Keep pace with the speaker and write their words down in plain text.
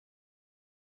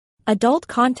Adult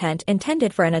content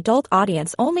intended for an adult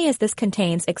audience only, as this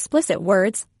contains explicit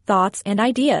words, thoughts, and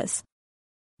ideas.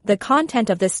 The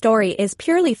content of this story is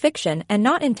purely fiction and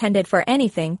not intended for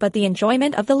anything but the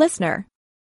enjoyment of the listener.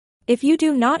 If you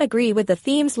do not agree with the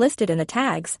themes listed in the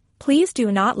tags, please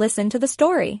do not listen to the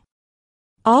story.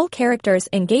 All characters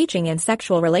engaging in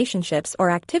sexual relationships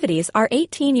or activities are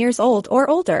 18 years old or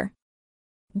older.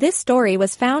 This story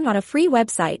was found on a free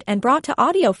website and brought to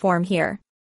audio form here.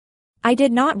 I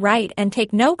did not write and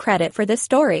take no credit for this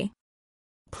story.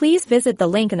 Please visit the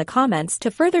link in the comments to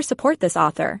further support this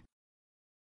author.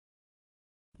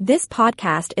 This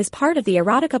podcast is part of the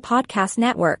Erotica Podcast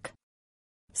Network.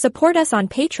 Support us on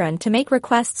Patreon to make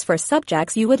requests for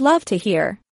subjects you would love to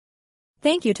hear.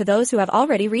 Thank you to those who have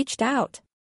already reached out.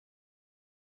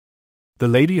 The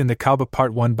Lady and the Cowboy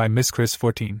Part 1 by Miss Chris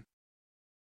 14.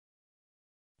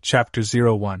 Chapter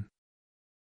 01.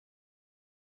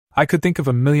 I could think of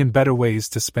a million better ways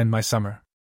to spend my summer.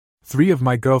 3 of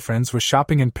my girlfriends were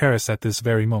shopping in Paris at this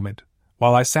very moment,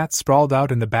 while I sat sprawled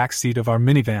out in the back seat of our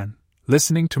minivan,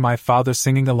 listening to my father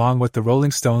singing along with the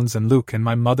Rolling Stones and Luke and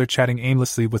my mother chatting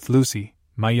aimlessly with Lucy,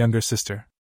 my younger sister.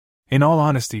 In all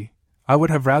honesty, I would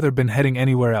have rather been heading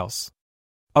anywhere else.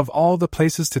 Of all the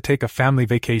places to take a family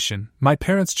vacation, my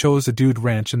parents chose a dude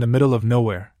ranch in the middle of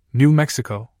nowhere, New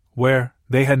Mexico, where,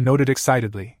 they had noted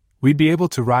excitedly, we'd be able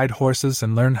to ride horses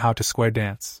and learn how to square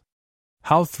dance.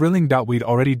 How thrilling! We'd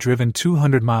already driven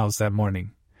 200 miles that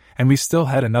morning, and we still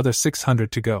had another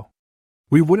 600 to go.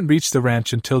 We wouldn't reach the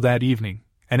ranch until that evening,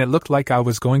 and it looked like I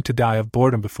was going to die of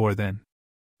boredom before then.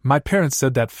 My parents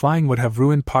said that flying would have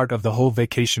ruined part of the whole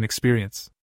vacation experience.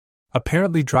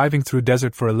 Apparently driving through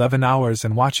desert for 11 hours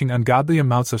and watching ungodly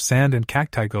amounts of sand and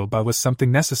cacti go by was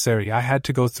something necessary I had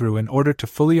to go through in order to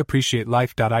fully appreciate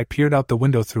life. I peered out the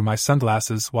window through my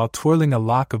sunglasses while twirling a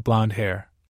lock of blonde hair,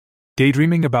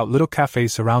 daydreaming about little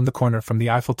cafes around the corner from the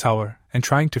Eiffel Tower, and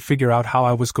trying to figure out how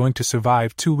I was going to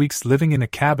survive 2 weeks living in a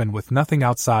cabin with nothing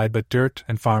outside but dirt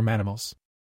and farm animals.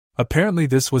 Apparently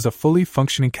this was a fully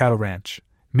functioning cattle ranch,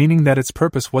 meaning that its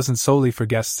purpose wasn't solely for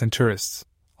guests and tourists,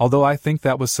 although I think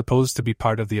that was supposed to be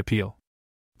part of the appeal.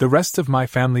 The rest of my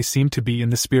family seemed to be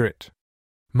in the spirit.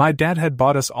 My dad had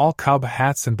bought us all cowboy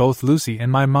hats and both Lucy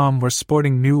and my mom were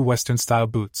sporting new Western-style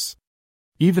boots.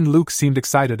 Even Luke seemed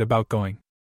excited about going.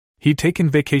 He'd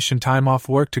taken vacation time off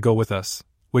work to go with us,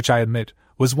 which I admit,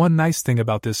 was one nice thing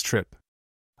about this trip.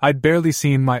 I'd barely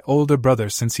seen my older brother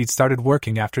since he'd started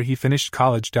working after he finished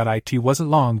college. It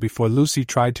wasn't long before Lucy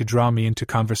tried to draw me into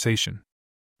conversation.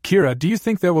 Kira, do you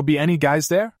think there will be any guys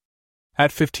there?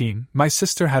 At 15, my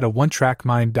sister had a one-track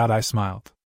mind. I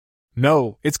smiled.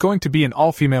 No, it's going to be an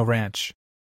all-female ranch,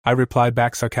 I replied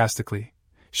back sarcastically.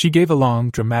 She gave a long,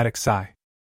 dramatic sigh.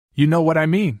 You know what I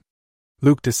mean.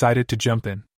 Luke decided to jump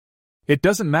in. It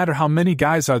doesn't matter how many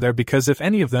guys are there because if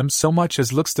any of them so much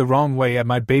as looks the wrong way at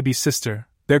my baby sister,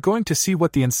 they're going to see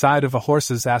what the inside of a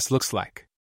horse's ass looks like.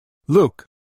 Luke,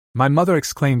 my mother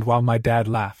exclaimed while my dad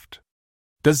laughed.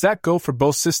 Does that go for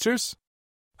both sisters?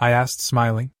 I asked,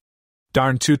 smiling.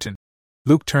 Darn tootin'.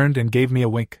 Luke turned and gave me a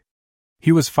wink.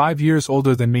 He was 5 years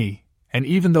older than me, and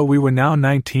even though we were now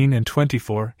 19 and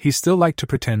 24, he still liked to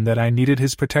pretend that I needed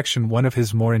his protection, one of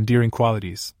his more endearing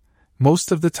qualities.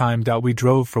 Most of the time we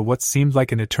drove for what seemed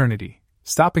like an eternity,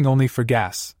 stopping only for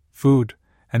gas, food,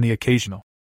 and the occasional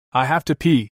 "I have to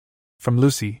pee" from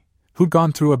Lucy, who'd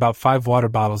gone through about 5 water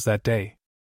bottles that day.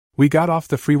 We got off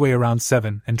the freeway around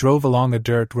 7 and drove along a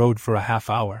dirt road for a half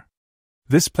hour.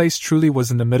 This place truly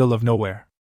was in the middle of nowhere.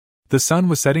 The sun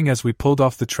was setting as we pulled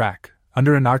off the track,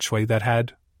 under an archway that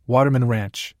had Waterman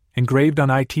Ranch engraved on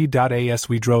it. As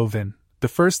we drove in, the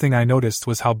first thing I noticed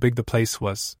was how big the place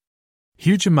was.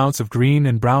 Huge amounts of green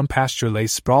and brown pasture lay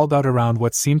sprawled out around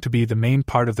what seemed to be the main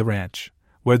part of the ranch,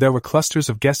 where there were clusters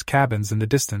of guest cabins in the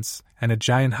distance, and a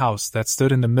giant house that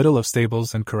stood in the middle of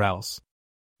stables and corrals.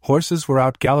 Horses were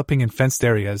out galloping in fenced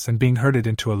areas and being herded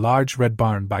into a large red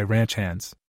barn by ranch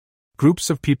hands. Groups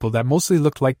of people that mostly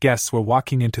looked like guests were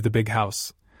walking into the big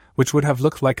house, which would have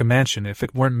looked like a mansion if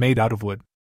it weren't made out of wood.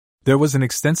 There was an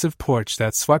extensive porch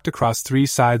that swept across 3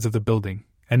 sides of the building,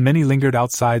 and many lingered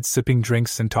outside sipping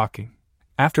drinks and talking.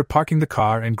 After parking the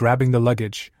car and grabbing the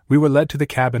luggage, we were led to the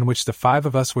cabin which the 5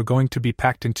 of us were going to be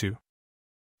packed into.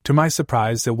 To my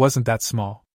surprise, it wasn't that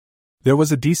small. There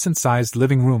was a decent-sized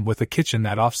living room with a kitchen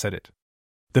that offset it.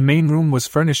 The main room was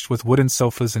furnished with wooden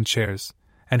sofas and chairs,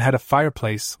 and had a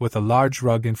fireplace with a large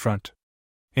rug in front.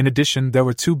 In addition, there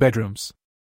were 2 bedrooms.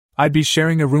 I'd be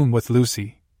sharing a room with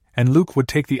Lucy, and Luke would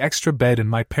take the extra bed in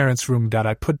my parents' room.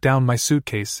 I put down my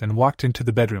suitcase and walked into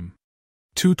the bedroom.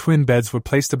 2 twin beds were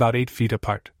placed about 8 feet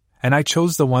apart, and I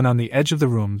chose the one on the edge of the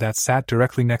room that sat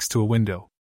directly next to a window.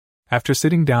 After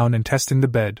sitting down and testing the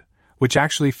bed, which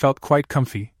actually felt quite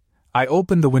comfy, I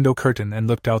opened the window curtain and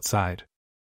looked outside.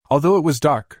 Although it was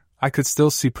dark, I could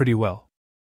still see pretty well.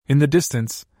 In the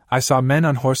distance, I saw men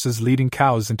on horses leading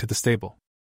cows into the stable.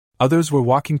 Others were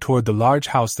walking toward the large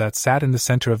house that sat in the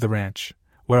center of the ranch,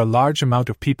 where a large amount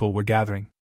of people were gathering.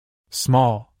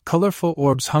 Small, colorful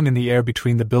orbs hung in the air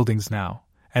between the buildings now,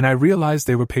 and I realized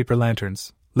they were paper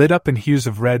lanterns, lit up in hues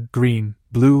of red, green,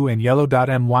 blue, and yellow.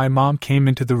 My mom came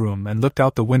into the room and looked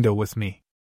out the window with me.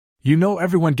 You know,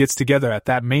 everyone gets together at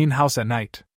that main house at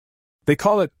night. They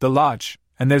call it the lodge,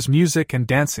 and there's music and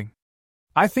dancing.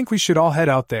 I think we should all head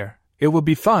out there. It will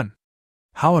be fun.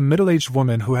 How a middle-aged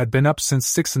woman who had been up since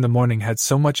 6 in the morning had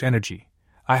so much energy,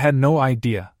 I had no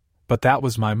idea, but that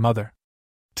was my mother.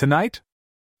 Tonight?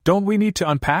 Don't we need to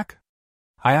unpack?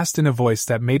 I asked in a voice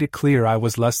that made it clear I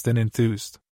was less than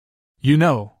enthused. You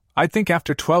know, I think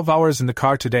after 12 hours in the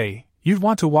car today, you'd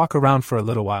want to walk around for a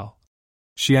little while.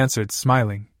 She answered,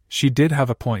 smiling. She did have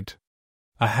a point.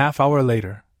 A half hour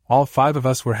later, all 5 of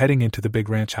us were heading into the big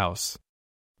ranch house.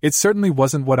 It certainly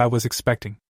wasn't what I was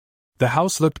expecting. The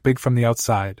house looked big from the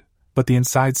outside, but the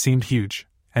inside seemed huge,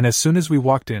 and as soon as we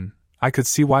walked in, I could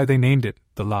see why they named it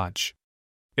the lodge.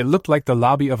 It looked like the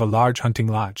lobby of a large hunting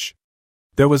lodge.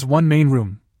 There was one main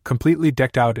room, completely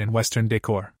decked out in Western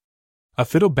decor. A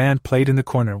fiddle band played in the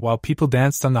corner while people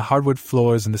danced on the hardwood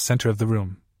floors in the center of the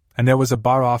room, and there was a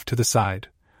bar off to the side,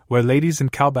 where ladies in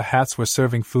cowboy hats were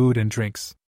serving food and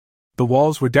drinks. The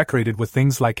walls were decorated with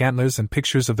things like antlers and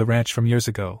pictures of the ranch from years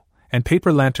ago, and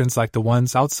paper lanterns like the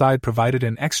ones outside provided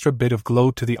an extra bit of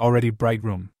glow to the already bright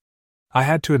room. I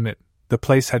had to admit, the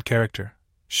place had character.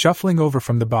 Shuffling over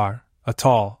from the bar, a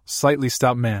tall, slightly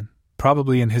stout man,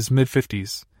 probably in his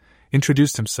mid-50s,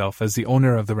 introduced himself as the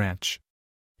owner of the ranch.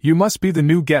 You must be the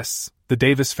new guests, the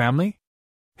Davis family?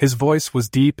 His voice was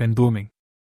deep and booming.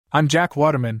 I'm Jack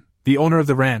Waterman, the owner of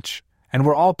the ranch, and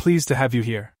we're all pleased to have you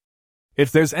here.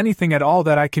 If there's anything at all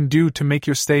that I can do to make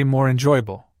your stay more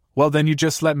enjoyable, well then you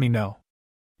just let me know.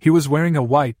 He was wearing a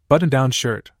white, button-down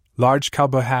shirt, large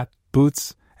cowboy hat,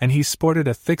 boots, and he sported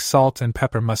a thick salt and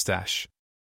pepper mustache.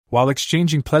 While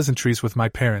exchanging pleasantries with my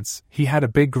parents, he had a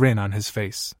big grin on his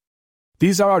face.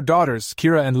 These are our daughters,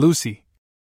 Kira and Lucy.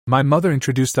 My mother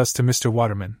introduced us to Mr.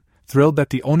 Waterman, thrilled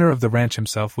that the owner of the ranch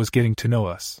himself was getting to know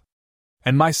us.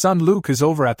 And my son Luke is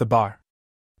over at the bar.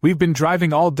 We've been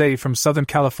driving all day from Southern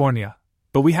California,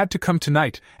 but we had to come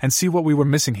tonight and see what we were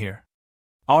missing here.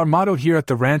 Our motto here at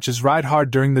the ranch is ride hard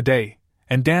during the day,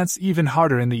 and dance even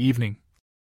harder in the evening.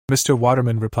 Mr.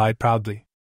 Waterman replied proudly.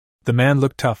 The man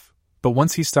looked tough, but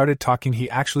once he started talking he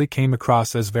actually came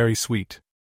across as very sweet.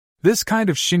 This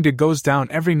kind of shindig goes down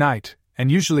every night,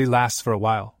 and usually lasts for a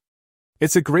while.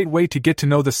 It's a great way to get to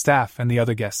know the staff and the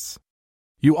other guests.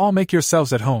 You all make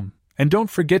yourselves at home, and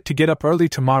don't forget to get up early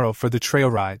tomorrow for the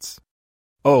trail rides.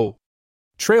 Oh!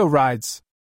 Trail rides!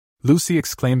 Lucy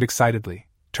exclaimed excitedly,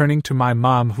 turning to my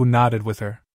mom who nodded with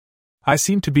her. I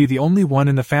seemed to be the only one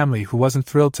in the family who wasn't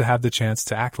thrilled to have the chance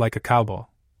to act like a cowboy,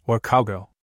 or cowgirl.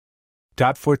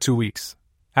 For 2 weeks.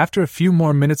 After a few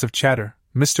more minutes of chatter,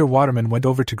 Mr. Waterman went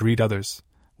over to greet others,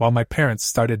 while my parents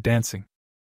started dancing.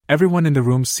 Everyone in the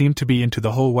room seemed to be into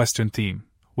the whole Western theme,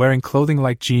 wearing clothing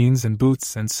like jeans and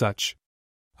boots and such.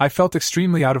 I felt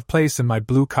extremely out of place in my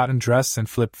blue cotton dress and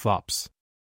flip-flops.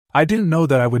 I didn't know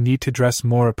that I would need to dress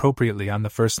more appropriately on the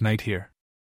first night here.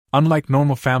 Unlike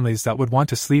normal families that would want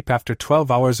to sleep after 12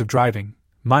 hours of driving,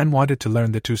 mine wanted to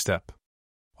learn the two-step.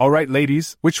 All right,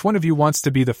 ladies, which one of you wants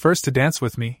to be the first to dance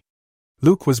with me?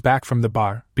 Luke was back from the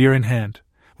bar, beer in hand,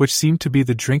 which seemed to be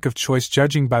the drink of choice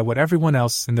judging by what everyone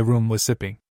else in the room was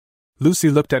sipping.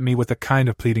 Lucy looked at me with a kind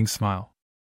of pleading smile.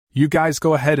 You guys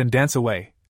go ahead and dance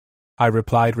away, I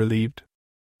replied, relieved.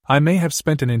 I may have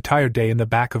spent an entire day in the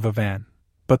back of a van,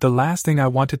 but the last thing I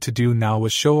wanted to do now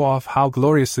was show off how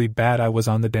gloriously bad I was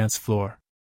on the dance floor.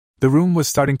 The room was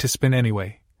starting to spin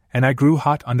anyway, and I grew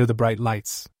hot under the bright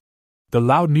lights. The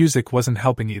loud music wasn't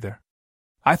helping either.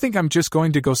 I think I'm just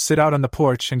going to go sit out on the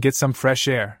porch and get some fresh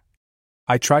air.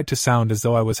 I tried to sound as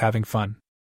though I was having fun.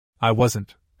 I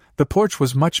wasn't. The porch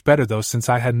was much better though, since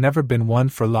I had never been one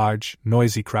for large,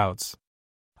 noisy crowds.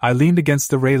 I leaned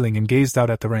against the railing and gazed out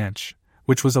at the ranch,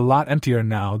 which was a lot emptier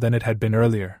now than it had been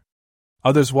earlier.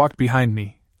 Others walked behind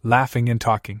me, laughing and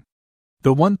talking.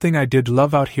 The one thing I did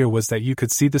love out here was that you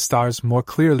could see the stars more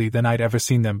clearly than I'd ever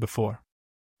seen them before.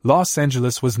 Los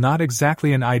Angeles was not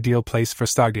exactly an ideal place for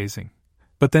stargazing,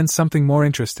 but then something more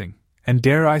interesting, and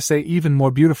dare I say even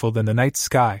more beautiful than the night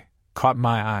sky, caught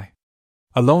my eye.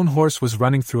 A lone horse was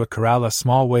running through a corral a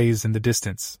small ways in the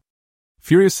distance.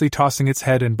 Furiously tossing its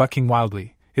head and bucking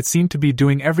wildly, it seemed to be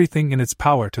doing everything in its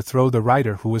power to throw the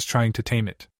rider who was trying to tame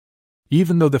it.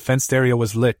 Even though the fenced area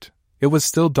was lit, it was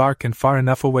still dark and far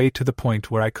enough away to the point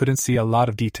where I couldn't see a lot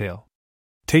of detail.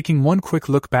 Taking one quick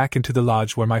look back into the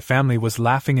lodge where my family was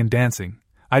laughing and dancing,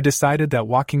 I decided that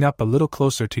walking up a little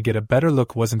closer to get a better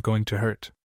look wasn't going to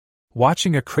hurt.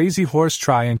 Watching a crazy horse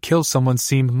try and kill someone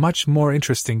seemed much more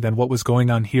interesting than what was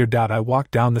going on here. I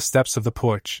walked down the steps of the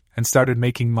porch and started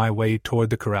making my way toward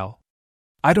the corral.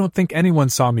 I don't think anyone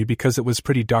saw me because it was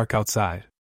pretty dark outside.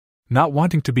 Not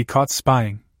wanting to be caught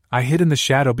spying, I hid in the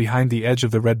shadow behind the edge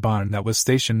of the red barn that was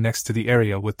stationed next to the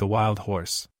area with the wild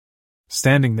horse.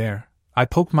 Standing there, I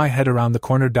poked my head around the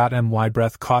corner. My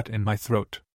breath caught in my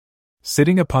throat.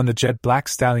 Sitting upon the jet black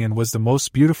stallion was the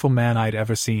most beautiful man I'd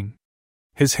ever seen.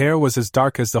 His hair was as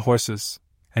dark as the horse's,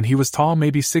 and he was tall,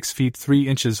 maybe 6 feet 3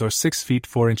 inches or 6 feet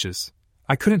 4 inches.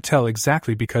 I couldn't tell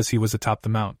exactly because he was atop the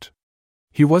mount.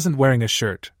 He wasn't wearing a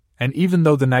shirt, and even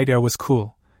though the night air was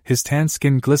cool, his tan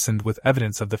skin glistened with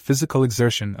evidence of the physical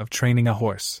exertion of training a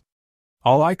horse.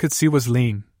 All I could see was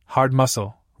lean, hard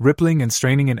muscle, rippling and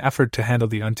straining in effort to handle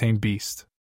the untamed beast.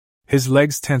 His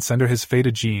legs tense under his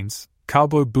faded jeans,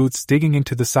 cowboy boots digging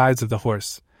into the sides of the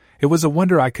horse. It was a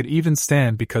wonder I could even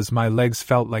stand because my legs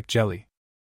felt like jelly.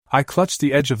 I clutched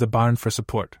the edge of the barn for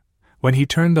support. When he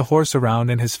turned the horse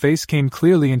around and his face came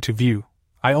clearly into view,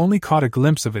 I only caught a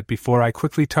glimpse of it before I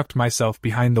quickly tucked myself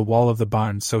behind the wall of the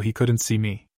barn so he couldn't see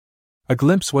me. A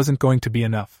glimpse wasn't going to be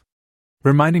enough.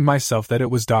 Reminding myself that it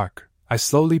was dark, I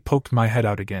slowly poked my head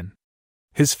out again.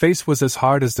 His face was as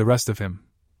hard as the rest of him,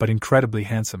 but incredibly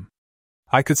handsome.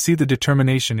 I could see the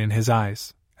determination in his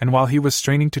eyes, and while he was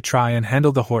straining to try and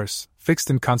handle the horse, fixed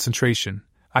in concentration,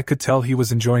 I could tell he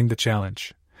was enjoying the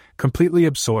challenge. Completely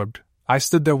absorbed, I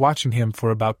stood there watching him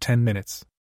for about 10 minutes.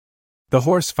 The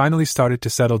horse finally started to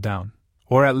settle down,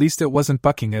 or at least it wasn't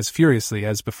bucking as furiously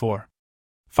as before.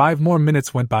 5 more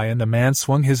minutes went by and the man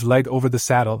swung his leg over the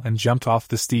saddle and jumped off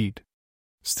the steed.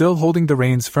 Still holding the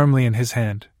reins firmly in his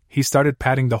hand, he started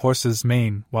patting the horse's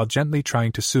mane while gently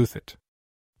trying to soothe it.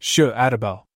 "Sure,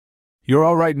 Annabelle. You're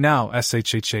all right now,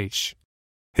 shhh."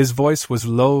 His voice was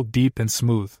low, deep, and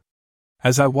smooth.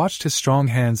 As I watched his strong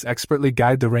hands expertly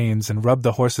guide the reins and rub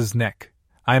the horse's neck,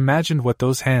 I imagined what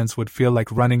those hands would feel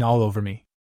like running all over me.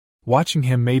 Watching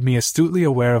him made me astutely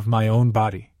aware of my own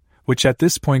body, which at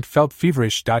this point felt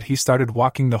feverish. He started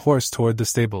walking the horse toward the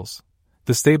stables.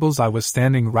 The stables I was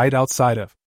standing right outside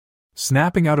of.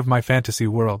 Snapping out of my fantasy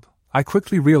world, I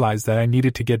quickly realized that I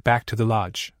needed to get back to the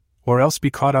lodge, or else be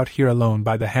caught out here alone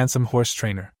by the handsome horse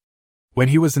trainer. When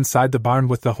he was inside the barn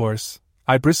with the horse,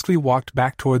 I briskly walked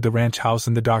back toward the ranch house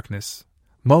in the darkness,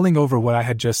 mulling over what I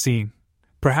had just seen.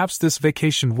 Perhaps this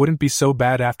vacation wouldn't be so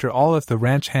bad after all if the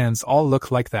ranch hands all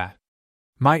looked like that.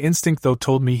 My instinct though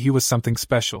told me he was something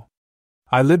special.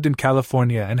 I lived in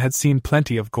California and had seen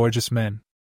plenty of gorgeous men.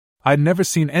 I'd never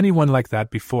seen anyone like that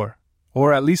before,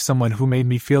 or at least someone who made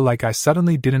me feel like I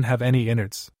suddenly didn't have any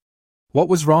innards. What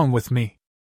was wrong with me?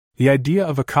 The idea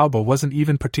of a cowboy wasn't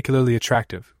even particularly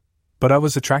attractive, but I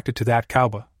was attracted to that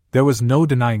cowboy. There was no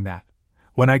denying that.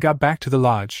 When I got back to the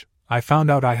lodge, I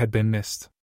found out I had been missed.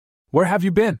 "Where have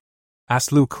you been?"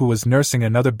 asked Luke, who was nursing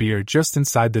another beer just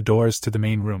inside the doors to the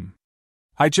main room.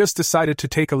 "I just decided to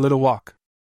take a little walk.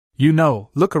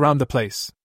 Look around the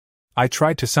place." I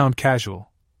tried to sound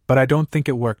casual, but I don't think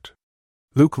it worked.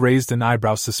 Luke raised an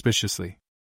eyebrow suspiciously.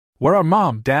 "Where are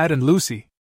Mom, Dad, and Lucy?"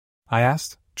 I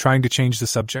asked, trying to change the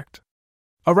subject.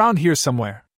 "Around here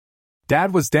somewhere.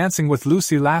 Dad was dancing with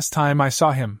Lucy last time I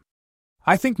saw him.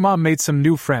 I think Mom made some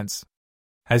new friends."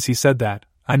 As he said that,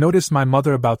 I noticed my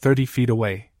mother about 30 feet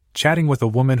away, chatting with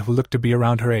a woman who looked to be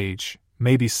around her age,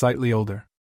 maybe slightly older.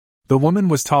 The woman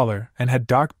was taller and had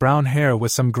dark brown hair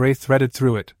with some gray threaded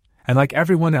through it, and like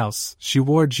everyone else, she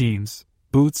wore jeans,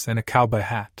 boots, and a cowboy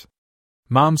hat.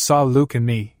 Mom saw Luke and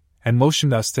me, and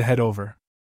motioned us to head over.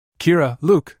 "Kira,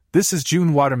 Luke, this is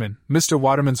June Waterman, Mr.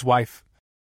 Waterman's wife."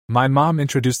 My mom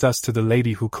introduced us to the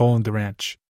lady who owned the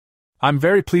ranch. "I'm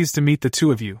very pleased to meet the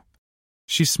two of you."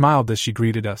 She smiled as she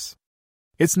greeted us.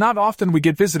 "It's not often we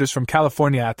get visitors from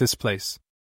California at this place.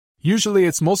 Usually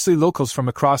it's mostly locals from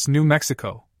across New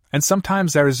Mexico, and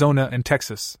sometimes Arizona and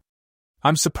Texas.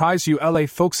 I'm surprised you LA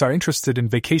folks are interested in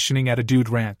vacationing at a dude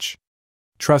ranch."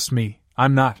 "Trust me,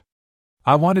 I'm not."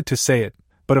 I wanted to say it,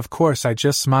 but of course I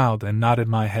just smiled and nodded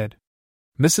my head.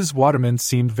 Mrs. Waterman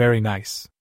seemed very nice.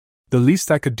 The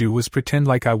least I could do was pretend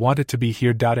like I wanted to be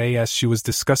here. As she was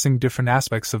discussing different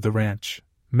aspects of the ranch,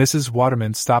 Mrs.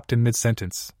 Waterman stopped in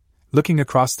mid-sentence, looking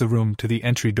across the room to the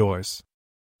entry doors.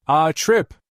 "Ah,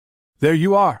 Trip! There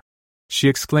you are!" she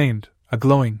exclaimed, a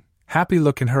glowing, happy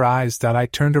look in her eyes. I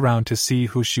turned around to see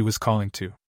who she was calling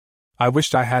to. I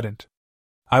wished I hadn't.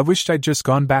 I wished I'd just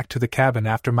gone back to the cabin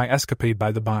after my escapade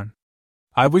by the barn.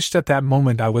 I wished at that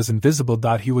moment I was invisible.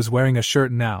 He was wearing a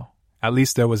shirt now, at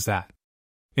least there was that.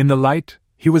 In the light,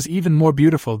 he was even more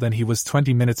beautiful than he was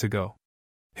 20 minutes ago.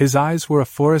 His eyes were a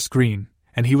forest green,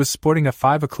 and he was sporting a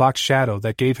 5 o'clock shadow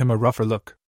that gave him a rougher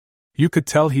look. You could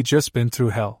tell he'd just been through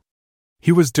hell.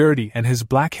 He was dirty and his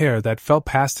black hair that fell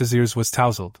past his ears was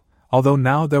tousled, although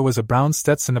now there was a brown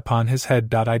Stetson upon his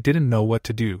head. I didn't know what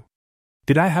to do.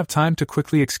 Did I have time to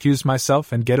quickly excuse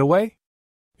myself and get away?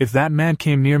 If that man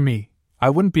came near me, I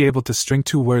wouldn't be able to string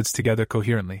 2 words together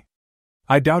coherently.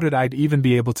 I doubted I'd even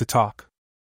be able to talk.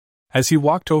 As he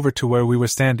walked over to where we were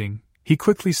standing, he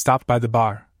quickly stopped by the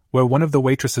bar, where one of the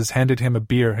waitresses handed him a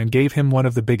beer and gave him one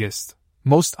of the biggest,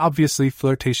 most obviously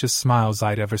flirtatious smiles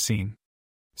I'd ever seen.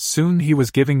 Soon he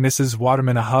was giving Mrs.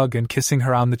 Waterman a hug and kissing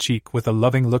her on the cheek with a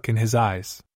loving look in his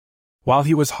eyes. While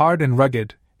he was hard and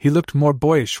rugged, he looked more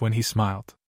boyish when he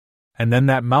smiled. And then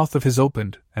that mouth of his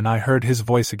opened, and I heard his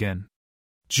voice again.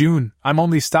 "June, I'm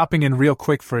only stopping in real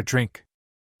quick for a drink.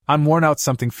 I'm worn out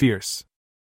something fierce."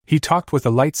 He talked with a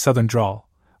light southern drawl,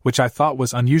 which I thought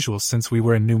was unusual since we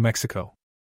were in New Mexico.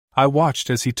 I watched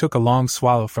as he took a long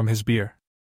swallow from his beer.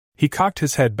 He cocked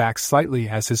his head back slightly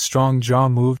as his strong jaw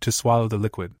moved to swallow the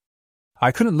liquid.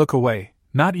 I couldn't look away,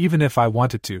 not even if I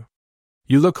wanted to.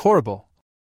 "You look horrible."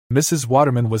 Mrs.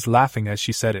 Waterman was laughing as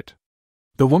she said it.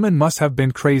 The woman must have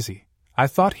been crazy. I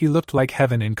thought he looked like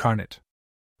heaven incarnate.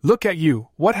 "Look at you,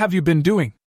 what have you been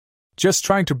doing?" "Just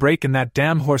trying to break in that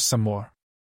damn horse some more.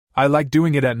 I like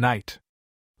doing it at night.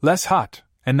 Less hot,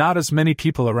 and not as many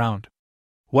people around."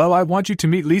 "Well, I want you to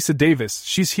meet Lisa Davis.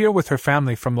 She's here with her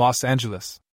family from Los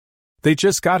Angeles. They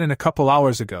just got in a couple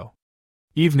hours ago."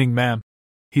 "Evening, ma'am."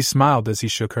 He smiled as he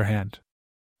shook her hand.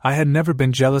 I had never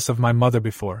been jealous of my mother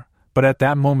before, but at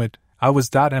that moment, I was.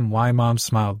 And why Mom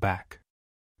smiled back.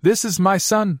 "This is my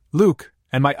son, Luke,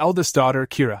 and my eldest daughter,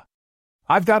 Kira.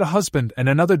 I've got a husband and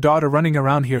another daughter running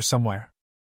around here somewhere."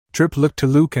 Tripp looked to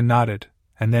Luke and nodded,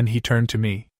 and then he turned to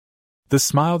me. The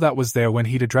smile that was there when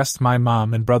he'd addressed my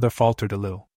mom and brother faltered a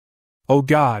little. Oh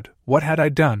God, what had I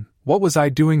done? What was I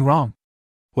doing wrong?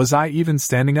 Was I even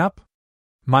standing up?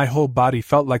 My whole body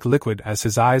felt like liquid as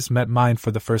his eyes met mine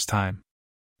for the first time.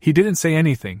 He didn't say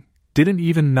anything, didn't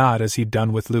even nod as he'd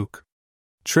done with Luke.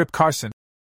 "Tripp Carson,"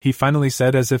 he finally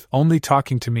said as if only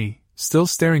talking to me, still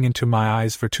staring into my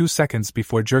eyes for 2 seconds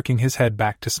before jerking his head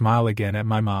back to smile again at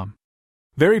my mom.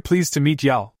 "Very pleased to meet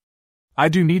y'all. I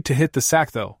do need to hit the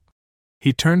sack though."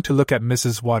 He turned to look at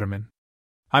Mrs. Waterman.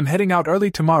 "I'm heading out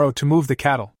early tomorrow to move the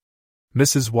cattle."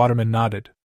 Mrs. Waterman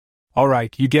nodded. "All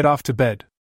right, you get off to bed.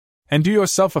 And do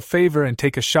yourself a favor and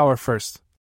take a shower first,"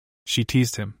 she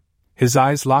teased him. His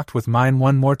eyes locked with mine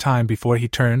one more time before he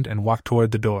turned and walked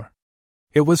toward the door.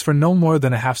 It was for no more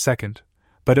than a half second,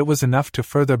 but it was enough to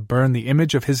further burn the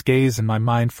image of his gaze in my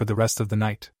mind for the rest of the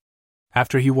night.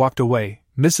 After he walked away,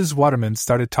 Mrs. Waterman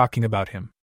started talking about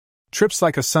him. "Tripp's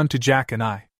like a son to Jack and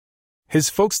I. His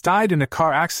folks died in a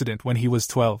car accident when he was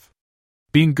 12.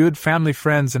 Being good family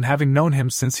friends and having known him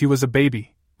since he was a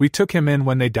baby, we took him in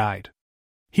when they died.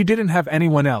 He didn't have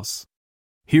anyone else.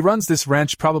 He runs this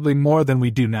ranch probably more than we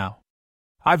do now.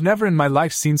 I've never in my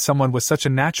life seen someone with such a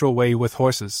natural way with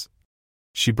horses,"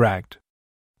 she bragged.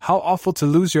 "How awful to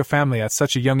lose your family at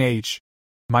such a young age,"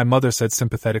 my mother said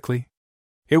sympathetically.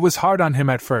 "It was hard on him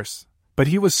at first, but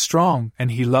he was strong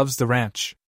and he loves the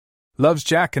ranch. Loves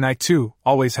Jack and I too,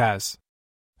 always has.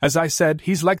 As I said,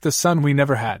 he's like the son we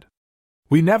never had.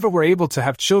 We never were able to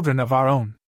have children of our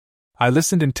own." I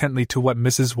listened intently to what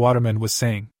Mrs. Waterman was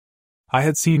saying. I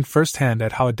had seen firsthand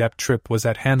at how adept Tripp was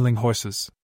at handling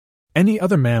horses. Any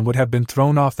other man would have been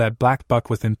thrown off that black buck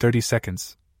within 30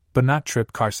 seconds, but not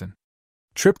Tripp Carson.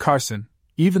 Tripp Carson,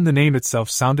 even the name itself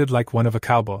sounded like one of a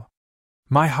cowboy.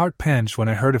 My heart panged when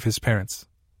I heard of his parents,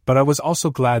 but I was also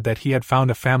glad that he had found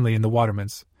a family in the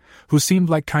Watermans, who seemed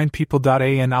like kind people.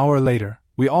 An hour later,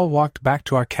 we all walked back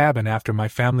to our cabin after my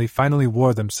family finally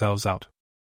wore themselves out.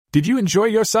 "Did you enjoy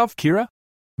yourself, Kira?"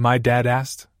 my dad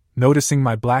asked, noticing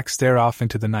my black stare off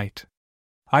into the night.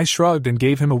 I shrugged and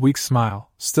gave him a weak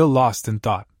smile, still lost in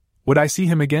thought. Would I see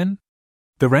him again?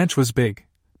 The ranch was big,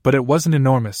 but it wasn't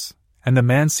enormous, and the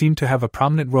man seemed to have a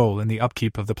prominent role in the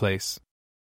upkeep of the place.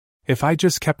 If I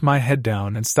just kept my head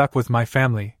down and stuck with my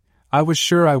family, I was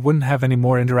sure I wouldn't have any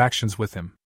more interactions with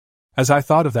him. As I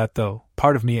thought of that though,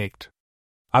 part of me ached.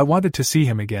 I wanted to see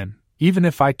him again, even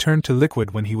if I turned to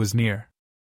liquid when he was near.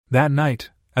 That night,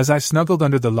 as I snuggled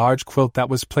under the large quilt that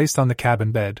was placed on the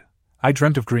cabin bed, I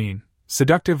dreamt of green,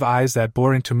 seductive eyes that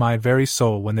bore into my very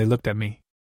soul when they looked at me.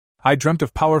 I dreamt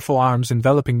of powerful arms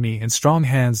enveloping me and strong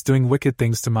hands doing wicked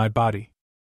things to my body.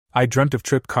 I dreamt of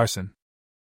Tripp Carson.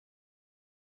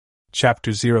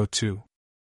 Chapter 02.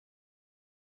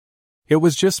 It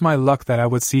was just my luck that I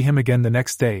would see him again the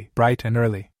next day, bright and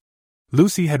early.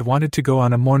 Lucy had wanted to go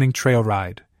on a morning trail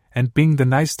ride, and being the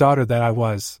nice daughter that I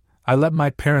was, I let my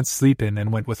parents sleep in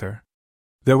and went with her.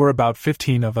 There were about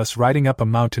 15 of us riding up a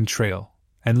mountain trail,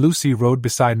 and Lucy rode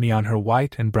beside me on her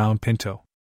white and brown Pinto.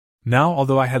 Now,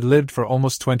 although I had lived for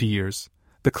almost 20 years,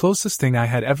 the closest thing I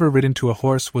had ever ridden to a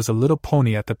horse was a little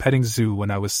pony at the petting zoo when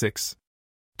I was 6.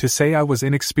 To say I was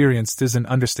inexperienced is an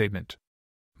understatement.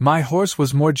 My horse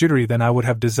was more jittery than I would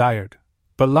have desired,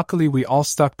 but luckily we all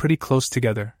stuck pretty close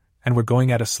together, and were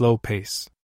going at a slow pace.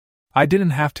 I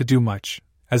didn't have to do much,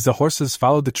 as the horses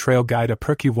followed the trail guide, a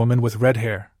perky woman with red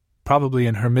hair, probably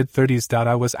in her mid-30s.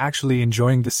 I was actually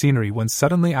enjoying the scenery when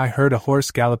suddenly I heard a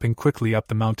horse galloping quickly up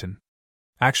the mountain.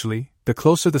 Actually, the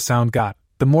closer the sound got,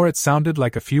 the more it sounded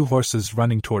like a few horses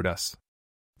running toward us.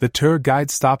 The tour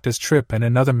guide stopped as Tripp and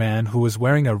another man who was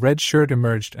wearing a red shirt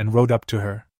emerged and rode up to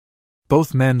her.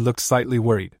 Both men looked slightly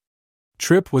worried.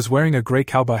 Tripp was wearing a gray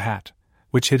cowboy hat,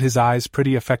 which hid his eyes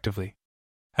pretty effectively.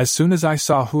 As soon as I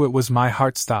saw who it was, my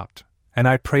heart stopped, and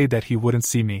I prayed that he wouldn't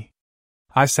see me.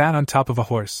 I sat on top of a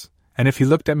horse, and if he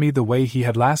looked at me the way he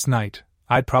had last night,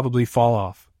 I'd probably fall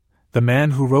off. The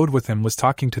man who rode with him was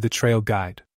talking to the trail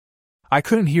guide. I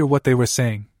couldn't hear what they were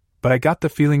saying, but I got the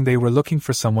feeling they were looking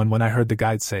for someone when I heard the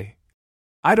guide say,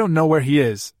 "I don't know where he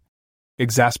is,"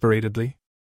 exasperatedly.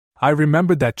 I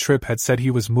remembered that Tripp had said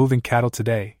he was moving cattle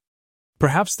today.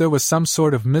 Perhaps there was some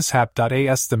sort of mishap.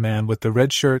 As the man with the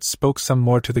red shirt spoke some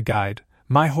more to the guide,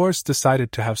 my horse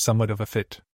decided to have somewhat of a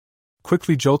fit.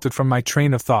 Quickly jolted from my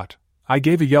train of thought, I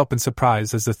gave a yelp in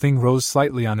surprise as the thing rose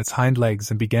slightly on its hind legs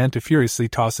and began to furiously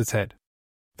toss its head.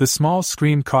 The small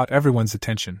scream caught everyone's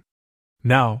attention.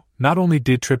 Now, not only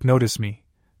did Tripp notice me,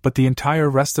 but the entire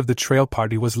rest of the trail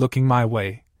party was looking my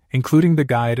way, including the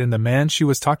guide and the man she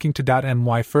was talking to.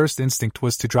 My first instinct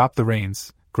was to drop the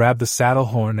reins, grab the saddle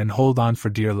horn and hold on for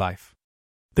dear life.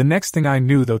 The next thing I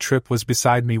knew, though, Tripp was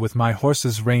beside me with my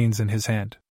horse's reins in his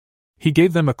hand. He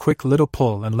gave them a quick little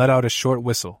pull and let out a short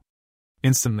whistle.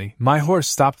 Instantly, my horse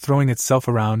stopped throwing itself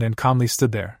around and calmly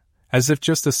stood there, as if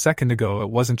just a second ago it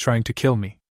wasn't trying to kill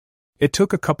me. It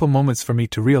took a couple moments for me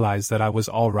to realize that I was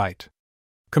all right.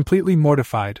 Completely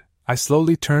mortified, I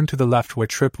slowly turned to the left where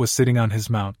Tripp was sitting on his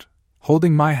mount,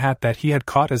 holding my hat that he had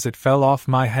caught as it fell off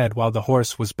my head while the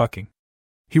horse was bucking.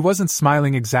 He wasn't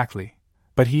smiling exactly,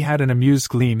 but he had an amused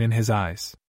gleam in his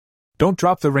eyes. "Don't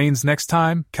drop the reins next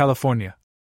time, California,"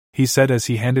 he said as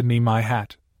he handed me my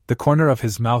hat, the corner of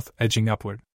his mouth edging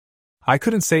upward. I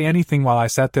couldn't say anything while I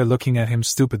sat there looking at him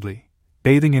stupidly,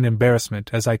 bathing in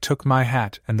embarrassment as I took my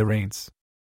hat and the reins.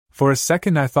 For a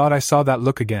second I thought I saw that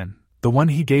look again, the one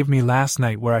he gave me last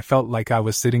night where I felt like I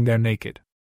was sitting there naked.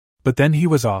 But then he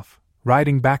was off,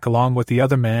 riding back along with the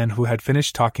other man who had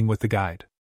finished talking with the guide.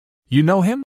 "You know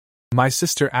him?" my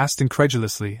sister asked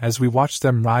incredulously as we watched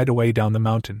them ride away down the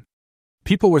mountain.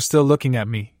 People were still looking at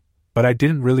me, but I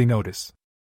didn't really notice.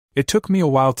 It took me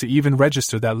a while to even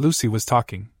register that Lucy was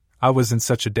talking. I was in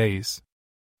such a daze.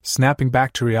 Snapping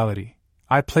back to reality,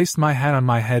 I placed my hat on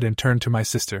my head and turned to my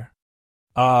sister.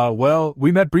 Well,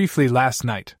 we met briefly last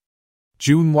night.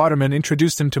 June Waterman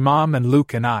introduced him to Mom and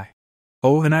Luke and I.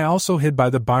 Oh, and I also hid by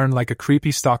the barn like a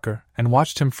creepy stalker and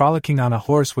watched him frolicking on a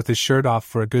horse with his shirt off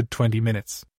for a good 20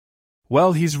 minutes.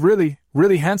 Well, he's really,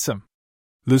 really handsome,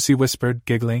 Lucy whispered,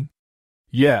 giggling.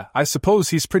 Yeah, I suppose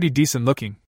he's pretty decent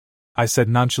looking, I said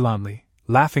nonchalantly,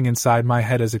 laughing inside my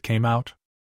head as it came out.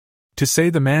 To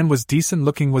say the man was decent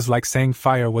looking was like saying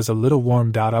fire was a little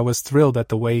warmed out. I was thrilled at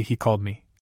the way he called me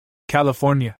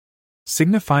California,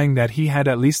 signifying that he had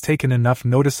at least taken enough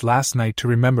notice last night to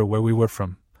remember where we were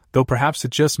from, though perhaps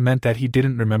it just meant that he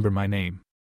didn't remember my name.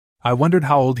 I wondered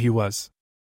how old he was.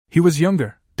 He was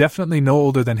younger, definitely no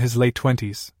older than his late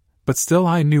 20s, but still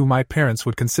I knew my parents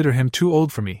would consider him too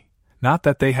old for me, not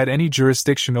that they had any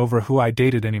jurisdiction over who I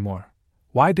dated anymore.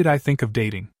 Why did I think of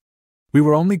dating? We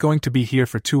were only going to be here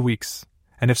for 2 weeks,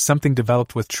 and if something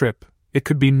developed with Tripp, it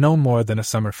could be no more than a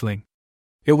summer fling.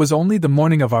 It was only the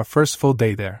morning of our first full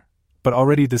day there, but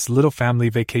already this little family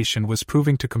vacation was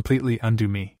proving to completely undo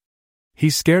me. He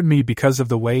scared me because of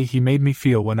the way he made me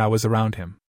feel when I was around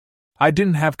him. I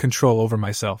didn't have control over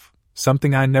myself,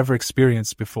 something I never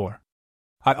experienced before.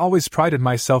 I always prided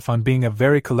myself on being a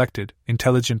very collected,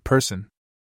 intelligent person.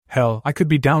 Hell, I could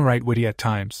be downright witty at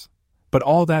times. But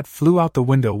all that flew out the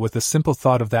window with the simple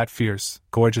thought of that fierce,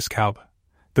 gorgeous cowboy.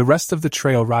 The rest of the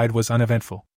trail ride was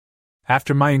uneventful.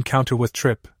 After my encounter with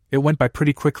Tripp, it went by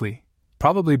pretty quickly,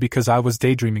 probably because I was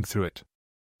daydreaming through it.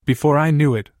 Before I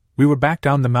knew it, We were back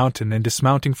down the mountain and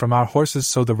dismounting from our horses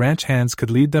so the ranch hands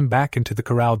could lead them back into the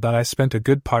corral. I spent a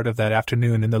good part of that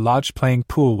afternoon in the lodge playing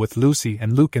pool with Lucy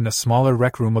and Luke in a smaller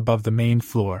rec room above the main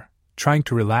floor, trying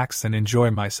to relax and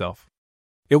enjoy myself.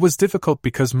 It was difficult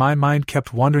because my mind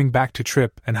kept wandering back to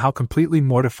Trip and how completely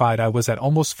mortified I was at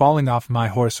almost falling off my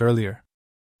horse earlier.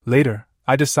 Later,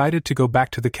 I decided to go back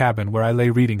to the cabin where I lay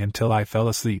reading until I fell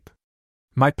asleep.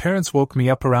 My parents woke me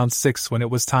up around 6 when it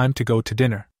was time to go to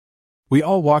dinner. We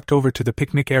all walked over to the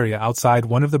picnic area outside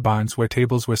one of the barns where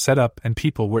tables were set up and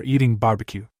people were eating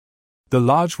barbecue. The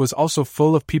lodge was also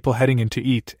full of people heading in to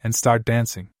eat and start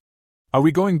dancing. "Are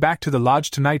we going back to the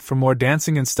lodge tonight for more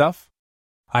dancing and stuff?"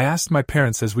 I asked my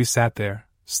parents as we sat there,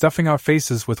 stuffing our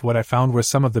faces with what I found were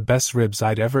some of the best ribs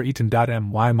I'd ever eaten.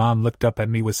 My mom looked up at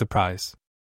me with surprise.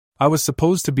 I was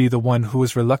supposed to be the one who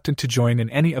was reluctant to join in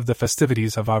any of the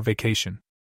festivities of our vacation.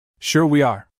 "Sure we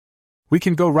are. We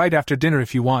can go right after dinner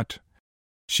if you want,"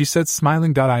 she said,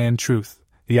 smiling. In truth,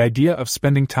 the idea of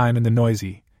spending time in the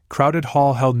noisy, crowded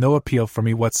hall held no appeal for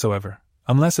me whatsoever,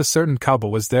 unless a certain cowboy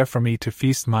was there for me to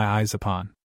feast my eyes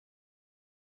upon.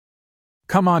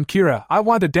 "Come on, Kira, I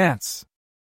want to dance."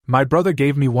 My brother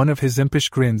gave me one of his impish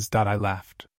grins. I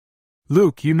laughed.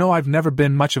 "Luke, you know I've never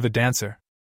been much of a dancer."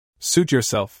 "Suit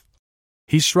yourself."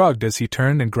 He shrugged as he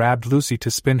turned and grabbed Lucy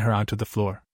to spin her onto the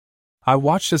floor. I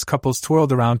watched as couples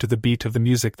twirled around to the beat of the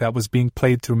music that was being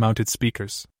played through mounted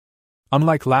speakers.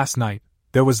 Unlike last night,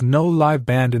 there was no live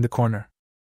band in the corner.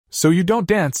 "So you don't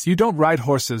dance, you don't ride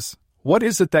horses. What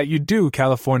is it that you do,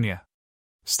 California?"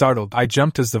 Startled, I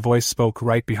jumped as the voice spoke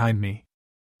right behind me.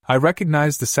 I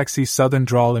recognized the sexy southern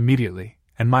drawl immediately,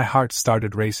 and my heart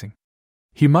started racing.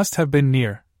 He must have been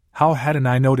near. How hadn't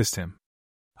I noticed him?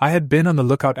 I had been on the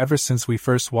lookout ever since we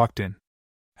first walked in.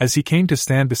 As he came to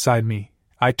stand beside me,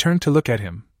 I turned to look at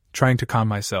him, trying to calm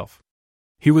myself.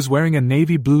 He was wearing a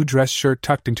navy blue dress shirt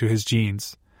tucked into his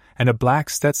jeans, and a black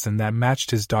Stetson that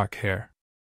matched his dark hair.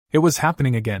 It was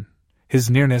happening again. His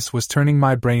nearness was turning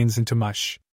my brains into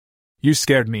mush. "You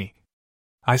scared me,"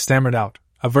 I stammered out,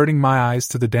 averting my eyes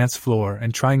to the dance floor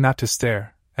and trying not to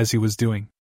stare, as he was doing.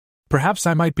 Perhaps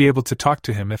I might be able to talk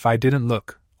to him if I didn't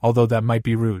look, although that might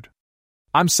be rude.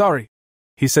 "I'm sorry,"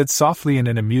 he said softly in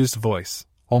an amused voice,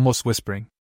 almost whispering.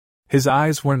 His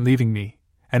eyes weren't leaving me,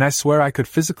 and I swear I could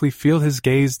physically feel his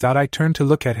gaze. I turned to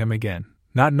look at him again,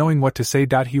 not knowing what to say.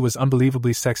 He was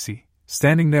unbelievably sexy,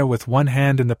 standing there with one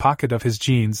hand in the pocket of his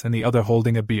jeans and the other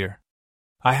holding a beer.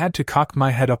 I had to cock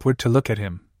my head upward to look at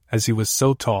him, as he was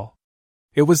so tall.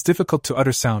 It was difficult to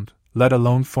utter sound, let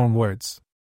alone form words.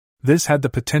 This had the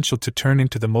potential to turn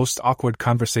into the most awkward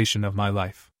conversation of my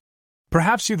life.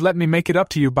 "Perhaps you'd let me make it up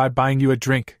to you by buying you a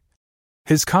drink."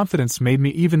 His confidence made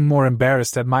me even more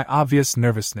embarrassed at my obvious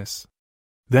nervousness.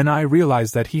 Then I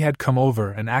realized that he had come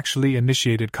over and actually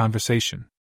initiated conversation.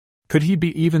 Could he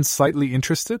be even slightly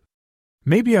interested?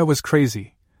 Maybe I was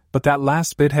crazy, but that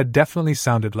last bit had definitely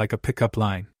sounded like a pickup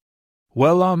line.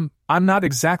 "Well, I'm not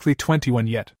exactly 21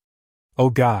 yet."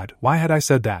 Oh God, why had I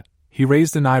said that? He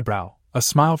raised an eyebrow, a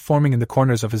smile forming in the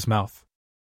corners of his mouth.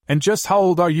 "And just how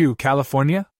old are you,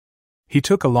 California?" He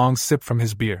took a long sip from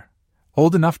his beer.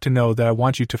 "Old enough to know that I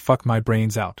want you to fuck my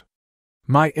brains out."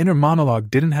 My inner monologue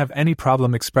didn't have any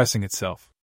problem expressing itself.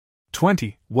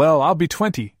 20, well, I'll be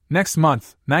 20, next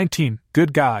month, 19,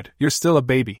 good God, you're still a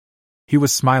baby. He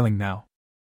was smiling now.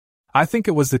 I think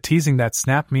it was the teasing that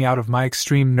snapped me out of my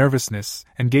extreme nervousness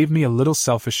and gave me a little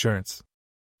self-assurance.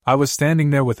 I was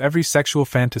standing there with every sexual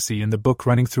fantasy in the book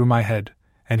running through my head,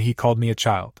 and he called me a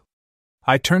child.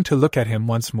 I turned to look at him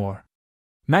once more.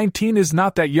 19 is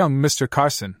not that young, Mr.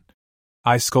 Carson.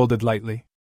 I scolded lightly.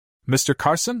 Mr.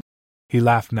 Carson? He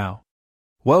laughed now.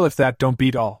 Well, if that don't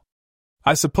beat all.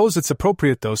 I suppose it's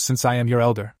appropriate though, since I am your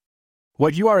elder.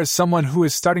 What you are is someone who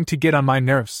is starting to get on my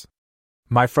nerves.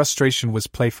 My frustration was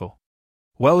playful.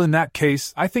 Well, in that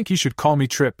case, I think you should call me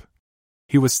Trip.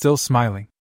 He was still smiling.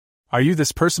 Are you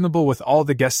this personable with all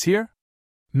the guests here?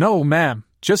 No, ma'am,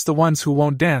 just the ones who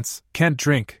won't dance, can't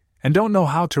drink, and don't know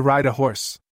how to ride a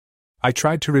horse. I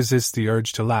tried to resist the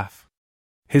urge to laugh.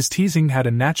 His teasing had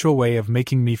a natural way of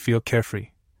making me feel carefree.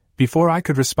 Before I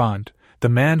could respond, the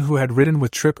man who had ridden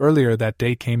with Trip earlier that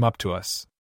day came up to us.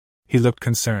 He looked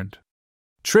concerned.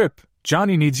 Trip,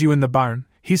 Johnny needs you in the barn,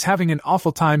 he's having an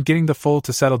awful time getting the foal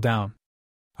to settle down.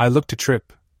 I looked at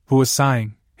Trip, who was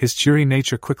sighing, his cheery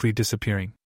nature quickly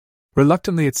disappearing.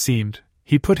 Reluctantly it seemed,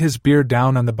 he put his beer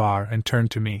down on the bar and turned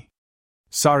to me.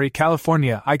 Sorry,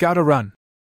 California, I gotta run.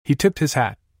 He tipped his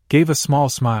hat, gave a small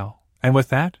smile, and with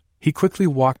that, he quickly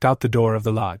walked out the door of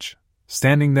the lodge.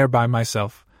 Standing there by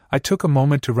myself, I took a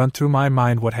moment to run through my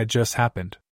mind what had just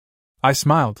happened. I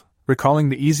smiled, recalling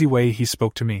the easy way he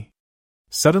spoke to me.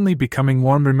 Suddenly becoming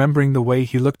warm remembering the way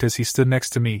he looked as he stood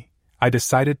next to me, I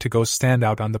decided to go stand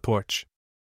out on the porch.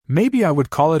 Maybe I would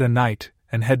call it a night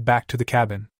and head back to the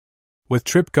cabin. With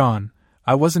Trip gone,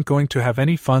 I wasn't going to have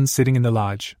any fun sitting in the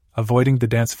lodge, avoiding the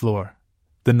dance floor.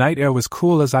 The night air was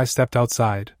cool as I stepped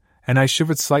outside, and I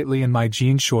shivered slightly in my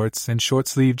jean shorts and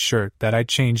short-sleeved shirt that I'd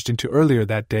changed into earlier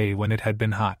that day when it had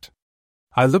been hot.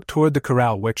 I looked toward the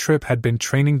corral where Trip had been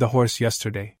training the horse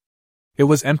yesterday. It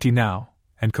was empty now,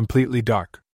 and completely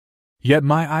dark. Yet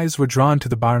my eyes were drawn to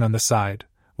the barn on the side,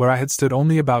 where I had stood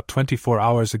only about 24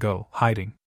 hours ago,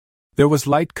 hiding. There was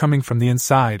light coming from the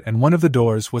inside and one of the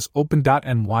doors was open.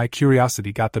 And why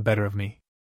curiosity got the better of me.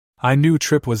 I knew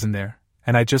Trip was in there,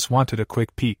 and I just wanted a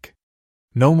quick peek.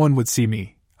 No one would see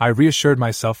me, I reassured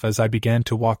myself as I began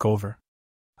to walk over.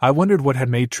 I wondered what had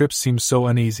made Trip seem so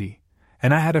uneasy,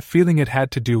 and I had a feeling it had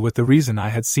to do with the reason I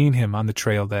had seen him on the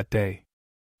trail that day.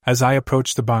 As I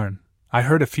approached the barn, I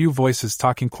heard a few voices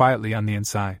talking quietly on the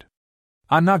inside.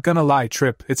 "I'm not gonna lie,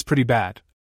 Trip, it's pretty bad,"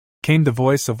 came the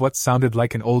voice of what sounded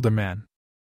like an older man.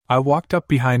 I walked up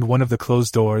behind one of the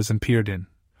closed doors and peered in,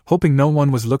 hoping no one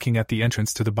was looking at the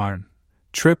entrance to the barn.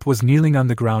 Trip was kneeling on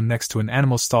the ground next to an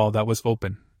animal stall that was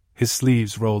open, his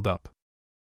sleeves rolled up.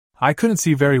 I couldn't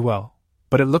see very well,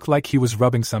 but it looked like he was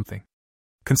rubbing something.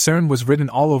 Concern was written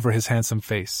all over his handsome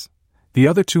face. The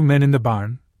other two men in the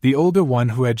barn, the older one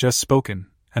who had just spoken,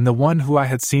 and the one who I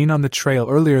had seen on the trail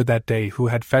earlier that day who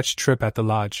had fetched Trip at the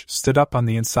lodge, stood up on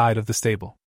the inside of the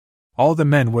stable. All the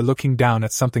men were looking down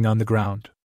at something on the ground.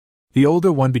 The older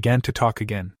one began to talk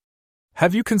again.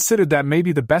 "Have you considered that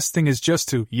maybe the best thing is just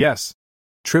to—" "Yes."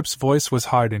 Trip's voice was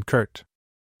hard and curt.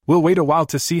 "We'll wait a while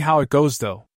to see how it goes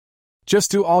though.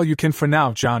 Just do all you can for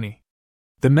now, Johnny."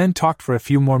 The men talked for a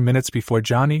few more minutes before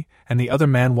Johnny and the other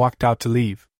man walked out to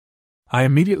leave. I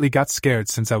immediately got scared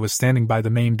since I was standing by the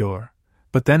main door,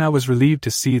 but then I was relieved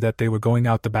to see that they were going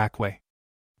out the back way.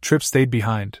 Trip stayed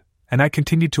behind, and I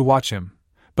continued to watch him,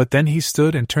 but then he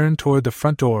stood and turned toward the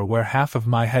front door where half of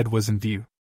my head was in view.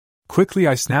 Quickly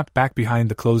I snapped back behind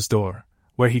the closed door,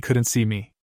 where he couldn't see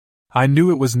me. I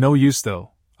knew it was no use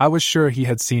though, I was sure he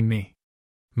had seen me.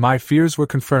 My fears were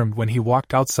confirmed when he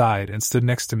walked outside and stood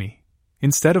next to me.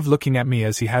 Instead of looking at me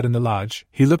as he had in the lodge,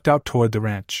 he looked out toward the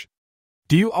ranch.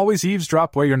 "Do you always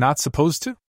eavesdrop where you're not supposed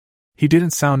to?" He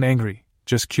didn't sound angry,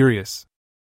 just curious.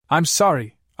 "I'm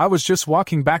sorry, I was just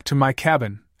walking back to my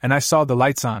cabin, and I saw the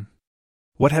lights on."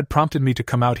 What had prompted me to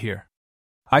come out here?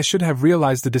 I should have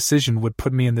realized the decision would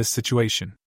put me in this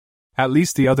situation. At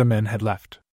least the other men had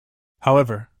left.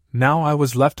 However, now I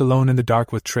was left alone in the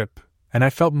dark with Trip, and I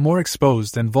felt more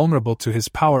exposed and vulnerable to his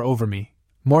power over me,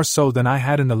 more so than I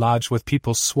had in the lodge with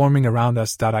people swarming around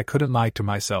us. I couldn't lie to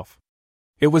myself.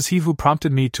 It was he who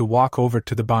prompted me to walk over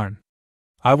to the barn.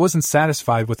 I wasn't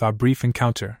satisfied with our brief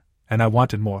encounter, and I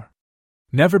wanted more.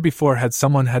 Never before had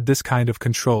someone had this kind of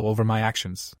control over my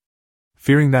actions.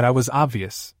 Fearing that I was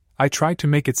obvious, I tried to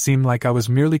make it seem like I was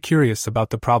merely curious about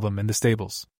the problem in the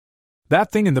stables.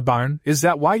 "That thing in the barn, is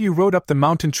that why you rode up the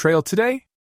mountain trail today?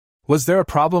 Was there a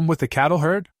problem with the cattle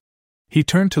herd?" He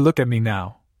turned to look at me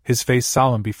now, his face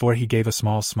solemn before he gave a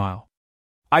small smile.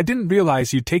 "I didn't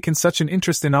realize you'd taken such an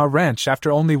interest in our ranch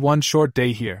after only one short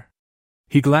day here."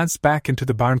 He glanced back into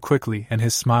the barn quickly and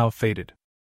his smile faded.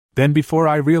 Then before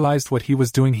I realized what he was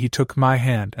doing, he took my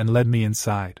hand and led me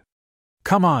inside.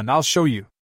 "Come on, I'll show you."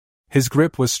 His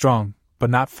grip was strong, but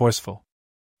not forceful.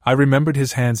 I remembered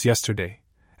his hands yesterday,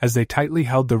 as they tightly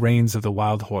held the reins of the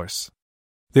wild horse.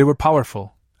 They were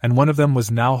powerful, and one of them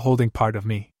was now holding part of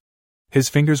me. His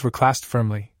fingers were clasped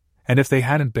firmly, and if they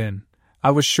hadn't been,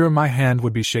 I was sure my hand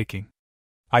would be shaking.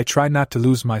 I tried not to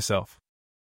lose myself.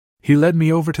 He led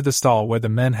me over to the stall where the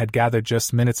men had gathered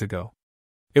just minutes ago.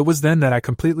 It was then that I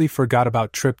completely forgot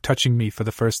about Trip touching me for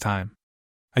the first time.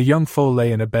 A young foal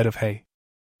lay in a bed of hay.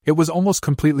 It was almost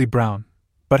completely brown,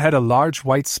 but had a large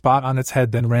white spot on its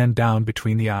head that ran down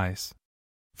between the eyes.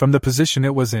 From the position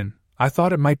it was in, I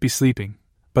thought it might be sleeping,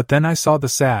 but then I saw the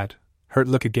sad, hurt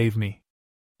look it gave me.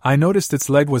 I noticed its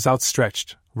leg was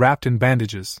outstretched, wrapped in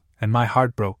bandages, and my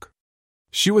heart broke.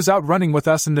 "She was out running with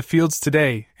us in the fields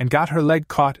today and got her leg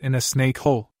caught in a snake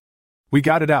hole. We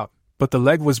got it out, but the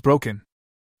leg was broken.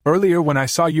 Earlier when I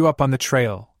saw you up on the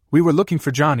trail, we were looking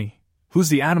for Johnny, who's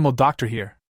the animal doctor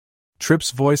here."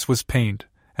 Trip's voice was pained,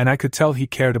 and I could tell he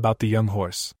cared about the young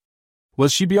horse. "Will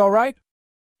she be all right?"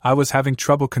 I was having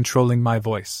trouble controlling my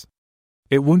voice.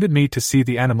 It wounded me to see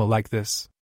the animal like this.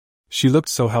 She looked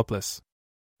so helpless.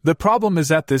 "The problem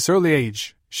is at this early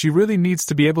age, she really needs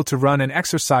to be able to run and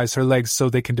exercise her legs so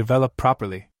they can develop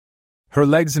properly. Her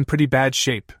leg's in pretty bad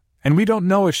shape, and we don't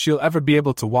know if she'll ever be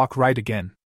able to walk right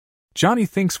again. Johnny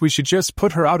thinks we should just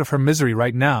put her out of her misery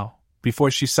right now,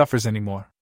 before she suffers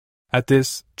anymore. At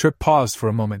this, Trip paused for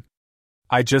a moment.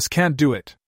 I just can't do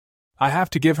it. I have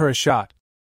to give her a shot,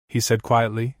 he said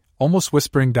quietly, almost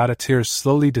whispering. A tear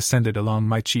slowly descended along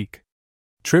my cheek.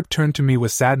 Trip turned to me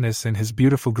with sadness in his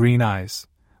beautiful green eyes,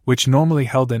 which normally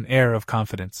held an air of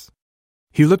confidence.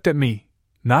 He looked at me,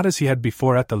 not as he had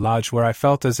before at the lodge, where I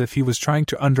felt as if he was trying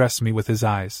to undress me with his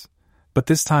eyes, but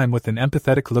this time with an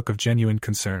empathetic look of genuine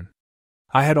concern.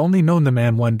 I had only known the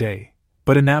man one day,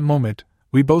 but in that moment,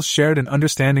 we both shared an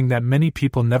understanding that many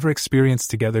people never experience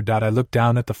together. I looked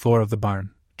down at the floor of the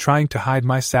barn, trying to hide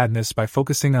my sadness by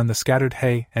focusing on the scattered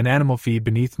hay and animal feed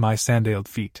beneath my sandaled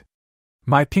feet.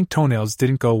 My pink toenails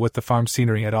didn't go with the farm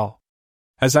scenery at all.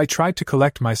 As I tried to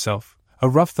collect myself, a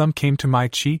rough thumb came to my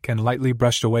cheek and lightly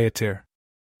brushed away a tear.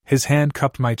 His hand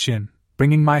cupped my chin,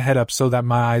 bringing my head up so that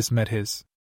my eyes met his.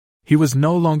 He was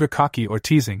no longer cocky or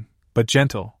teasing, but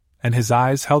gentle, and his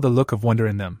eyes held a look of wonder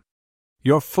in them.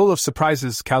 You're full of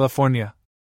surprises, California,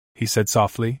 he said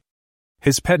softly.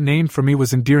 His pet name for me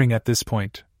was endearing at this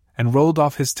point, and rolled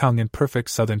off his tongue in perfect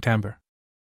southern timbre.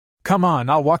 Come on,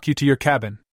 I'll walk you to your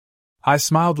cabin. I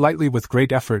smiled lightly with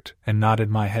great effort and nodded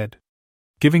my head.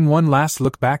 Giving one last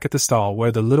look back at the stall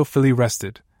where the little filly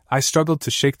rested, I struggled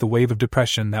to shake the wave of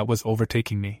depression that was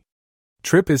overtaking me.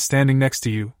 Trip is standing next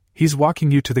to you, he's walking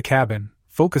you to the cabin,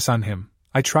 focus on him.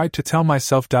 I tried to tell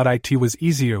myself. It was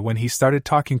easier when he started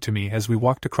talking to me as we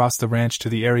walked across the ranch to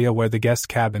the area where the guest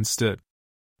cabin stood.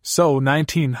 So,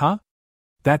 19, huh?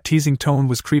 That teasing tone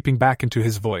was creeping back into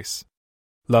his voice.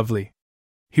 Lovely.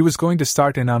 He was going to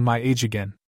start in on my age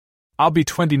again. I'll be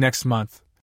 20 next month,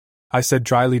 I said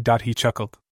dryly. He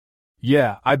chuckled.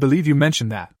 Yeah, I believe you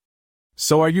mentioned that.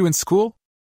 So are you in school?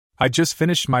 I just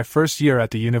finished my first year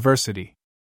at the university.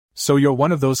 So you're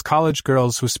one of those college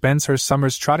girls who spends her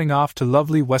summers trotting off to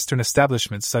lovely Western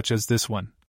establishments such as this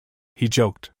one. He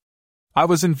joked. I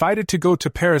was invited to go to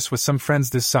Paris with some friends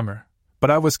this summer, but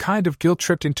I was kind of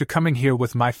guilt-tripped into coming here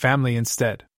with my family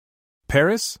instead.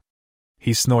 Paris?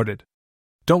 He snorted.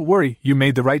 Don't worry, you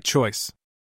made the right choice.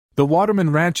 The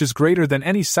Waterman Ranch is greater than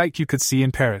any sight you could see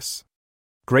in Paris.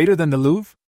 Greater than the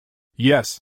Louvre?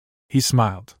 Yes. He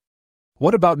smiled.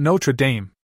 What about Notre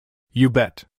Dame? You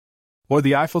bet. Or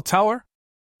the Eiffel Tower?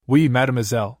 Oui,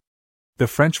 mademoiselle. The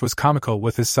French was comical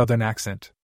with his southern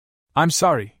accent. I'm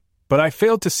sorry, but I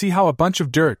failed to see how a bunch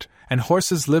of dirt and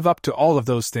horses live up to all of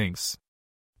those things.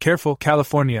 Careful,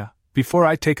 California, before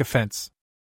I take offense.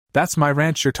 That's my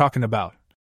ranch you're talking about.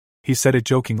 He said it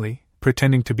jokingly,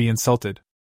 pretending to be insulted.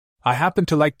 I happen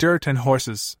to like dirt and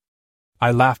horses.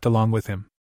 I laughed along with him.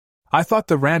 I thought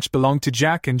the ranch belonged to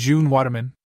Jack and June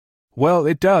Waterman. Well,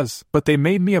 it does, but they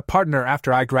made me a partner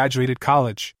after I graduated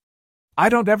college. I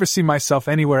don't ever see myself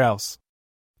anywhere else.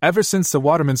 Ever since the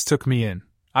Watermans took me in,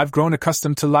 I've grown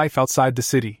accustomed to life outside the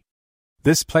city.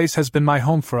 This place has been my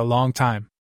home for a long time.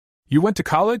 You went to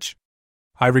college?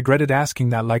 I regretted asking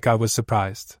that like I was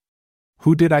surprised.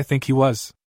 Who did I think he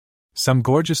was? Some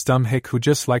gorgeous dumb hick who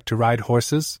just liked to ride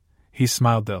horses? He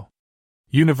smiled though.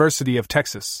 University of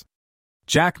Texas.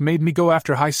 Jack made me go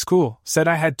after high school, said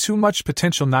I had too much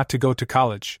potential not to go to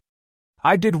college.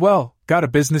 I did well, got a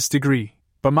business degree,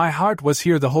 but my heart was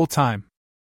here the whole time.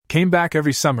 Came back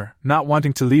every summer, not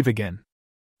wanting to leave again.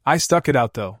 I stuck it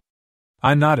out though.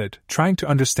 I nodded, trying to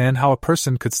understand how a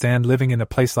person could stand living in a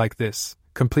place like this,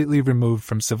 completely removed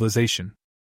from civilization.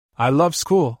 I love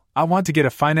school, I want to get a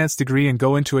finance degree and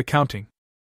go into accounting.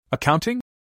 Accounting?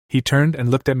 He turned and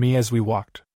looked at me as we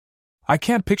walked. I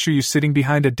can't picture you sitting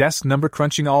behind a desk number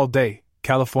crunching all day,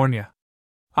 California.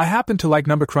 I happen to like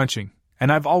number crunching,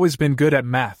 and I've always been good at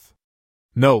math.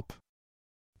 Nope.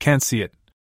 Can't see it.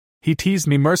 He teased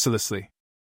me mercilessly.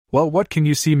 Well, what can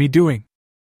you see me doing?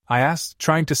 I asked,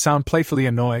 trying to sound playfully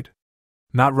annoyed.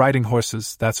 Not riding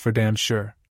horses, that's for damn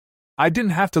sure. I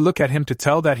didn't have to look at him to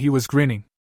tell that he was grinning.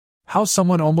 How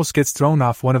someone almost gets thrown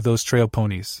off one of those trail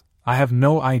ponies, I have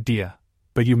no idea,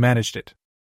 but you managed it.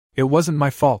 It wasn't my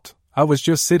fault. I was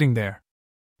just sitting there.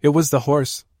 It was the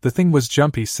horse, the thing was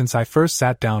jumpy since I first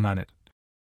sat down on it.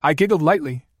 I giggled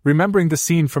lightly, remembering the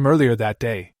scene from earlier that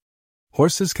day.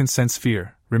 Horses can sense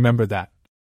fear, remember that.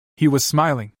 He was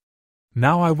smiling.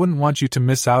 Now I wouldn't want you to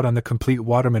miss out on the complete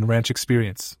Waterman Ranch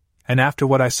experience, and after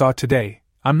what I saw today,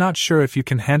 I'm not sure if you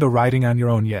can handle riding on your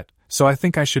own yet, so I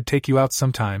think I should take you out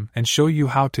sometime and show you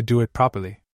how to do it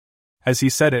properly. As he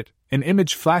said it, an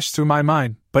image flashed through my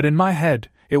mind, but in my head,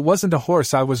 it wasn't a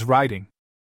horse I was riding.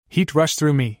 Heat rushed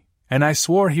through me, and I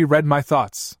swore he read my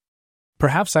thoughts.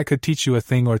 Perhaps I could teach you a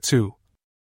thing or two.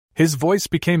 His voice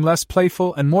became less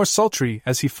playful and more sultry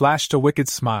as he flashed a wicked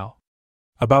smile.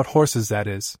 About horses, that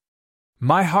is.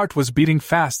 My heart was beating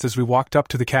fast as we walked up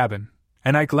to the cabin,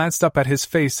 and I glanced up at his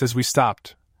face as we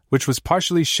stopped, which was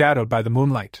partially shadowed by the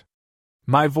moonlight.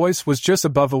 My voice was just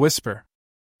above a whisper.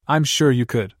 "I'm sure you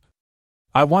could."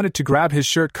 I wanted to grab his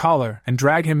shirt collar and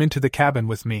drag him into the cabin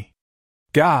with me.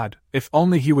 God, if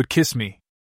only he would kiss me.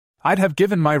 I'd have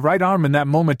given my right arm in that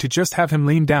moment to just have him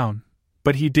lean down,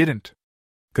 but he didn't.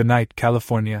 "Good night,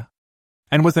 California."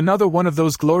 And with another one of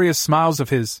those glorious smiles of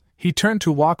his, he turned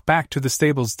to walk back to the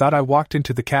stables. I walked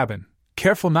into the cabin,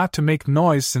 careful not to make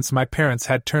noise since my parents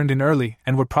had turned in early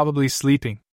and were probably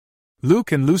sleeping.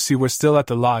 Luke and Lucy were still at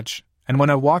the lodge, and when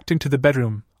I walked into the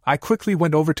bedroom, I quickly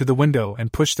went over to the window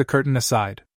and pushed the curtain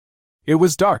aside. It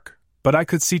was dark, but I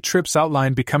could see Tripp's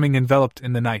outline becoming enveloped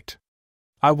in the night.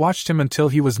 I watched him until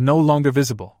he was no longer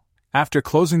visible. After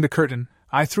closing the curtain,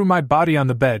 I threw my body on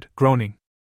the bed, groaning.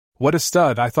 What a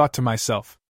stud, I thought to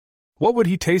myself. What would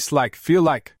he taste like, feel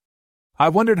like? I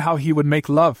wondered how he would make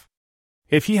love.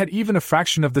 If he had even a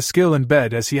fraction of the skill in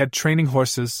bed as he had training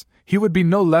horses, he would be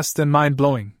no less than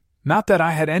mind-blowing. Not that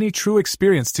I had any true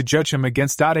experience to judge him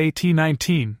against.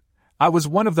 1819, I was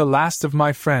one of the last of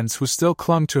my friends who still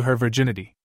clung to her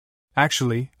virginity.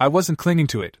 Actually, I wasn't clinging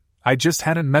to it, I just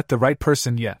hadn't met the right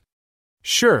person yet.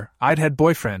 Sure, I'd had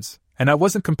boyfriends, and I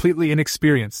wasn't completely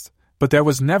inexperienced, but there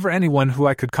was never anyone who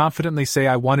I could confidently say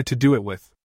I wanted to do it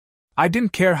with. I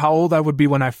didn't care how old I would be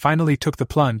when I finally took the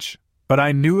plunge, but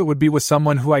I knew it would be with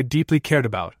someone who I deeply cared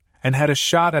about, and had a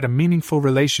shot at a meaningful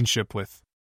relationship with.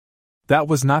 That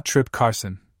was not Tripp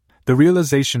Carson. The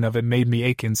realization of it made me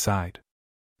ache inside.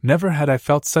 Never had I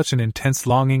felt such an intense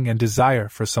longing and desire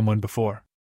for someone before.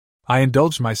 I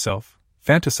indulged myself,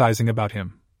 fantasizing about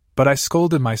him, but I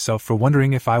scolded myself for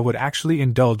wondering if I would actually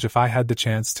indulge if I had the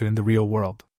chance to in the real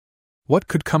world. What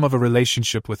could come of a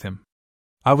relationship with him?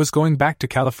 I was going back to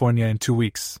California in 2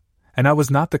 weeks, and I was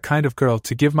not the kind of girl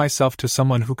to give myself to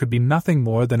someone who could be nothing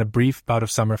more than a brief bout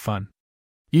of summer fun.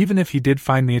 Even if he did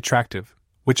find me attractive,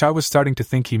 which I was starting to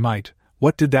think he might,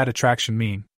 what did that attraction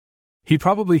mean? He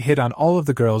probably hit on all of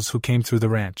the girls who came through the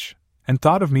ranch, and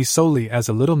thought of me solely as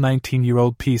a little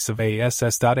 19-year-old piece of ass.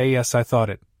 I thought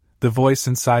it. The voice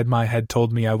inside my head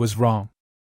told me I was wrong.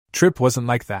 Tripp wasn't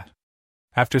like that.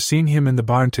 After seeing him in the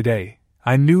barn today,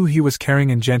 I knew he was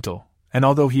caring and gentle, and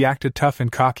although he acted tough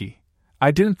and cocky,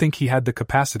 I didn't think he had the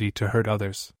capacity to hurt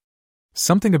others.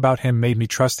 Something about him made me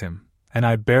trust him, and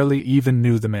I barely even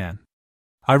knew the man.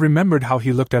 I remembered how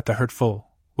he looked at the hurtful,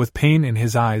 with pain in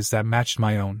his eyes that matched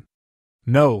my own.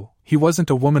 No, he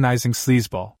wasn't a womanizing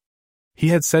sleazeball. He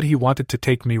had said he wanted to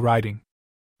take me riding.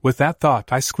 With that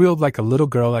thought, I squealed like a little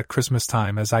girl at Christmas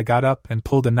time as I got up and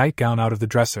pulled a nightgown out of the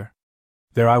dresser.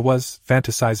 There I was,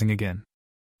 fantasizing again.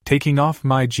 Taking off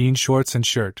my jean shorts and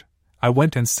shirt, I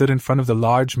went and stood in front of the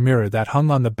large mirror that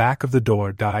hung on the back of the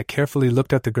door. I carefully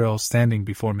looked at the girl standing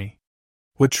before me.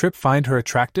 Would Tripp find her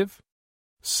attractive?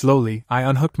 Slowly, I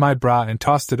unhooked my bra and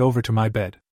tossed it over to my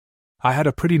bed. I had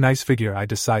a pretty nice figure, I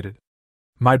decided.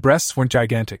 My breasts weren't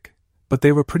gigantic, but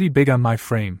they were pretty big on my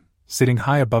frame, sitting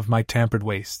high above my tapered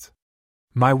waist.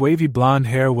 My wavy blonde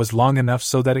hair was long enough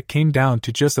so that it came down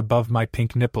to just above my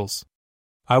pink nipples.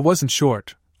 I wasn't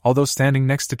short, although standing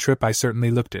next to Tripp I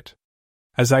certainly looked it.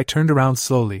 As I turned around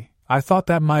slowly, I thought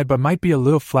that my butt might be a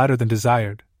little flatter than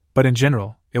desired, but in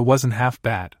general, it wasn't half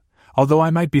bad. Although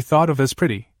I might be thought of as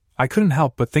pretty, I couldn't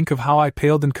help but think of how I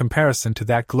paled in comparison to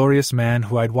that glorious man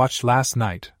who I'd watched last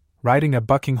night, riding a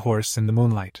bucking horse in the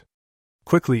moonlight.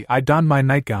 Quickly, I donned my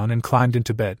nightgown and climbed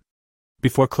into bed.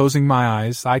 Before closing my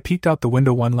eyes, I peeked out the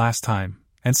window one last time,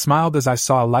 and smiled as I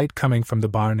saw a light coming from the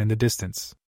barn in the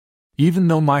distance. Even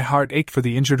though my heart ached for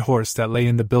the injured horse that lay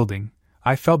in the building,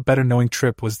 I felt better knowing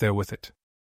Tripp was there with it.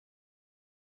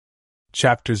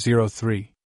 Chapter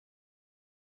 03.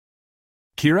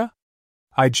 Kira?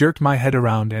 I jerked my head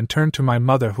around and turned to my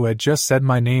mother, who had just said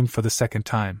my name for the second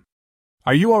time.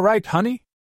 Are you all right, honey?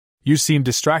 You seem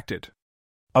distracted.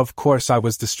 Of course I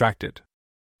was distracted.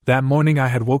 That morning I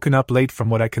had woken up late from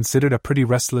what I considered a pretty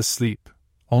restless sleep,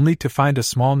 only to find a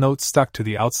small note stuck to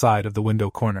the outside of the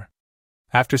window corner.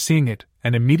 After seeing it,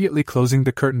 and immediately closing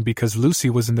the curtain because Lucy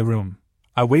was in the room,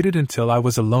 I waited until I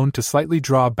was alone to slightly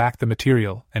draw back the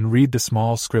material and read the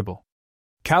small scribble.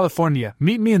 California,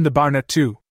 meet me in the barn at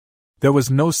 2. There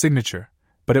was no signature,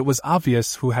 but it was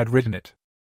obvious who had written it.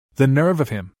 The nerve of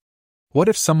him! What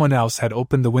if someone else had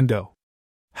opened the window?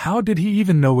 How did he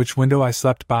even know which window I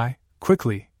slept by?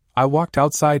 Quickly, I walked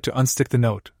outside to unstick the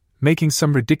note, making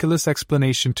some ridiculous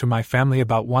explanation to my family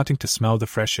about wanting to smell the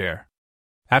fresh air.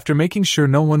 After making sure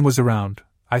no one was around,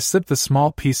 I slipped the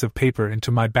small piece of paper into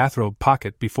my bathrobe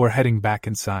pocket before heading back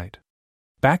inside.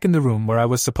 Back in the room where I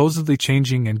was supposedly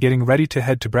changing and getting ready to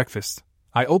head to breakfast,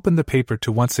 I opened the paper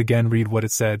to once again read what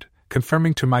it said.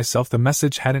 confirming to myself the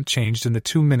message hadn't changed in the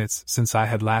 2 minutes since I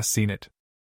had last seen it.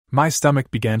 My stomach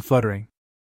began fluttering.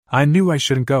 I knew I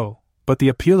shouldn't go, but the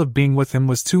appeal of being with him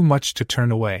was too much to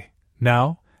turn away.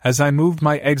 Now, as I moved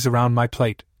my eggs around my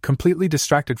plate, completely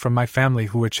distracted from my family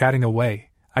who were chatting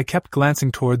away, I kept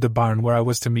glancing toward the barn where I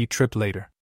was to meet Tripp later.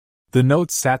 The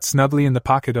note sat snugly in the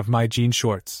pocket of my jean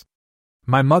shorts.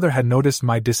 My mother had noticed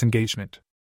my disengagement.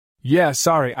 "Yeah,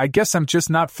 sorry, I guess I'm just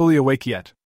not fully awake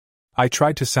yet." I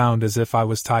tried to sound as if I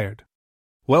was tired.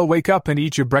 "Well, wake up and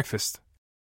eat your breakfast,"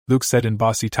 Luke said in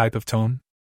bossy type of tone.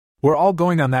 "We're all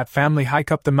going on that family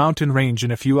hike up the mountain range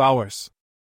in a few hours.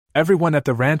 Everyone at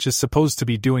the ranch is supposed to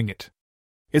be doing it.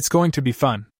 It's going to be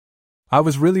fun." I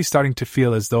was really starting to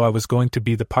feel as though I was going to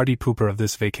be the party pooper of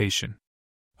this vacation.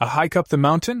 "A hike up the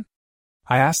mountain?"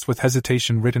 I asked with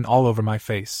hesitation written all over my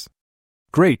face.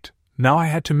 Great, now I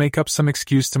had to make up some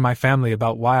excuse to my family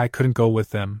about why I couldn't go with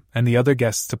them and the other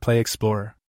guests to play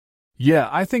explorer. "Yeah,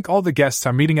 I think all the guests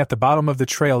are meeting at the bottom of the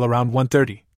trail around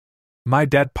 1:30. My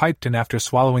dad piped in after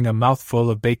swallowing a mouthful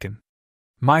of bacon.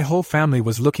 My whole family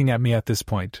was looking at me at this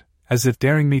point, as if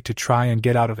daring me to try and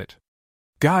get out of it.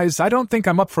 "Guys, I don't think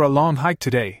I'm up for a long hike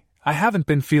today. I haven't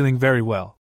been feeling very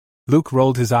well." Luke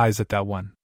rolled his eyes at that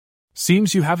one.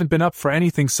 "Seems you haven't been up for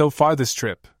anything so far this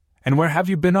trip, and where have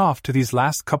you been off to these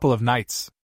last couple of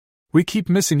nights? We keep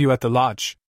missing you at the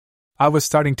lodge." I was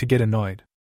starting to get annoyed.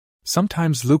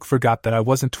 Sometimes Luke forgot that I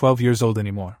wasn't 12 years old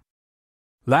anymore.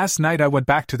 "Last night I went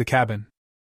back to the cabin.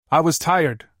 I was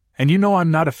tired, and you know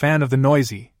I'm not a fan of the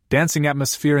noisy, dancing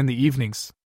atmosphere in the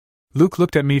evenings." Luke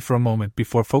looked at me for a moment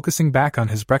before focusing back on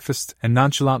his breakfast and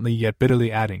nonchalantly yet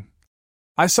bitterly adding,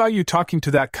 "I saw you talking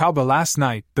to that cowboy last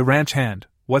night, the ranch hand.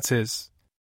 What's his?"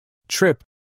 "Tripp,"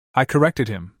 I corrected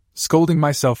him, scolding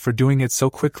myself for doing it so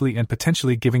quickly and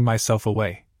potentially giving myself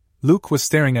away. Luke was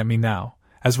staring at me now,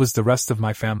 as was the rest of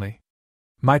my family.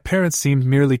 My parents seemed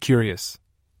merely curious,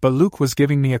 but Luke was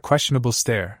giving me a questionable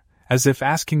stare, as if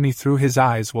asking me through his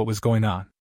eyes what was going on.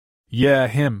 "Yeah,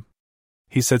 him,"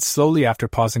 he said slowly after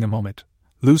pausing a moment.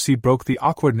 Lucy broke the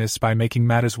awkwardness by making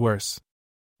matters worse.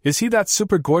 "Is he that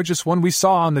super gorgeous one we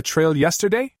saw on the trail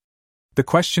yesterday?" The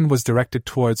question was directed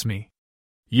towards me.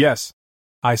 "Yes,"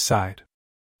 I sighed.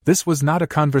 This was not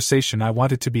a conversation I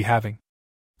wanted to be having.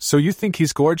 "So you think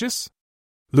he's gorgeous?"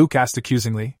 Luke asked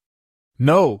accusingly.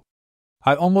 "No!"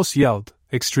 I almost yelled,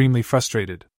 extremely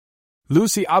frustrated.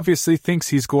 "Lucy obviously thinks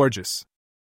he's gorgeous.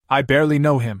 I barely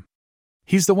know him.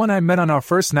 He's the one I met on our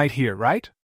first night here, right?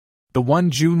 The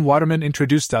one June Waterman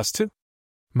introduced us to?"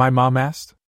 my mom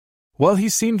asked. "Well, he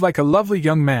seemed like a lovely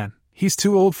young man. He's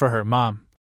too old for her, Mom."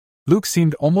 Luke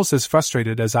seemed almost as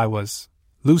frustrated as I was.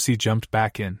 Lucy jumped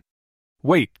back in.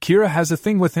 "Wait, Kira has a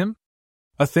thing with him?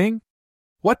 A thing?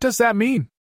 What does that mean?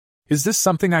 Is this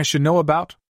something I should know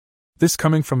about?" This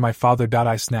coming from my father.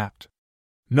 I snapped.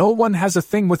 "No one has a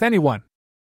thing with anyone."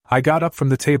 I got up from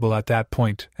the table at that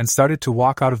point and started to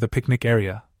walk out of the picnic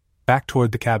area, back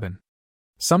toward the cabin.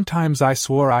 Sometimes I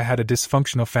swore I had a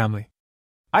dysfunctional family.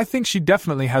 "I think she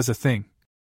definitely has a thing,"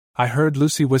 I heard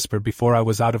Lucy whisper before I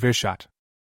was out of earshot.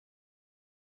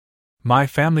 My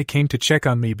family came to check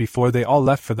on me before they all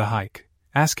left for the hike,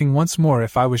 asking once more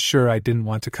if I was sure I didn't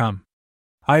want to come.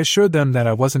 I assured them that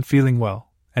I wasn't feeling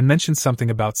well, and mentioned something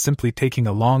about simply taking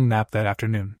a long nap that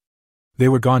afternoon. They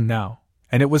were gone now,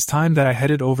 and it was time that I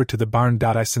headed over to the barn.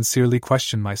 I sincerely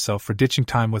questioned myself for ditching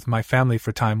time with my family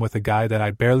for time with a guy that I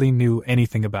barely knew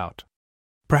anything about.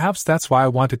 Perhaps that's why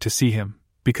I wanted to see him,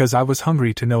 because I was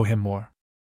hungry to know him more.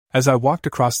 As I walked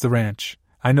across the ranch,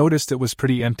 I noticed it was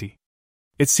pretty empty.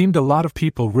 It seemed a lot of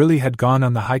people really had gone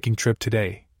on the hiking trip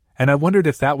today, and I wondered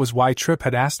if that was why Tripp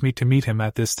had asked me to meet him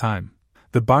at this time.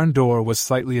 The barn door was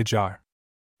slightly ajar.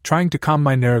 Trying to calm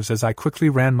my nerves as I quickly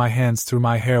ran my hands through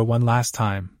my hair one last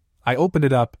time, I opened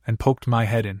it up and poked my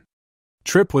head in.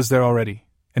 Tripp was there already,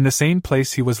 in the same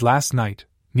place he was last night,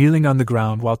 kneeling on the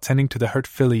ground while tending to the hurt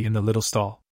filly in the little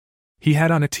stall. He had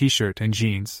on a t-shirt and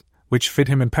jeans, which fit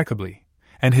him impeccably,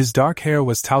 and his dark hair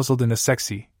was tousled in a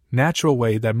sexy, natural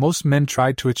way that most men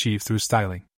tried to achieve through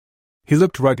styling. He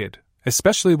looked rugged,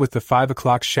 especially with the 5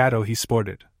 o'clock shadow he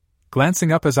sported.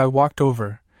 Glancing up as I walked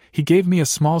over, he gave me a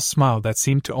small smile that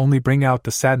seemed to only bring out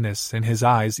the sadness in his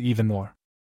eyes even more.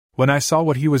 When I saw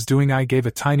what he was doing, I gave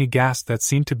a tiny gasp that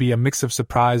seemed to be a mix of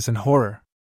surprise and horror.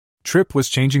 Tripp was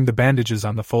changing the bandages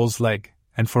on the foal's leg,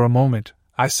 and for a moment,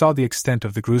 I saw the extent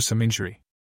of the gruesome injury.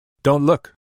 "Don't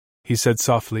look," he said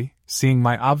softly. Seeing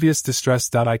my obvious distress,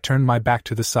 I turned my back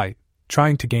to the sight,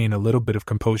 trying to gain a little bit of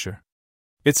composure.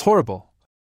 "It's horrible,"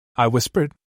 I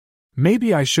whispered.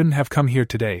 Maybe I shouldn't have come here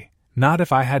today, not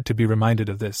if I had to be reminded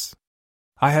of this.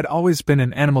 I had always been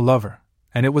an animal lover,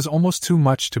 and it was almost too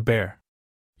much to bear.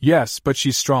 Yes, but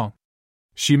she's strong.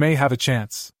 She may have a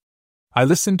chance. I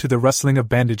listened to the rustling of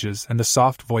bandages and the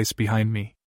soft voice behind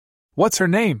me. What's her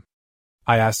name?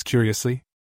 I asked curiously.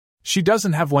 She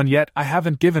doesn't have one yet, I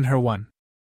haven't given her one.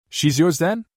 She's yours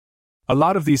then? A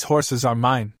lot of these horses are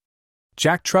mine.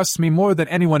 Jack trusts me more than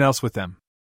anyone else with them.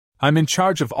 I'm in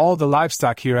charge of all the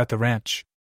livestock here at the ranch.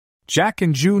 Jack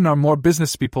and June are more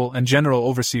business people and general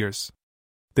overseers.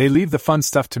 They leave the fun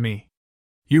stuff to me.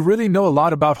 You really know a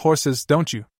lot about horses,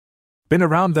 don't you? Been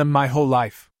around them my whole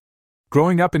life.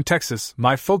 Growing up in Texas,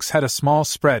 my folks had a small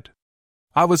spread.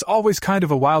 I was always kind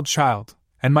of a wild child,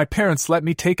 and my parents let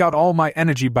me take out all my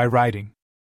energy by riding.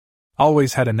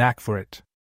 Always had a knack for it.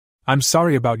 I'm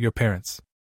sorry about your parents.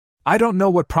 I don't know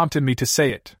what prompted me to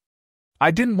say it.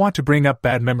 I didn't want to bring up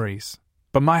bad memories,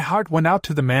 but my heart went out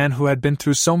to the man who had been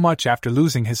through so much after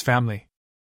losing his family.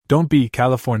 Don't be,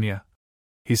 California,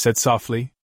 he said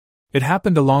softly. It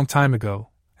happened a long time ago,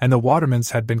 and the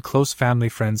Watermans had been close family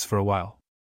friends for a while.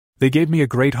 They gave me a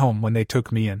great home when they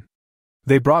took me in.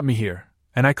 They brought me here,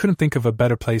 and I couldn't think of a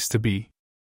better place to be.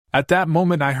 At that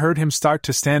moment I heard him start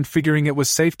to stand, figuring it was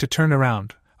safe to turn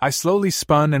around. I slowly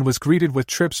spun and was greeted with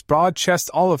Tripp's broad chest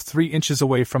all of 3 inches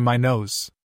away from my nose.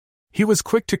 He was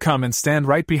quick to come and stand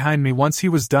right behind me once he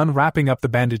was done wrapping up the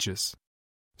bandages.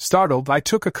 Startled, I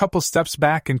took a couple steps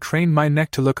back and craned my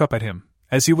neck to look up at him,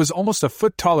 as he was almost a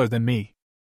foot taller than me.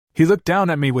 He looked down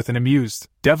at me with an amused,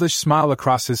 devilish smile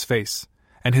across his face,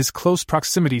 and his close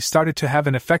proximity started to have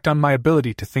an effect on my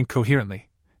ability to think coherently.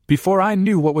 Before I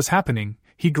knew what was happening,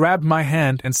 he grabbed my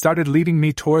hand and started leading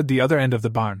me toward the other end of the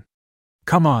barn.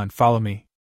 Come on, follow me.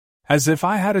 As if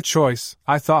I had a choice,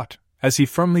 I thought, as he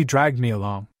firmly dragged me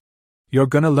along. You're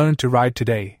gonna learn to ride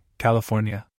today,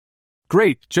 California.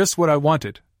 Great, just what I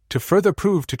wanted. To further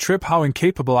prove to Tripp how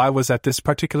incapable I was at this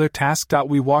particular task.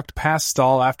 We walked past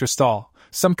stall after stall,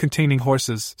 some containing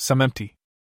horses, some empty.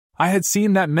 I had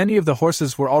seen that many of the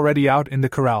horses were already out in the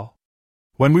corral.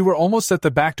 When we were almost at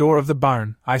the back door of the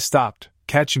barn, I stopped,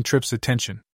 catching Tripp's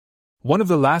attention. One of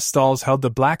the last stalls held the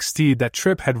black steed that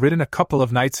Tripp had ridden a couple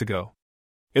of nights ago.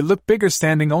 It looked bigger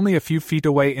standing only a few feet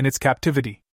away in its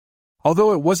captivity.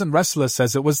 Although it wasn't restless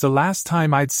as it was the last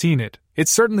time I'd seen it, it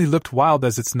certainly looked wild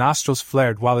as its nostrils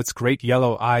flared while its great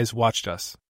yellow eyes watched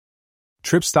us.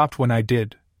 Tripp stopped when I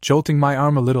did, jolting my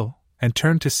arm a little, and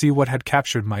turned to see what had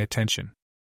captured my attention.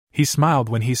 He smiled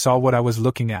when he saw what I was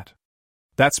looking at.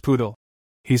 That's Poodle,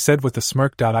 he said with a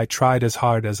smirk. I tried as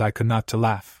hard as I could not to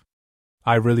laugh.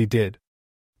 I really did.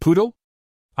 Poodle?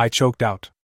 I choked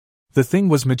out. The thing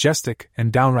was majestic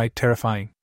and downright terrifying.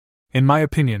 In my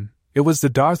opinion, it was the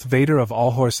Darth Vader of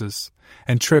all horses,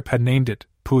 and Tripp had named it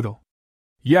Poodle.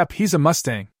 Yep, he's a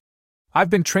Mustang. I've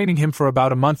been training him for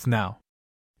about a month now.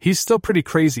 He's still pretty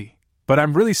crazy, but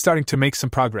I'm really starting to make some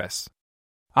progress.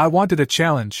 I wanted a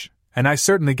challenge, and I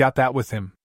certainly got that with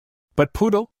him. But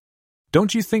Poodle?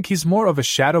 Don't you think he's more of a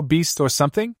shadow beast or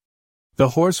something? The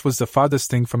horse was the farthest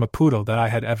thing from a poodle that I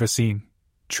had ever seen.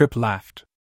 Tripp laughed.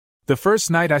 The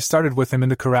first night I started with him in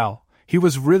the corral, he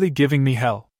was really giving me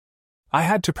hell. I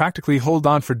had to practically hold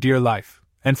on for dear life,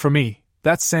 and for me,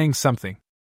 that's saying something.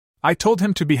 I told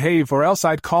him to behave or else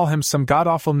I'd call him some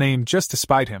god-awful name just to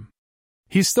spite him.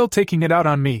 He's still taking it out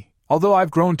on me, although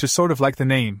I've grown to sort of like the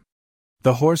name.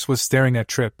 The horse was staring at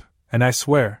Tripp, and I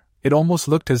swear, it almost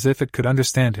looked as if it could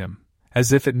understand him,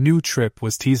 as if it knew Tripp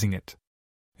was teasing it.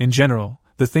 In general,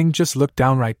 the thing just looked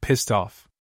downright pissed off.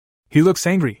 He looks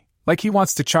angry, like he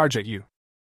wants to charge at you.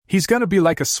 He's gonna be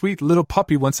like a sweet little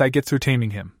puppy once I get through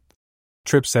taming him,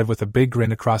 Tripp said with a big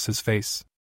grin across his face.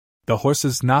 The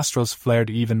horse's nostrils flared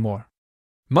even more.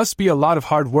 Must be a lot of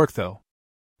hard work though.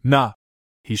 Nah.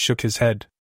 He shook his head.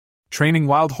 Training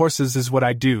wild horses is what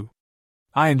I do.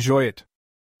 I enjoy it.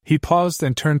 He paused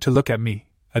and turned to look at me,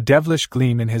 a devilish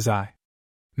gleam in his eye.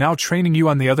 Now training you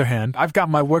on the other hand, I've got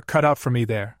my work cut out for me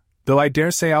there, though I dare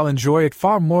say I'll enjoy it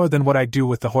far more than what I do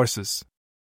with the horses.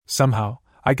 Somehow,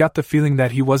 I got the feeling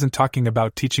that he wasn't talking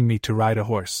about teaching me to ride a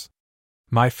horse.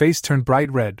 My face turned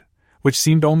bright red, which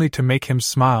seemed only to make him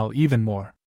smile even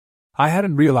more. I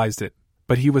hadn't realized it,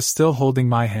 but he was still holding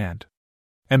my hand.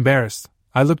 Embarrassed,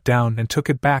 I looked down and took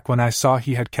it back when I saw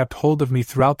he had kept hold of me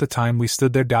throughout the time we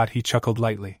stood there. He chuckled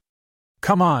lightly.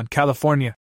 Come on,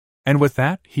 California! And with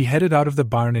that, he headed out of the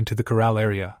barn into the corral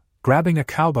area, grabbing a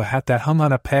cowboy hat that hung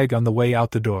on a peg on the way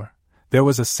out the door. There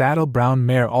was a saddle brown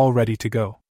mare all ready to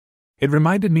go. It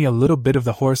reminded me a little bit of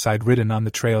the horse I'd ridden on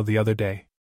the trail the other day.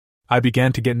 I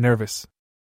began to get nervous.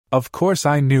 Of course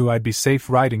I knew I'd be safe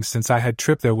riding since I had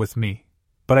Tripp there with me,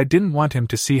 but I didn't want him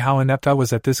to see how inept I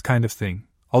was at this kind of thing,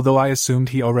 although I assumed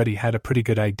he already had a pretty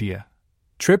good idea.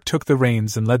 Tripp took the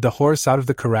reins and led the horse out of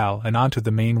the corral and onto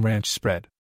the main ranch spread.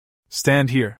 Stand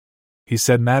here, he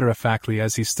said matter-of-factly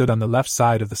as he stood on the left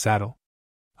side of the saddle.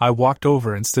 I walked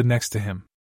over and stood next to him.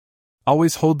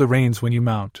 Always hold the reins when you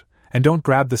mount, and don't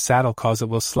grab the saddle cause it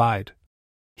will slide.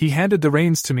 He handed the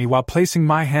reins to me while placing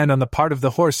my hand on the part of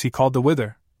the horse he called the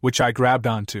wither, which I grabbed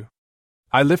onto.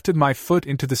 I lifted my foot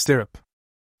into the stirrup.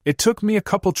 It took me a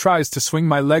couple tries to swing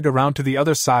my leg around to the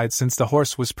other side since the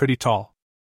horse was pretty tall.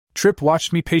 Trip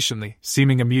watched me patiently,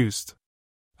 seeming amused.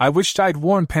 I wished I'd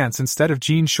worn pants instead of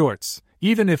jean shorts,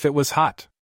 even if it was hot.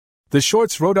 The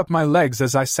shorts rode up my legs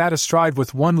as I sat astride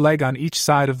with one leg on each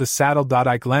side of the saddle.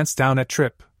 I glanced down at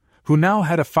Trip, who now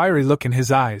had a fiery look in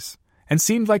his eyes, and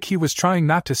seemed like he was trying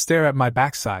not to stare at my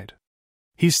backside.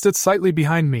 He stood slightly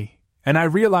behind me, and I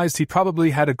realized he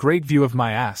probably had a great view of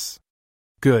my ass.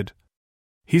 Good,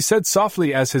 he said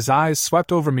softly as his eyes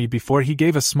swept over me before he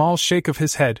gave a small shake of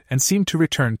his head and seemed to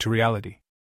return to reality.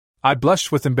 I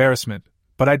blushed with embarrassment,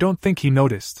 but I don't think he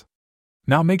noticed.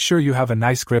 Now make sure you have a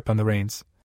nice grip on the reins,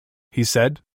 he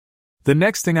said. The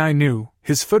next thing I knew,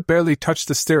 his foot barely touched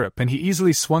the stirrup and he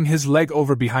easily swung his leg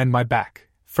over behind my back,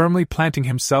 firmly planting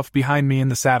himself behind me in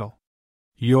the saddle.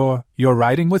 You're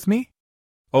riding with me?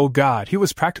 Oh God, he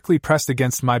was practically pressed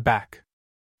against my back.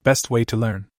 Best way to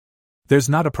learn. There's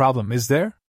not a problem, is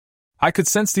there? I could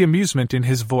sense the amusement in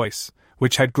his voice,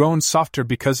 which had grown softer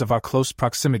because of our close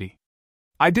proximity.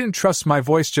 I didn't trust my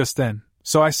voice just then,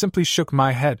 so I simply shook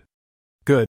my head.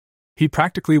 Good, he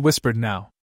practically whispered now.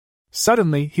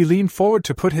 Suddenly, he leaned forward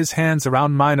to put his hands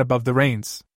around mine above the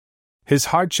reins. His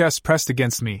hard chest pressed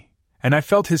against me, and I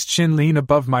felt his chin lean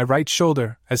above my right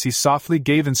shoulder as he softly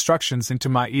gave instructions into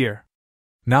my ear.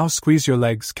 Now squeeze your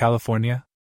legs, California.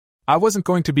 I wasn't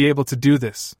going to be able to do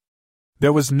this.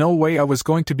 There was no way I was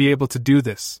going to be able to do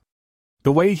this.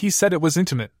 The way he said it was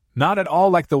intimate, not at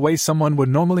all like the way someone would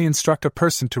normally instruct a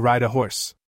person to ride a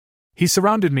horse. He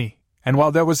surrounded me, and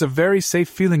while there was a very safe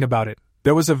feeling about it,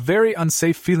 there was a very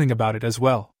unsafe feeling about it as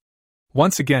well.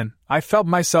 Once again, I felt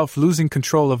myself losing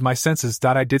control of my senses.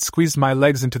 I did squeeze my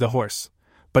legs into the horse,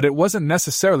 but it wasn't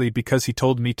necessarily because he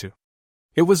told me to.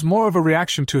 It was more of a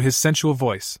reaction to his sensual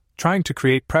voice, trying to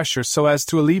create pressure so as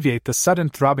to alleviate the sudden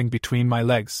throbbing between my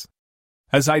legs.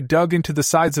 As I dug into the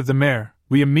sides of the mare,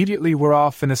 we immediately were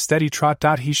off in a steady trot.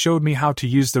 He showed me how to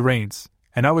use the reins,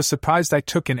 and I was surprised I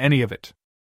took in any of it.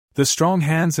 The strong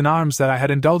hands and arms that I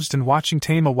had indulged in watching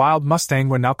tame a wild Mustang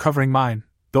were now covering mine,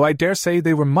 though I dare say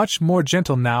they were much more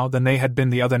gentle now than they had been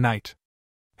the other night.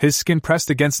 His skin pressed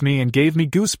against me and gave me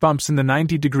goosebumps in the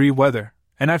 90-degree weather,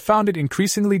 and I found it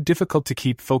increasingly difficult to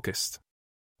keep focused.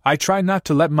 I tried not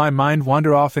to let my mind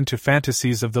wander off into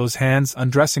fantasies of those hands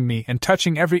undressing me and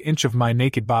touching every inch of my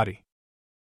naked body.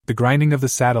 The grinding of the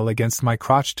saddle against my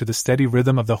crotch to the steady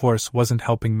rhythm of the horse wasn't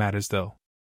helping matters though.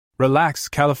 Relax,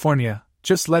 California,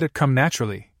 just let it come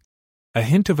naturally. A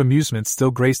hint of amusement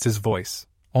still graced his voice,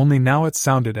 only now it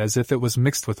sounded as if it was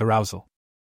mixed with arousal.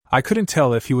 I couldn't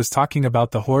tell if he was talking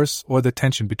about the horse or the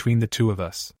tension between the two of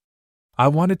us. I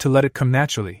wanted to let it come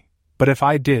naturally, but if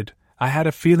I did, I had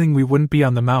a feeling we wouldn't be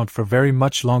on the mount for very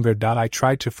much longer. I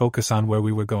tried to focus on where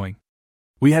we were going.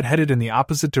 We had headed in the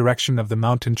opposite direction of the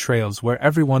mountain trails where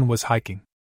everyone was hiking.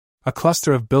 A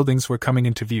cluster of buildings were coming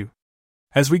into view.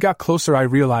 As we got closer, I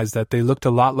realized that they looked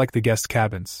a lot like the guest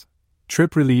cabins.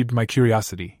 Trip relieved my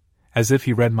curiosity, as if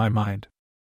he read my mind.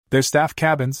 They're staff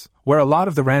cabins, where a lot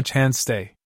of the ranch hands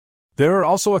stay. There are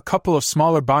also a couple of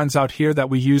smaller barns out here that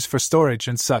we use for storage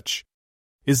and such.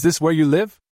 Is this where you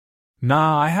live?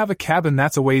 Nah, I have a cabin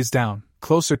that's a ways down,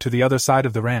 closer to the other side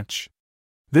of the ranch.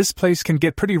 This place can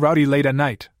get pretty rowdy late at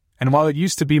night, and while it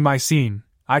used to be my scene,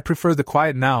 I prefer the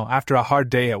quiet now after a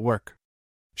hard day at work.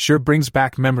 Sure brings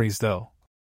back memories though.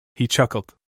 He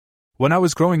chuckled. When I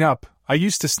was growing up, I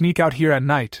used to sneak out here at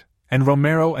night, and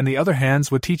Romero and the other hands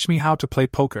would teach me how to play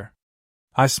poker.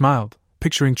 I smiled,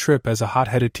 picturing Trip as a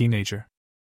hot-headed teenager.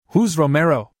 Who's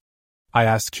Romero? I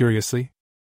asked curiously.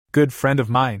 Good friend of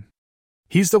mine.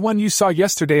 He's the one you saw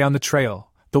yesterday on the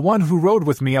trail, the one who rode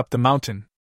with me up the mountain.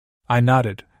 I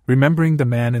nodded, remembering the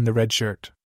man in the red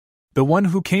shirt. The one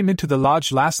who came into the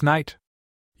lodge last night?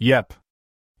 Yep.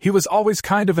 He was always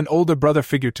kind of an older brother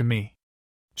figure to me.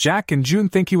 Jack and June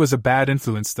think he was a bad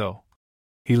influence though.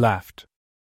 He laughed.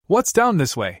 What's down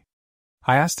this way?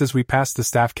 I asked as we passed the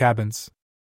staff cabins.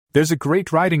 There's a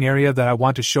great riding area that I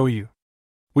want to show you.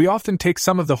 We often take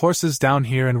some of the horses down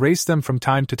here and race them from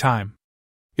time to time.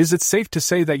 Is it safe to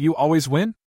say that you always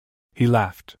win? He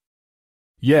laughed.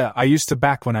 Yeah, I used to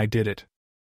back when I did it.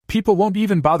 People won't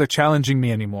even bother challenging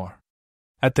me anymore.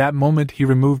 At that moment he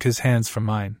removed his hands from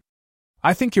mine.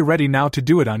 I think you're ready now to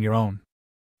do it on your own.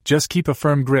 Just keep a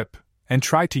firm grip, and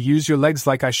try to use your legs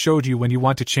like I showed you when you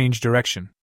want to change direction.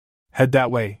 Head that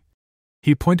way.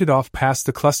 He pointed off past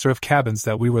the cluster of cabins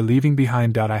that we were leaving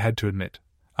behind. I had to admit,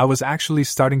 I was actually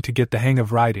starting to get the hang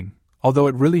of riding, although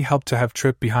it really helped to have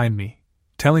Trip behind me,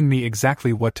 telling me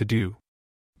exactly what to do.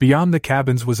 Beyond the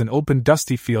cabins was an open,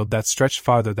 dusty field that stretched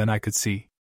farther than I could see.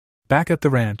 Back at the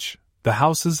ranch, the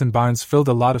houses and barns filled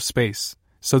a lot of space,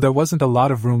 so there wasn't a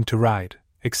lot of room to ride,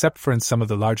 except for in some of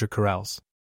the larger corrals.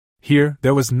 Here,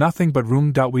 there was nothing but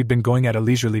room. We'd been going at a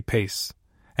leisurely pace,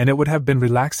 and it would have been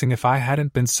relaxing if I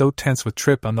hadn't been so tense with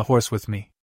Trip on the horse with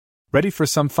me. "Ready for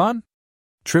some fun?"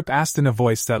 Trip asked in a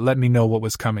voice that let me know what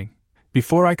was coming.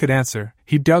 Before I could answer,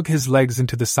 he dug his legs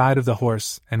into the side of the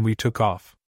horse, and we took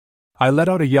off. I let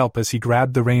out a yelp as he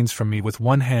grabbed the reins from me with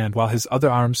one hand while his other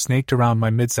arm snaked around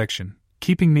my midsection,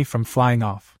 keeping me from flying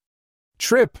off.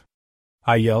 "Trip!"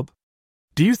 I yelled.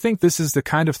 "Do you think this is the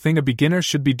kind of thing a beginner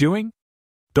should be doing?"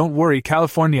 "Don't worry,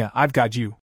 California, I've got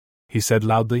you," he said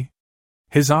loudly.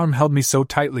 His arm held me so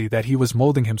tightly that he was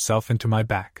molding himself into my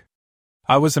back.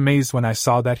 I was amazed when I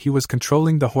saw that he was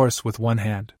controlling the horse with one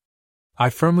hand. I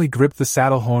firmly gripped the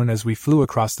saddle horn as we flew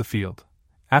across the field.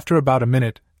 After about a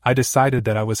minute, I decided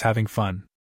that I was having fun.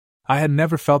 I had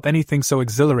never felt anything so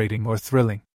exhilarating or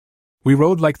thrilling. We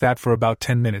rode like that for about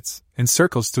 10 minutes, in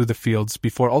circles through the fields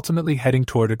before ultimately heading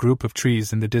toward a group of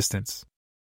trees in the distance.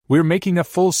 "We're making a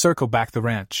full circle back the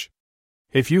ranch.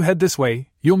 If you head this way,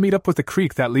 you'll meet up with a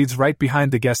creek that leads right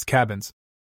behind the guest cabins,"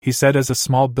 he said as a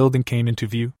small building came into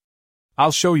view.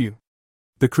 "I'll show you."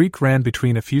 The creek ran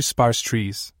between a few sparse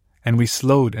trees, and we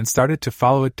slowed and started to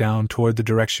follow it down toward the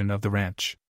direction of the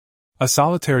ranch. A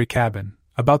solitary cabin,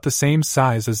 about the same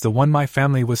size as the one my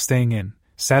family was staying in,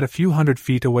 sat a few 100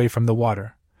 feet away from the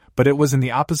water, but it was in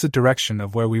the opposite direction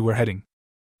of where we were heading.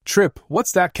 "Trip,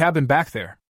 what's that cabin back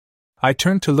there?" I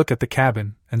turned to look at the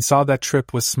cabin and saw that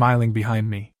Trip was smiling behind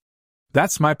me.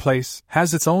 "That's my place,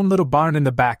 has its own little barn in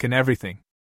the back and everything."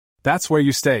 "That's where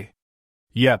you stay?"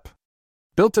 "Yep.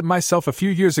 Built it myself a few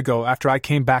years ago after I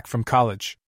came back from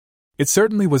college." It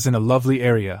certainly was in a lovely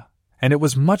area, and it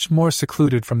was much more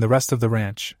secluded from the rest of the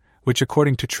ranch, which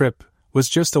according to Trip, was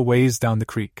just a ways down the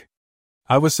creek.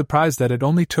 I was surprised that it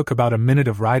only took about a minute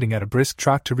of riding at a brisk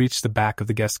trot to reach the back of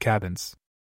the guest cabins.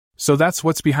 "So that's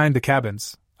what's behind the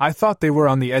cabins. I thought they were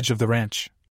on the edge of the ranch,"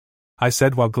 I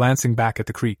said while glancing back at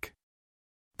the creek.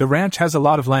 "The ranch has a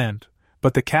lot of land,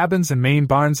 but the cabins and main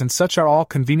barns and such are all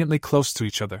conveniently close to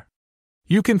each other.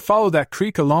 You can follow that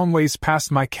creek a long ways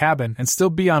past my cabin and still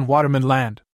be on Waterman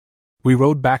land." We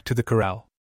rode back to the corral.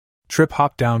 Trip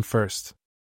hopped down first.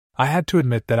 I had to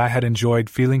admit that I had enjoyed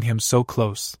feeling him so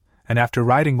close, and after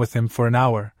riding with him for an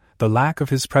hour, the lack of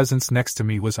his presence next to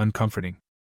me was uncomforting.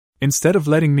 Instead of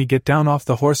letting me get down off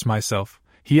the horse myself,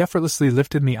 he effortlessly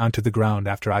lifted me onto the ground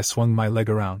after I swung my leg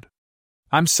around.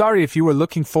 "I'm sorry if you were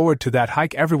looking forward to that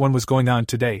hike everyone was going on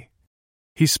today."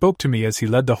 He spoke to me as he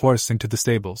led the horse into the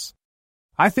stables.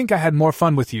 "I think I had more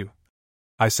fun with you,"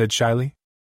 I said shyly.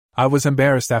 I was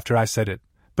embarrassed after I said it,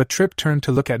 but Trip turned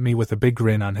to look at me with a big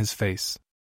grin on his face.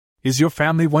 "Is your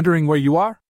family wondering where you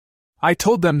are?" I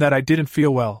told them that I didn't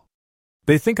feel well.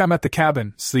 "They think I'm at the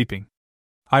cabin, sleeping."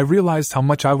 I realized how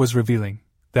much I was revealing,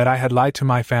 that I had lied to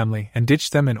my family and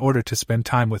ditched them in order to spend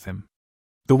time with him.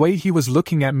 The way he was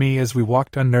looking at me as we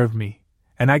walked unnerved me,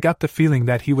 and I got the feeling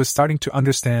that he was starting to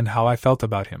understand how I felt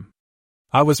about him.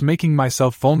 I was making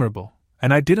myself vulnerable,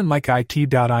 and I didn't like it.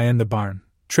 In the barn,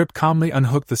 Trip calmly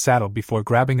unhooked the saddle before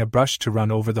grabbing a brush to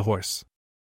run over the horse.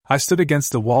 I stood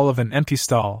against the wall of an empty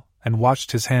stall and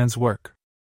watched his hands work.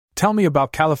 "Tell me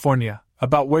about California,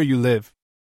 about where you live."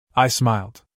 I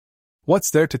smiled. "What's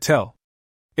there to tell?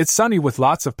 It's sunny with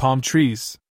lots of palm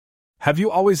trees. Have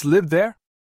you always lived there?"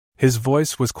 His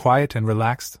voice was quiet and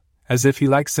relaxed, as if he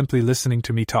liked simply listening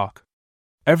to me talk.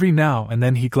 Every now and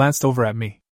then he glanced over at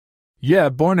me. "Yeah,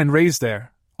 born and raised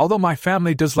there, although my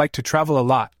family does like to travel a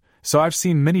lot, so I've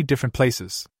seen many different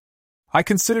places. I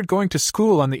considered going to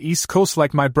school on the East Coast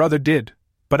like my brother did,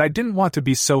 but I didn't want to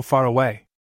be so far away."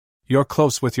 "You're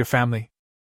close with your family?"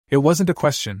 It wasn't a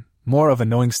question, more of a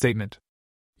knowing statement.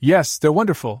 "Yes, they're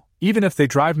wonderful, even if they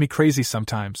drive me crazy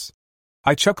sometimes."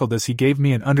 I chuckled as he gave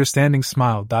me an understanding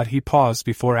smile. He paused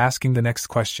before asking the next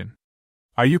question.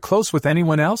 "Are you close with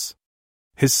anyone else?"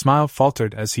 His smile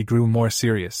faltered as he grew more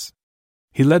serious.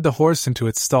 He led the horse into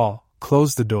its stall,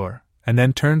 closed the door, and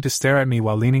then turned to stare at me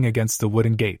while leaning against the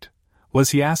wooden gate. Was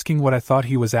he asking what I thought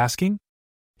he was asking?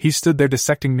 He stood there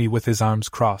dissecting me with his arms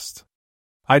crossed.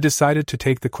 I decided to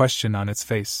take the question on its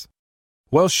face.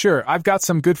 "Well, sure, I've got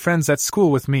some good friends at school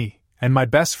with me, and my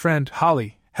best friend,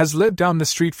 Holly, has lived down the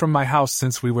street from my house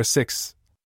since we were 6.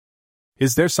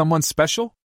 Is there someone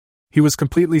special?" He was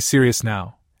completely serious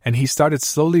now, and he started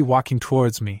slowly walking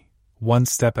towards me, one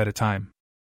step at a time.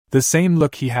 The same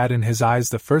look he had in his eyes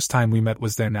the first time we met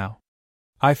was there now.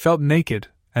 I felt naked,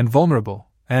 and vulnerable,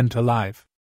 and alive.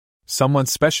 Someone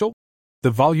special?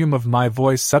 The volume of my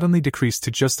voice suddenly decreased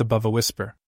to just above a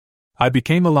whisper. I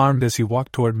became alarmed as he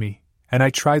walked toward me, and I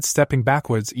tried stepping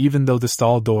backwards even though the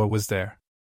stall door was there.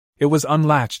 It was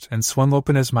unlatched and swung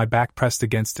open as my back pressed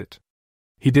against it.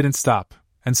 He didn't stop,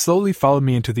 and slowly followed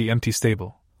me into the empty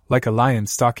stable, like a lion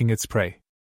stalking its prey.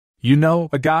 You know,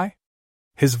 a guy?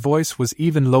 His voice was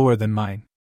even lower than mine.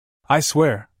 I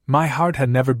swear, my heart had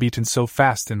never beaten so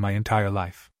fast in my entire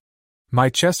life. My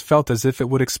chest felt as if it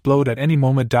would explode at any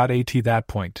moment. At that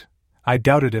point, I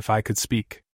doubted if I could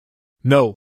speak.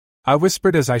 No, I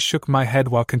whispered as I shook my head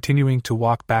while continuing to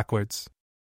walk backwards.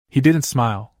 He didn't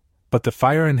smile, but the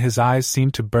fire in his eyes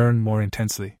seemed to burn more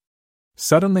intensely.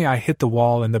 Suddenly I hit the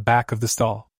wall in the back of the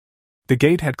stall. The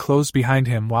gate had closed behind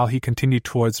him while he continued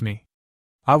towards me.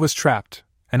 I was trapped,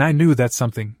 and I knew that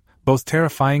something, both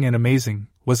terrifying and amazing,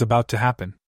 was about to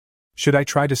happen. Should I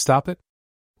try to stop it?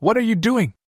 What are you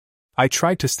doing? I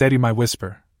tried to steady my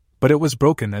whisper, but it was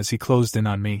broken as he closed in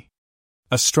on me.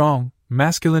 A strong,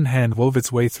 masculine hand wove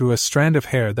its way through a strand of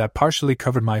hair that partially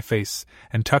covered my face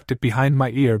and tucked it behind my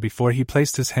ear before he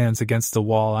placed his hands against the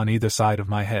wall on either side of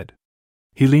my head.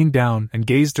 He leaned down and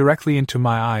gazed directly into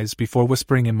my eyes before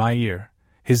whispering in my ear,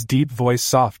 his deep voice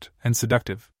soft and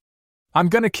seductive. I'm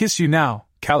gonna kiss you now,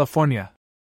 California.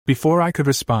 Before I could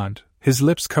respond, his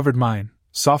lips covered mine,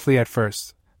 softly at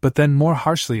first, but then more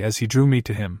harshly as he drew me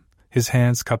to him, his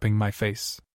hands cupping my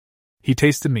face. He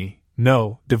tasted me,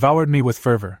 devoured me with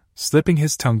fervor, slipping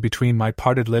his tongue between my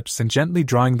parted lips and gently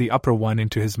drawing the upper one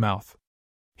into his mouth.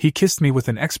 He kissed me with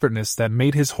an expertness that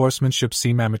made his horsemanship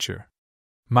seem amateur.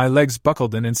 My legs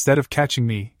buckled and instead of catching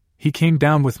me, he came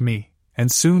down with me, and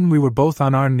soon we were both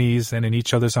on our knees and in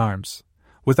each other's arms.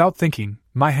 Without thinking,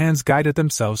 my hands guided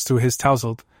themselves through his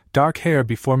tousled, dark hair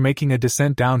before making a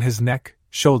descent down his neck,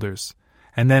 shoulders,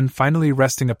 and then finally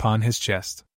resting upon his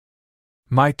chest.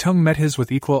 My tongue met his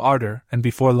with equal ardor, and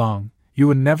before long, you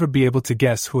would never be able to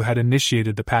guess who had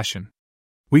initiated the passion.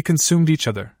 We consumed each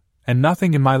other, and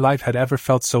nothing in my life had ever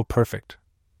felt so perfect.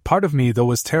 Part of me, though,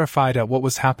 was terrified at what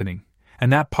was happening,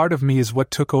 and that part of me is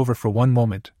what took over for one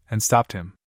moment and stopped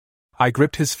him. I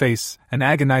gripped his face and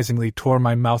agonizingly tore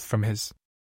my mouth from his.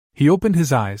 He opened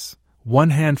his eyes, one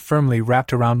hand firmly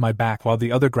wrapped around my back while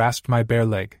the other grasped my bare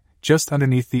leg, just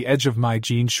underneath the edge of my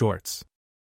jean shorts.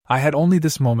 I had only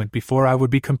this moment before I would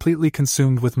be completely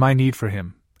consumed with my need for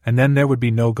him, and then there would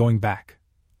be no going back.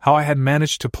 How I had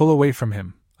managed to pull away from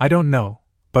him, I don't know,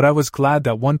 but I was glad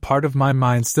that one part of my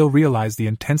mind still realized the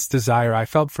intense desire I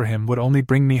felt for him would only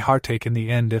bring me heartache in the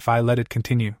end if I let it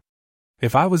continue.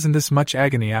 If I was in this much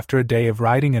agony after a day of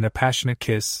riding and a passionate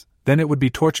kiss, then it would be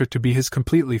torture to be his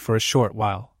completely for a short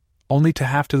while, only to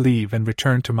have to leave and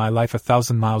return to my life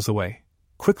 1,000 miles away.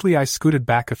 Quickly I scooted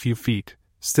back a few feet,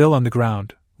 still on the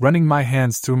ground, running my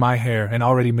hands through my hair and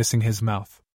already missing his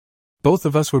mouth. Both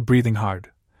of us were breathing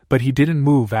hard, but he didn't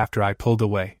move after I pulled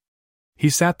away.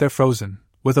 He sat there frozen,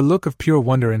 with a look of pure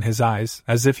wonder in his eyes,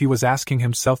 as if he was asking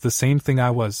himself the same thing I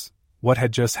was: what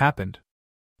had just happened?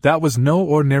 That was no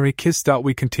ordinary kiss.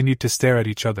 We continued to stare at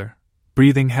each other,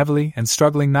 breathing heavily and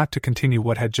struggling not to continue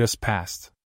what had just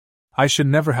passed. I should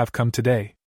never have come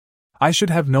today. I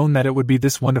should have known that it would be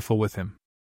this wonderful with him.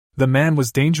 The man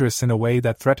was dangerous in a way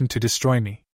that threatened to destroy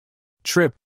me.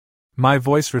 Trip. My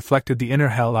voice reflected the inner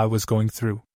hell I was going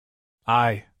through.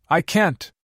 I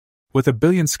can't. With a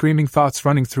billion screaming thoughts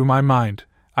running through my mind,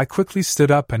 I quickly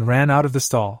stood up and ran out of the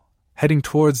stall, heading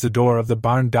towards the door of the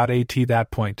barn. At that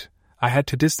point, I had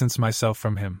to distance myself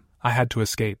from him. I had to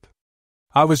escape.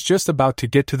 I was just about to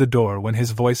get to the door when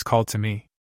his voice called to me.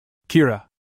 Kira.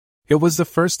 It was the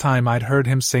first time I'd heard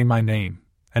him say my name,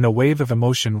 and a wave of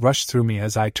emotion rushed through me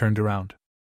as I turned around.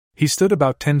 He stood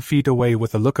about 10 feet away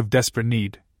with a look of desperate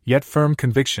need, yet firm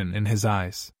conviction in his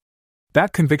eyes.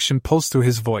 That conviction pulsed through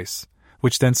his voice,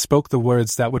 which then spoke the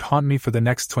words that would haunt me for the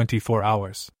next 24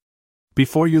 hours.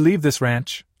 Before you leave this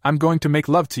ranch, I'm going to make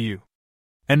love to you.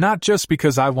 And not just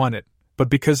because I want it, but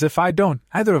because if I don't,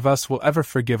 either of us will ever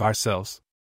forgive ourselves.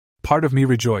 Part of me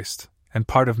rejoiced, and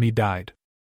part of me died.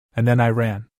 And then I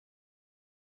ran.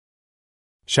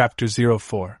 Chapter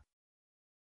 04.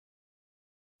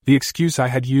 The excuse I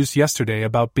had used yesterday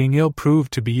about being ill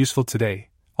proved to be useful today,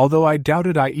 although I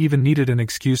doubted I even needed an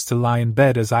excuse to lie in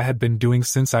bed as I had been doing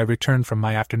since I returned from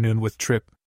my afternoon with Trip.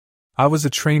 I was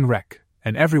a train wreck,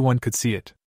 and everyone could see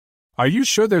it. Are you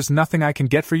sure there's nothing I can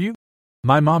get for you?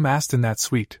 My mom asked in that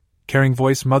sweet, caring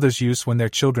voice mothers use when their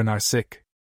children are sick.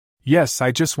 Yes,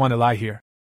 I just want to lie here,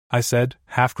 I said,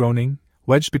 half groaning,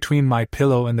 wedged between my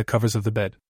pillow and the covers of the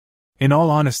bed. In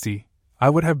all honesty, I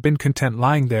would have been content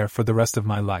lying there for the rest of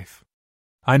my life.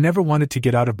 I never wanted to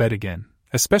get out of bed again,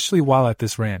 especially while at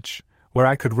this ranch, where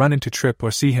I could run into Tripp or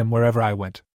see him wherever I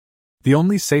went. The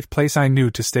only safe place I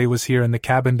knew to stay was here in the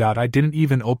cabin. I didn't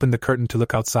even open the curtain to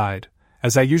look outside,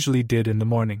 as I usually did in the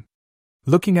morning.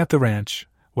 Looking at the ranch,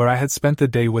 where I had spent the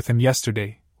day with him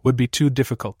yesterday, would be too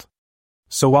difficult.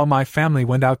 So while my family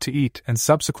went out to eat and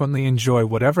subsequently enjoy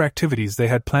whatever activities they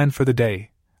had planned for the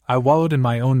day, I wallowed in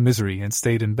my own misery and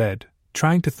stayed in bed,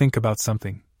 trying to think about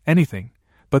something, anything,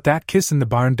 but that kiss in the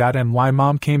barn. My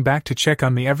mom came back to check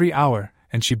on me every hour,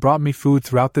 and she brought me food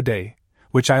throughout the day,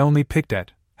 which I only picked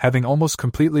at, having almost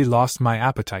completely lost my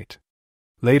appetite.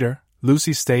 Later,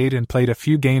 Lucy stayed and played a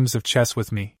few games of chess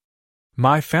with me.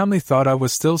 My family thought I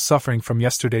was still suffering from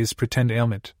yesterday's pretend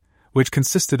ailment, which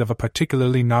consisted of a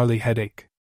particularly gnarly headache.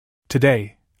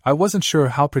 Today, I wasn't sure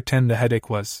how pretend the headache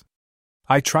was.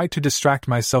 I tried to distract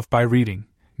myself by reading,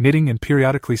 knitting, and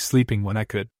periodically sleeping when I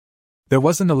could. There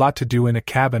wasn't a lot to do in a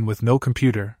cabin with no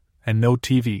computer and no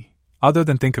TV, other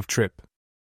than think of Tripp.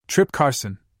 Tripp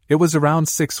Carson. It was around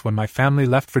 6 when my family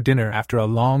left for dinner after a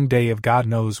long day of God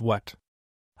knows what.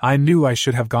 I knew I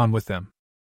should have gone with them.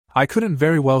 I couldn't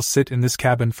very well sit in this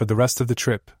cabin for the rest of the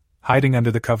trip, hiding under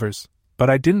the covers, but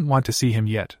I didn't want to see him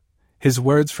yet. His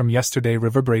words from yesterday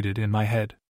reverberated in my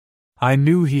head. I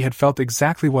knew he had felt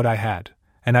exactly what I had,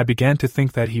 and I began to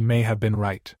think that he may have been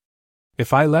right.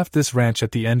 If I left this ranch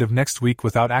at the end of next week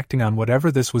without acting on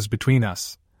whatever this was between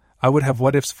us, I would have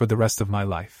what-ifs for the rest of my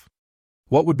life.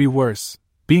 What would be worse,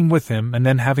 being with him and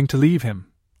then having to leave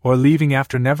him, or leaving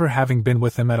after never having been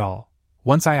with him at all?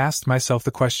 Once I asked myself the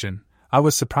question, I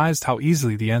was surprised how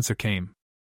easily the answer came.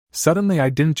 Suddenly I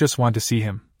didn't just want to see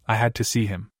him, I had to see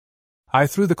him. I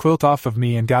threw the quilt off of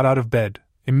me and got out of bed,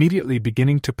 immediately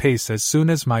beginning to pace as soon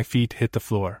as my feet hit the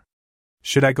floor.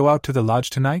 Should I go out to the lodge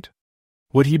tonight?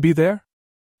 Would he be there?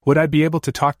 Would I be able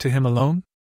to talk to him alone?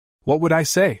 What would I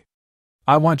say?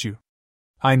 I want you.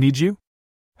 I need you?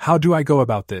 How do I go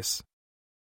about this?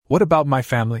 What about my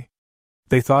family?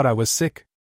 They thought I was sick.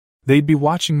 They'd be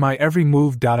watching my every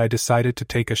move. I decided to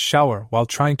take a shower while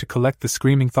trying to collect the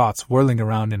screaming thoughts whirling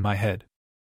around in my head.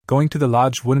 Going to the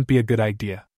lodge wouldn't be a good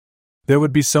idea. There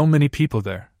would be so many people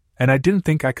there, and I didn't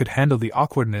think I could handle the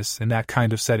awkwardness in that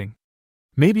kind of setting.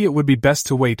 Maybe it would be best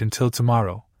to wait until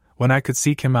tomorrow, when I could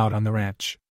seek him out on the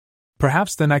ranch.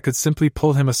 Perhaps then I could simply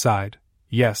pull him aside.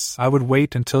 Yes, I would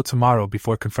wait until tomorrow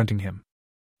before confronting him.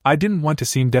 I didn't want to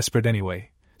seem desperate anyway,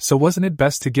 so wasn't it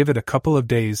best to give it a couple of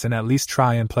days and at least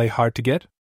try and play hard to get?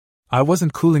 I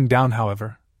wasn't cooling down,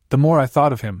 however. The more I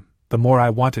thought of him, the more I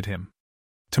wanted him.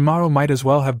 Tomorrow might as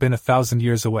well have been 1,000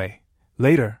 years away.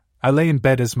 Later, I lay in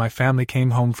bed as my family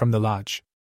came home from the lodge.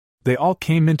 They all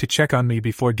came in to check on me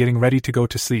before getting ready to go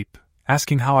to sleep,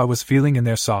 asking how I was feeling in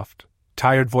their soft,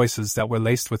 tired voices that were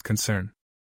laced with concern.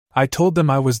 I told them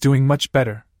I was doing much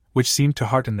better, which seemed to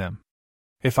hearten them.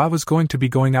 If I was going to be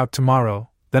going out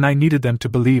tomorrow, then I needed them to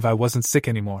believe I wasn't sick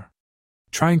anymore.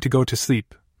 Trying to go to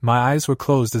sleep, my eyes were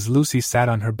closed as Lucy sat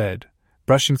on her bed,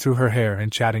 brushing through her hair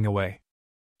and chatting away.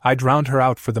 I drowned her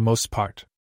out for the most part.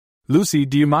 "Lucy,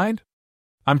 do you mind?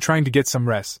 I'm trying to get some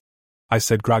rest," I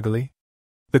said groggily.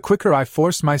 The quicker I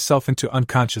forced myself into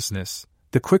unconsciousness,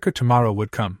 the quicker tomorrow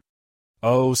would come.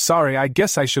 "Oh, sorry, I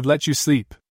guess I should let you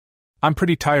sleep. I'm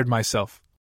pretty tired myself,"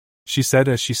 she said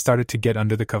as she started to get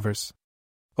under the covers.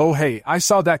 "Oh hey, I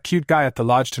saw that cute guy at the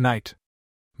lodge tonight."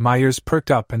 My ears perked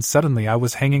up and suddenly I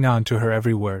was hanging on to her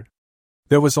every word.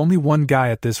 There was only one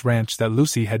guy at this ranch that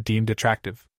Lucy had deemed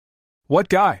attractive. "What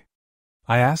guy?"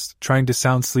 I asked, trying to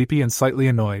sound sleepy and slightly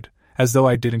annoyed, as though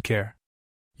I didn't care.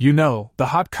 "You know, the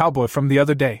hot cowboy from the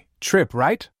other day, Tripp,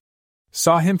 right?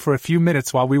 Saw him for a few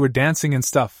minutes while we were dancing and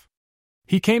stuff.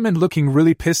 He came in looking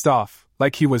really pissed off,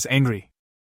 like he was angry."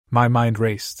 My mind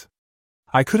raced.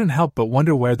 I couldn't help but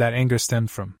wonder where that anger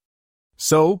stemmed from.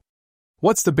 "So?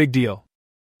 What's the big deal?"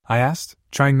 I asked,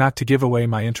 trying not to give away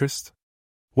my interest.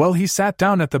 "Well, he sat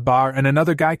down at the bar and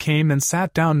another guy came and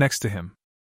sat down next to him.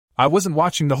 I wasn't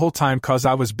watching the whole time 'cause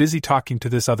I was busy talking to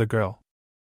this other girl.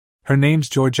 Her name's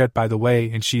Georgette, by the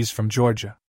way, and she's from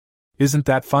Georgia. Isn't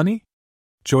that funny?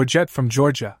 Georgette from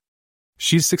Georgia.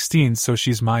 She's 16, so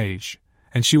she's my age,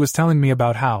 and she was telling me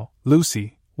about how,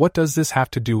 Lucy, what does this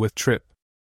have to do with Tripp?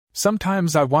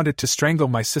 Sometimes I wanted to strangle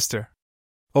my sister."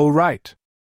 "Oh right.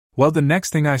 Well, the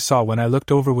next thing I saw when I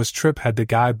looked over was Tripp had the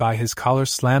guy by his collar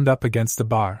slammed up against the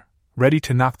bar, ready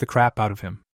to knock the crap out of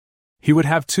him. He would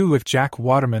have too if Jack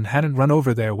Waterman hadn't run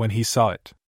over there when he saw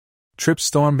it. Tripp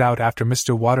stormed out after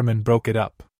Mr. Waterman broke it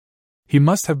up. He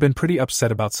must have been pretty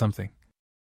upset about something,"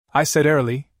 I said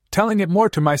airily, telling it more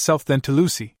to myself than to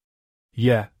Lucy.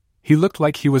 "Yeah, he looked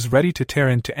like he was ready to tear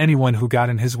into anyone who got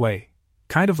in his way,"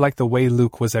 kind of like the way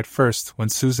Luke was at first when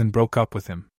Susan broke up with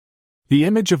him. The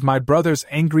image of my brother's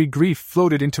angry grief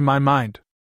floated into my mind.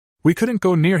 We couldn't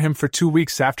go near him for 2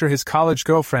 weeks after his college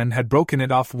girlfriend had broken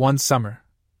it off one summer.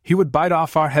 He would bite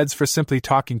off our heads for simply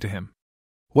talking to him.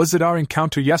 Was it our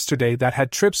encounter yesterday that had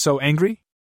Tripp so angry?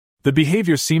 The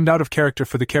behavior seemed out of character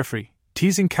for the carefree,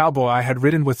 teasing cowboy I had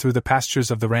ridden with through the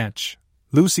pastures of the ranch.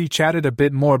 Lucy chatted a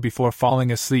bit more before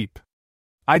falling asleep.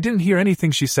 I didn't hear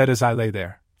anything she said as I lay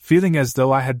there, feeling as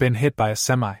though I had been hit by a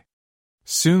semi.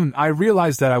 Soon I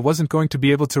realized that I wasn't going to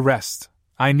be able to rest.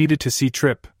 I needed to see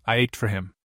Tripp. I ached for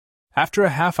him. After a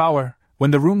half hour,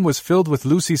 when the room was filled with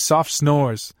Lucy's soft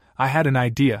snores, I had an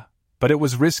idea, but it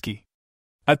was risky.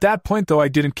 At that point though I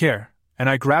didn't care, and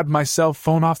I grabbed my cell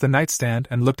phone off the nightstand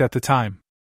and looked at the time.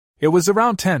 It was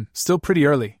around 10, still pretty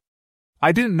early.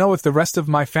 I didn't know if the rest of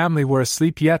my family were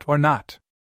asleep yet or not.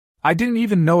 I didn't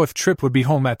even know if Tripp would be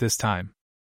home at this time.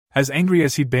 As angry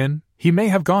as he'd been, he may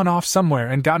have gone off somewhere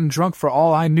and gotten drunk for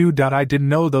all I knew. I didn't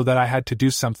know though that I had to do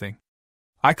something.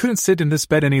 I couldn't sit in this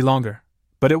bed any longer,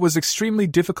 but it was extremely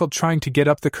difficult trying to get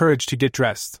up the courage to get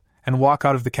dressed and walk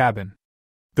out of the cabin.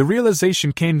 The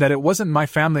realization came that it wasn't my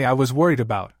family I was worried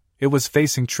about, it was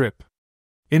facing Tripp.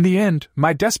 In the end,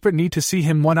 my desperate need to see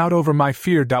him won out over my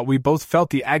fear. We both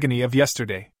felt the agony of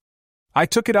yesterday. I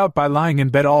took it out by lying in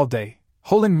bed all day,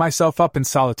 holding myself up in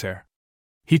solitaire.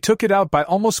 He took it out by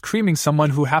almost creaming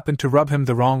someone who happened to rub him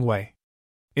the wrong way.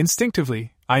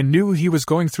 Instinctively, I knew he was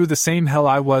going through the same hell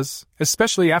I was,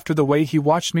 especially after the way he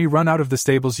watched me run out of the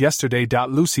stables yesterday.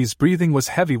 Lucy's breathing was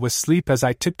heavy with sleep as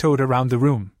I tiptoed around the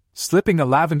room, slipping a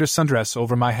lavender sundress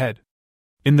over my head.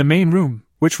 In the main room,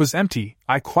 which was empty,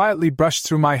 I quietly brushed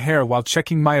through my hair while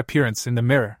checking my appearance in the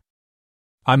mirror.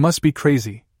 I must be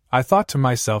crazy, I thought to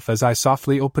myself as I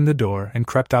softly opened the door and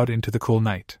crept out into the cool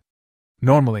night.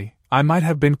 Normally, I might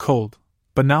have been cold,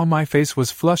 but now my face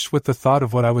was flushed with the thought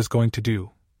of what I was going to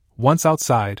do. Once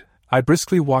outside, I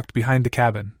briskly walked behind the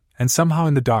cabin, and somehow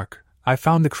in the dark, I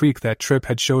found the creek that Tripp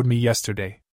had showed me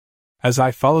yesterday. As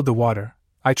I followed the water,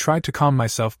 I tried to calm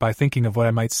myself by thinking of what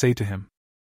I might say to him.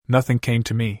 Nothing came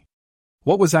to me.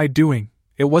 What was I doing?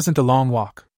 It wasn't a long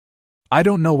walk. I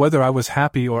don't know whether I was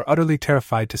happy or utterly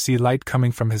terrified to see light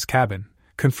coming from his cabin,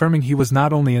 confirming he was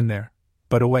not only in there,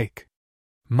 but awake.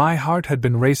 My heart had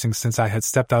been racing since I had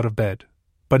stepped out of bed,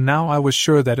 but now I was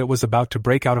sure that it was about to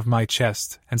break out of my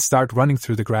chest and start running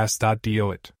through the grass.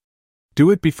 Do it.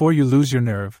 Do it before you lose your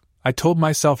nerve, I told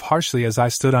myself harshly as I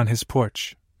stood on his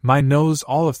porch, my nose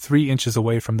all of 3 inches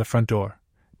away from the front door.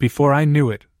 Before I knew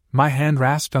it, my hand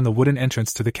rasped on the wooden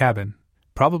entrance to the cabin,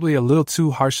 probably a little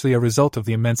too harshly a result of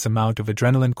the immense amount of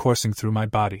adrenaline coursing through my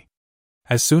body.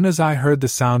 As soon as I heard the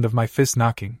sound of my fist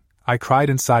knocking, I cried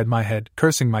inside my head,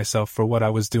 cursing myself for what I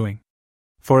was doing.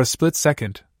 For a split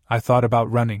second, I thought about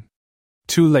running.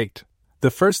 Too late.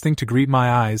 The first thing to greet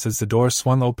my eyes as the door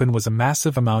swung open was a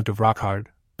massive amount of rock-hard,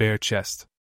 bare chest.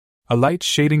 A light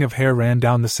shading of hair ran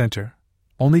down the center,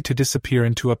 only to disappear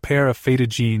into a pair of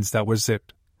faded jeans that were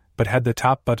zipped, but had the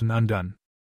top button undone.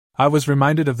 I was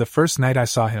reminded of the first night I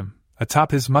saw him,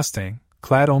 atop his Mustang,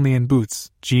 clad only in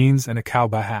boots, jeans and a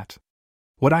cowboy hat.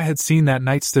 What I had seen that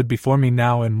night stood before me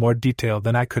now in more detail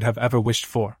than I could have ever wished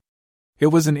for. It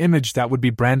was an image that would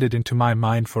be branded into my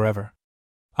mind forever.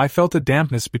 I felt a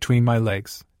dampness between my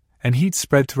legs, and heat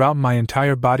spread throughout my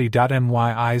entire body.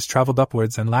 My eyes traveled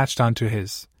upwards and latched onto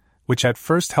his, which at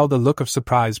first held a look of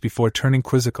surprise before turning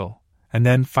quizzical, and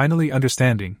then finally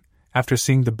understanding, after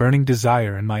seeing the burning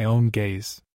desire in my own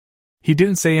gaze. He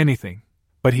didn't say anything,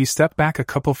 but he stepped back a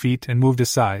couple feet and moved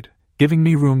aside, giving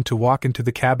me room to walk into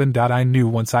the cabin. I knew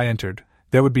once I entered,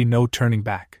 there would be no turning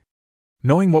back.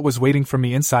 Knowing what was waiting for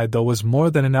me inside though was more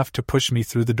than enough to push me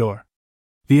through the door.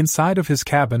 The inside of his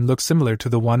cabin looked similar to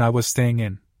the one I was staying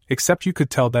in, except you could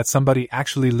tell that somebody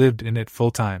actually lived in it full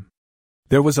time.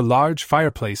 There was a large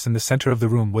fireplace in the center of the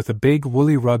room with a big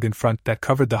woolly rug in front that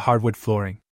covered the hardwood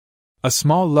flooring. A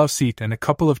small love seat and a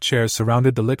couple of chairs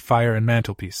surrounded the lit fire and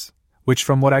mantelpiece, which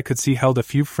from what I could see held a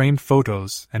few framed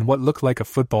photos and what looked like a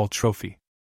football trophy.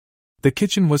 The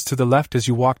kitchen was to the left as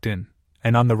you walked in,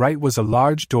 and on the right was a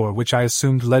large door which I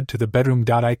assumed led to the bedroom.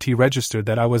 It registered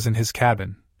that I was in his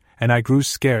cabin, and I grew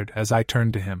scared as I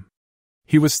turned to him.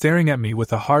 He was staring at me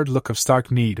with a hard look of stark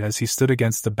need as he stood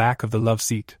against the back of the love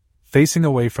seat, facing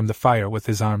away from the fire with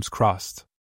his arms crossed.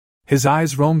 His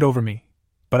eyes roamed over me,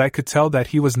 but I could tell that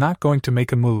he was not going to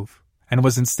make a move, and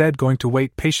was instead going to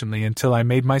wait patiently until I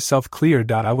made myself clear.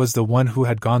 I was the one who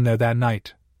had gone there that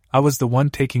night. I was the one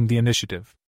taking the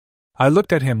initiative. I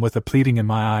looked at him with a pleading in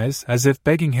my eyes, as if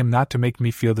begging him not to make me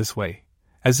feel this way,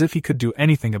 as if he could do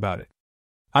anything about it.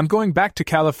 "I'm going back to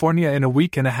California in a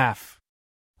week and a half."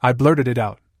 I blurted it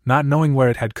out, not knowing where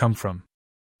it had come from.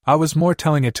 I was more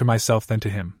telling it to myself than to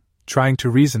him, trying to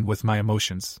reason with my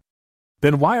emotions.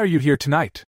 Then why are you here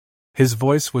tonight? His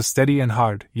voice was steady and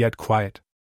hard, yet quiet.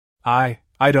 I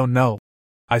don't know,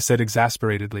 I said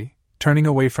exasperatedly, turning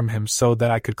away from him so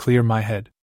that I could clear my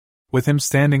head. With him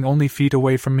standing only feet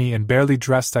away from me and barely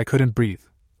dressed, I couldn't breathe,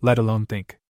 let alone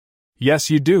think. Yes,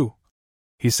 you do,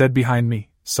 he said behind me,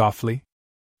 softly.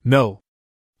 No.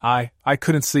 I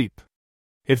couldn't sleep.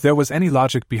 If there was any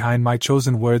logic behind my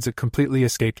chosen words, it completely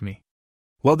escaped me.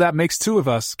 Well, that makes two of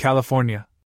us, California.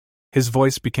 His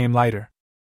voice became lighter.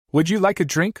 Would you like a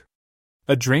drink?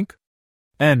 A drink?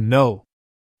 And no.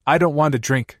 I don't want a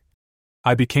drink.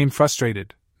 I became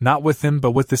frustrated, not with him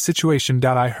but with the situation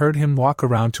that I heard him walk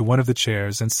around to one of the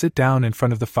chairs and sit down in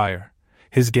front of the fire,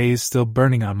 his gaze still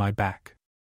burning on my back.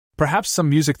 Perhaps some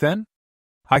music then?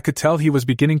 I could tell he was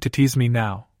beginning to tease me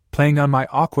now, playing on my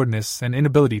awkwardness and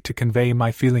inability to convey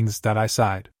my feelings that I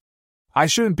sighed. I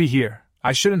shouldn't be here,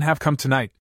 I shouldn't have come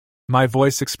tonight. My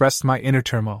voice expressed my inner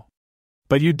turmoil.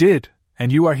 But you did,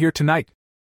 and you are here tonight.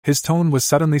 His tone was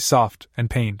suddenly soft and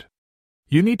pained.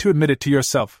 You need to admit it to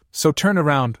yourself, so turn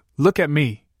around, look at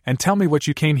me, and tell me what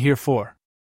you came here for.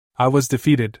 I was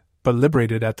defeated, but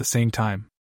liberated at the same time.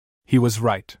 He was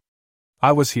right.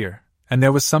 I was here, and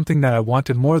there was something that I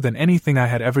wanted more than anything I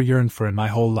had ever yearned for in my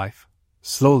whole life.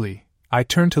 Slowly, I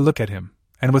turned to look at him,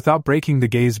 and without breaking the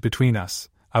gaze between us,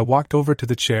 I walked over to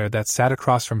the chair that sat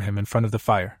across from him in front of the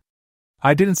fire.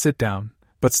 I didn't sit down,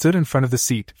 but stood in front of the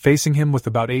seat, facing him with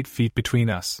about 8 feet between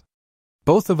us.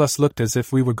 Both of us looked as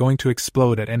if we were going to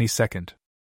explode at any second.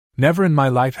 Never in my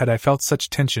life had I felt such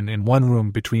tension in one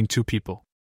room between two people.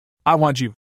 I want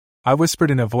you, I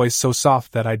whispered in a voice so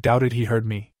soft that I doubted he heard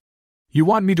me. You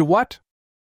want me to what?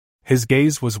 His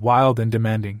gaze was wild and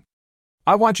demanding.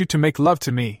 I want you to make love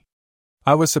to me.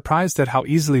 I was surprised at how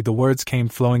easily the words came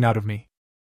flowing out of me.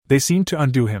 They seemed to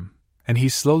undo him, and he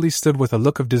slowly stood with a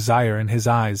look of desire in his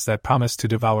eyes that promised to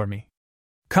devour me.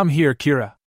 Come here,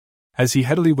 Kira. As he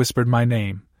heavily whispered my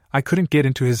name, I couldn't get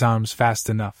into his arms fast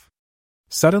enough.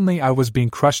 Suddenly I was being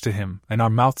crushed to him, and our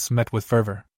mouths met with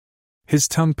fervor. His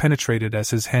tongue penetrated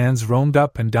as his hands roamed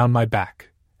up and down my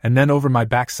back, and then over my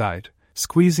backside,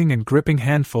 squeezing and gripping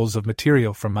handfuls of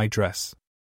material from my dress.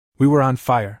 We were on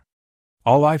fire.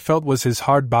 All I felt was his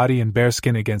hard body and bare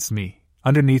skin against me,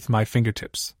 underneath my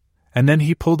fingertips, and then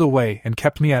he pulled away and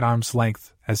kept me at arm's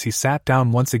length as he sat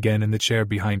down once again in the chair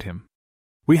behind him.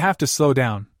 We have to slow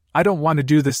down. I don't want to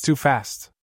do this too fast.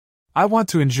 I want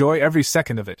to enjoy every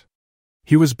second of it.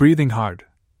 He was breathing hard,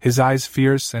 his eyes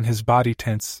fierce and his body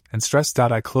tense and stressed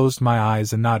out. I closed my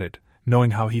eyes and nodded,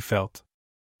 knowing how he felt.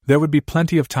 There would be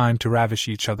plenty of time to ravish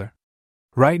each other.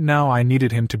 Right now I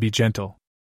needed him to be gentle.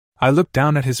 I looked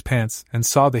down at his pants and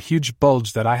saw the huge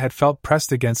bulge that I had felt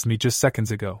pressed against me just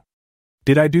seconds ago.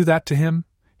 Did I do that to him?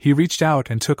 He reached out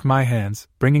and took my hands,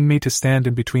 bringing me to stand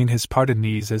in between his parted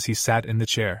knees as he sat in the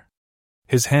chair.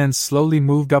 His hands slowly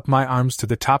moved up my arms to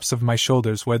the tops of my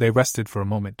shoulders where they rested for a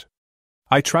moment.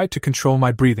 I tried to control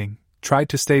my breathing, tried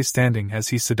to stay standing as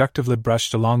he seductively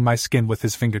brushed along my skin with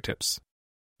his fingertips.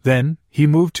 Then, he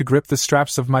moved to grip the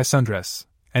straps of my sundress,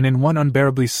 and in one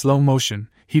unbearably slow motion,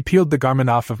 he peeled the garment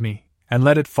off of me, and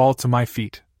let it fall to my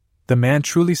feet. The man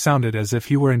truly sounded as if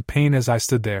he were in pain as I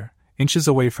stood there, inches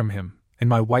away from him, in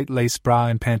my white lace bra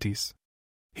and panties.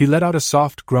 He let out a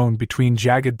soft groan between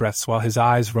jagged breaths while his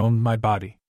eyes roamed my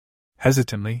body.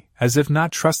 Hesitantly, as if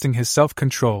not trusting his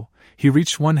self-control, he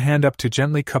reached one hand up to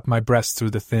gently cup my breasts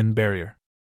through the thin barrier.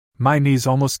 My knees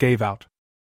almost gave out.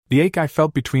 The ache I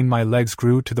felt between my legs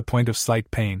grew to the point of slight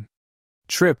pain.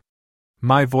 Trip.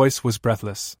 My voice was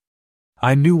breathless.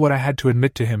 I knew what I had to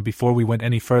admit to him before we went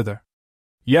any further.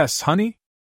 Yes, honey?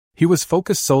 He was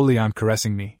focused solely on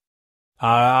caressing me.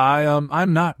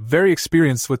 I'm not very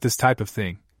experienced with this type of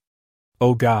thing.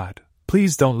 Oh God,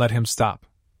 please don't let him stop.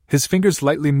 His fingers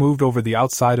lightly moved over the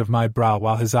outside of my brow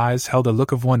while his eyes held a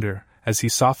look of wonder as he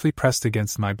softly pressed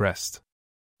against my breast.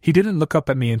 He didn't look up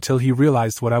at me until he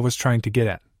realized what I was trying to get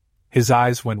at. His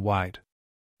eyes went wide.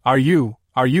 Are you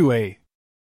a?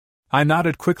 I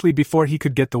nodded quickly before he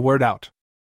could get the word out.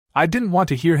 I didn't want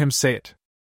to hear him say it.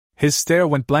 His stare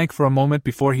went blank for a moment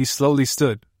before he slowly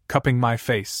stood, cupping my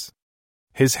face.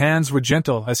 His hands were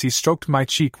gentle as he stroked my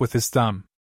cheek with his thumb.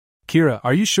 Kira,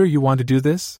 are you sure you want to do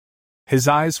this? His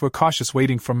eyes were cautious,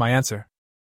 waiting for my answer.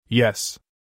 Yes.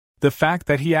 The fact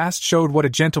that he asked showed what a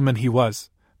gentleman he was,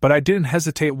 but I didn't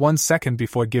hesitate 1 second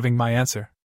before giving my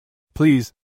answer.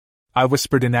 Please, I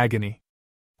whispered in agony.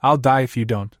 I'll die if you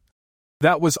don't.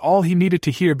 That was all he needed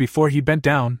to hear before he bent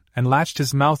down and latched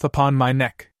his mouth upon my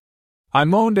neck. I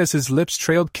moaned as his lips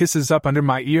trailed kisses up under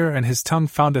my ear and his tongue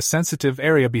found a sensitive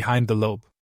area behind the lobe.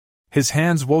 His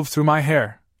hands wove through my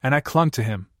hair, and I clung to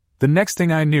him. The next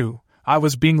thing I knew, I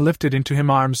was being lifted into his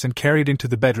arms and carried into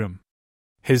the bedroom.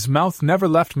 His mouth never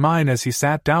left mine as he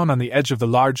sat down on the edge of the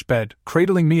large bed,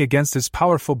 cradling me against his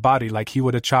powerful body like he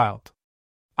would a child.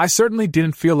 I certainly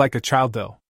didn't feel like a child,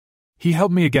 though. He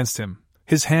held me against him,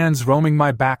 his hands roaming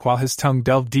my back while his tongue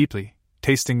delved deeply,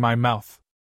 tasting my mouth.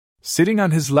 Sitting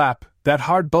on his lap, that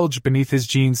hard bulge beneath his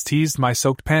jeans teased my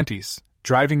soaked panties,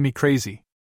 driving me crazy.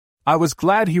 I was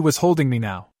glad he was holding me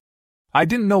now. I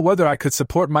didn't know whether I could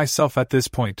support myself at this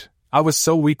point. I was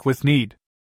so weak with need.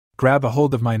 Grab a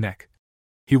hold of my neck,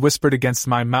 he whispered against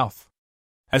my mouth.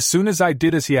 As soon as I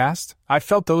did as he asked, I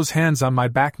felt those hands on my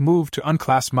back move to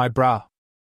unclasp my brow.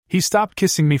 He stopped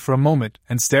kissing me for a moment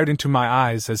and stared into my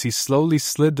eyes as he slowly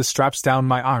slid the straps down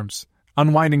my arms,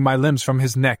 unwinding my limbs from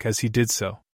his neck as he did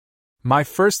so. My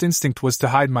first instinct was to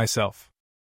hide myself.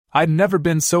 I'd never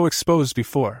been so exposed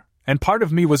before, and part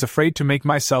of me was afraid to make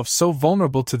myself so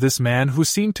vulnerable to this man who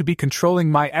seemed to be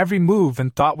controlling my every move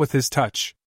and thought with his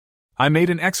touch. I made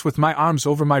an X with my arms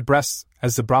over my breasts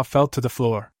as the bra fell to the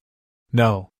floor.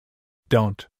 No.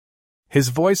 Don't. His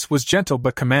voice was gentle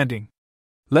but commanding.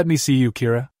 Let me see you,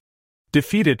 Kira.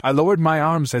 Defeated, I lowered my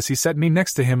arms as he set me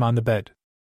next to him on the bed.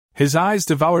 His eyes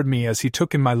devoured me as he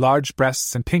took in my large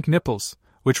breasts and pink nipples,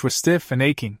 which were stiff and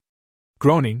aching.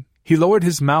 Groaning, he lowered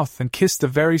his mouth and kissed the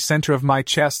very center of my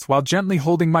chest while gently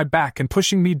holding my back and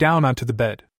pushing me down onto the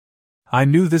bed. I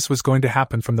knew this was going to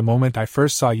happen from the moment I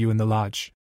first saw you in the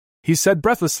lodge, he said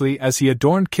breathlessly as he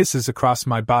adorned kisses across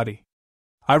my body.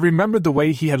 I remembered the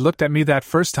way he had looked at me that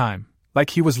first time,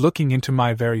 like he was looking into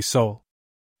my very soul.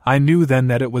 I knew then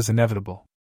that it was inevitable.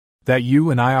 That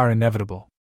you and I are inevitable.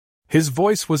 His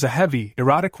voice was a heavy,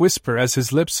 erotic whisper as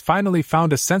his lips finally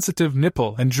found a sensitive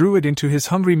nipple and drew it into his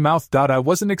hungry mouth. I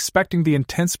wasn't expecting the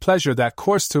intense pleasure that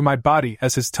coursed through my body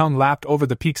as his tongue lapped over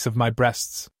the peaks of my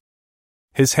breasts.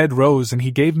 His head rose and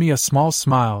he gave me a small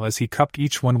smile as he cupped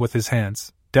each one with his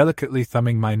hands, delicately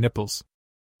thumbing my nipples.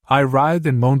 I writhed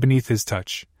and moaned beneath his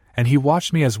touch, and he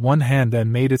watched me as one hand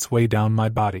then made its way down my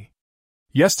body.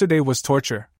 Yesterday was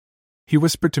torture, he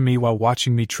whispered to me while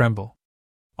watching me tremble.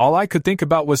 All I could think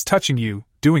about was touching you,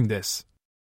 doing this.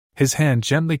 His hand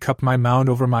gently cupped my mound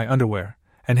over my underwear,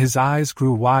 and his eyes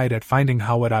grew wide at finding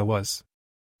how wet I was.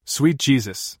 Sweet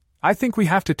Jesus, I think we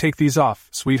have to take these off,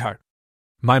 sweetheart.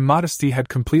 My modesty had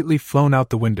completely flown out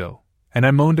the window, and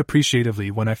I moaned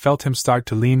appreciatively when I felt him start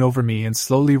to lean over me and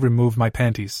slowly remove my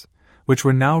panties, which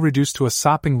were now reduced to a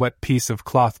sopping wet piece of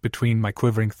cloth between my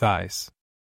quivering thighs.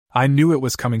 I knew it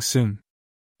was coming soon.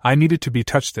 I needed to be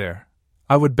touched there.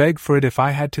 I would beg for it if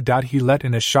I had to. He let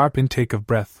in a sharp intake of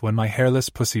breath when my hairless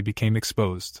pussy became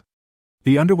exposed.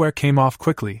 The underwear came off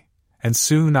quickly, and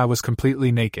soon I was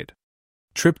completely naked.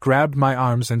 Tripp grabbed my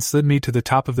arms and slid me to the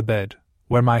top of the bed,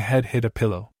 where my head hit a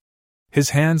pillow.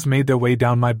 His hands made their way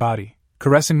down my body,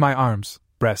 caressing my arms,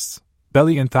 breasts,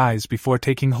 belly and thighs before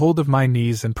taking hold of my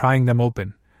knees and prying them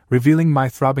open, revealing my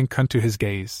throbbing cunt to his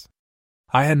gaze.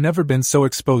 I had never been so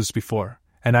exposed before,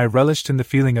 and I relished in the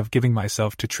feeling of giving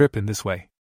myself to Tripp in this way.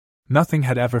 Nothing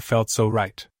had ever felt so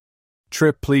right.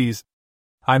 Tripp, please.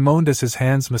 I moaned as his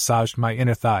hands massaged my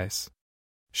inner thighs.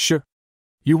 Sure.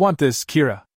 You want this,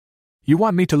 Kira. You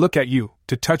want me to look at you,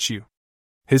 to touch you.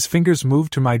 His fingers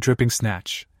moved to my dripping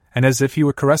snatch, and as if he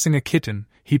were caressing a kitten,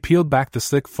 he peeled back the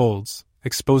slick folds,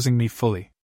 exposing me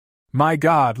fully. My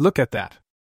God, look at that.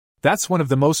 That's one of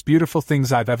the most beautiful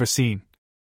things I've ever seen,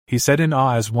 he said in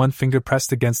awe as one finger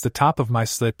pressed against the top of my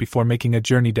slit before making a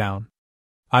journey down.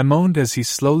 I moaned as he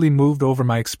slowly moved over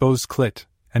my exposed clit,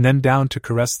 and then down to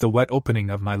caress the wet opening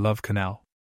of my love canal.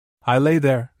 I lay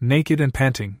there, naked and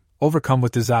panting, overcome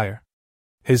with desire.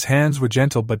 His hands were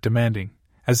gentle but demanding,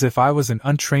 as if I was an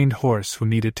untrained horse who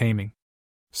needed taming.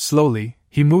 Slowly,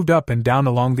 he moved up and down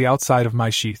along the outside of my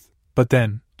sheath, but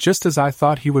then, just as I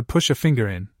thought he would push a finger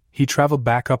in, he traveled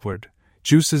back upward,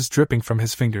 juices dripping from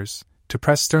his fingers, to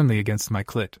press sternly against my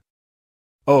clit.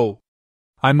 Oh!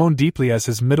 I moaned deeply as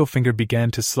his middle finger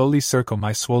began to slowly circle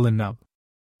my swollen nub.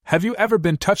 Have you ever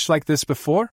been touched like this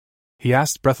before? He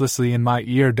asked breathlessly in my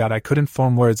ear. I couldn't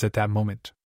form words at that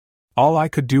moment. All I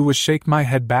could do was shake my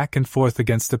head back and forth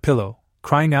against the pillow,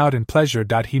 crying out in pleasure.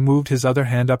 He moved his other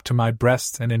hand up to my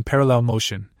breast and in parallel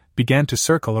motion, began to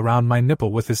circle around my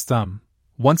nipple with his thumb,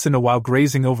 once in a while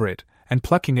grazing over it, and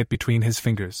plucking it between his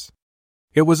fingers.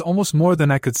 It was almost more than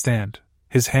I could stand,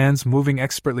 his hands moving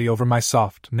expertly over my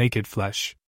soft, naked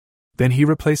flesh. Then he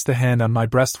replaced the hand on my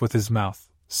breast with his mouth,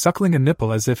 suckling a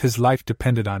nipple as if his life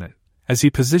depended on it, as he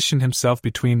positioned himself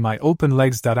between my open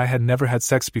legs. I had never had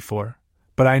sex before,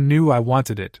 but I knew I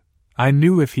wanted it. I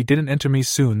knew if he didn't enter me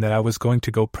soon that I was going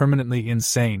to go permanently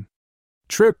insane.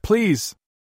 Tripp, please!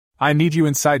 I need you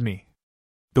inside me.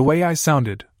 The way I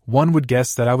sounded, one would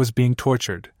guess that I was being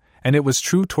tortured, and it was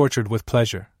true, tortured with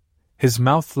pleasure. His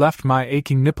mouth left my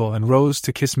aching nipple and rose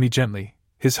to kiss me gently,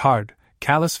 his hard,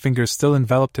 callous fingers still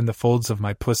enveloped in the folds of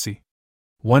my pussy.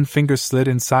 One finger slid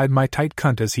inside my tight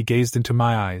cunt as he gazed into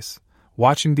my eyes,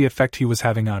 watching the effect he was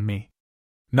having on me.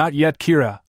 Not yet,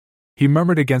 Kira, he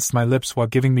murmured against my lips while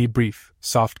giving me brief,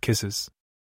 soft kisses.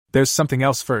 There's something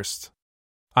else first.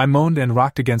 I moaned and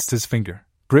rocked against his finger,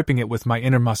 gripping it with my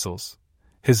inner muscles.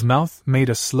 His mouth made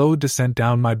a slow descent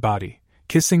down my body,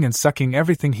 kissing and sucking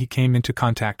everything he came into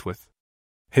contact with.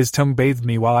 His tongue bathed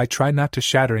me while I tried not to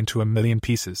shatter into a million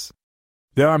pieces.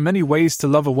 There are many ways to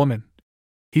love a woman,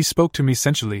 he spoke to me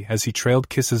sensually as he trailed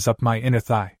kisses up my inner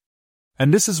thigh.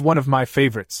 And this is one of my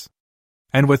favorites.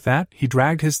 And with that, he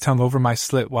dragged his tongue over my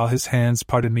slit while his hands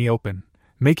parted me open,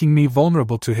 making me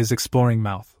vulnerable to his exploring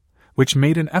mouth, which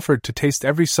made an effort to taste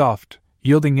every soft,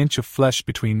 yielding inch of flesh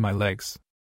between my legs.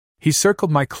 He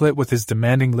circled my clit with his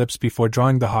demanding lips before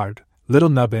drawing the hard, little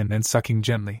nub in and sucking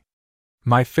gently.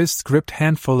 My fists gripped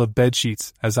handful of bed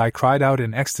sheets as I cried out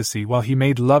in ecstasy while he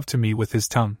made love to me with his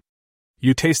tongue.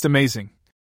 You taste amazing,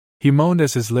 he moaned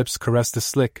as his lips caressed the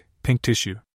slick, pink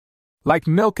tissue. Like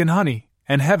milk and honey,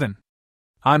 and heaven.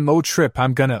 I'm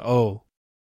gonna.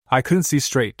 I couldn't see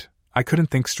straight, I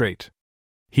couldn't think straight.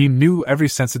 He knew every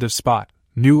sensitive spot,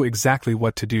 knew exactly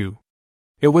what to do.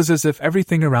 It was as if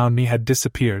everything around me had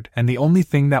disappeared and the only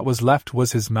thing that was left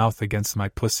was his mouth against my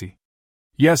pussy.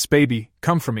 Yes, baby,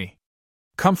 come for me.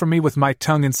 Come for me with my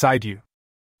tongue inside you.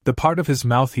 The part of his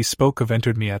mouth he spoke of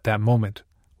entered me at that moment,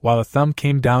 while a thumb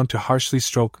came down to harshly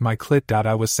stroke my clit.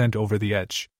 I was sent over the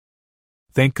edge.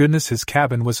 Thank goodness his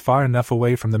cabin was far enough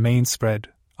away from the main spread,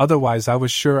 otherwise I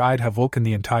was sure I'd have woken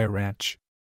the entire ranch.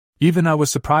 Even I was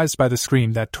surprised by the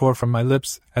scream that tore from my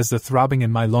lips as the throbbing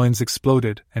in my loins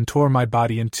exploded and tore my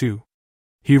body in two.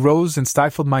 He rose and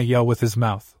stifled my yell with his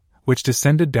mouth, which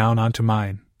descended down onto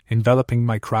mine, enveloping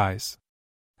my cries.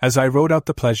 As I rode out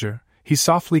the pleasure, he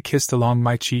softly kissed along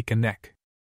my cheek and neck.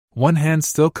 One hand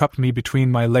still cupped me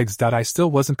between my legs. I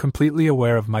still wasn't completely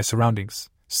aware of my surroundings,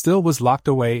 still was locked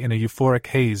away in a euphoric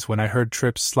haze when I heard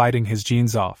Trips sliding his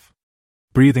jeans off.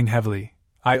 Breathing heavily,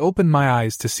 I opened my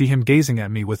eyes to see him gazing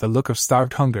at me with a look of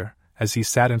starved hunger as he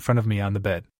sat in front of me on the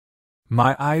bed.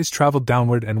 My eyes traveled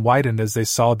downward and widened as they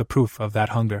saw the proof of that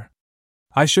hunger.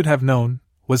 I should have known,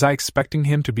 was I expecting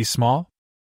him to be small?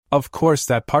 Of course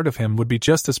that part of him would be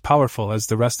just as powerful as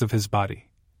the rest of his body.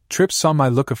 Tripp saw my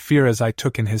look of fear as I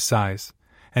took in his size,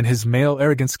 and his male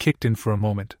arrogance kicked in for a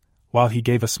moment, while he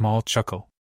gave a small chuckle.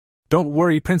 Don't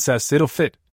worry, princess, it'll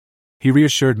fit, he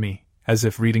reassured me, as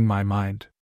if reading my mind.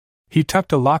 He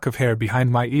tucked a lock of hair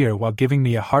behind my ear while giving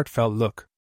me a heartfelt look.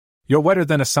 You're wetter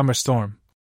than a summer storm.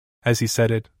 As he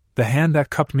said it, the hand that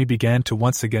cupped me began to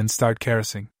once again start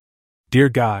caressing. Dear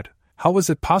God, how was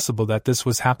it possible that this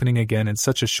was happening again in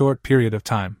such a short period of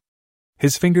time?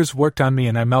 His fingers worked on me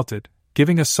and I melted,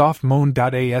 giving a soft moan.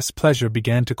 As pleasure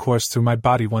began to course through my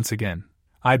body once again,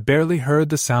 I barely heard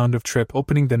the sound of Tripp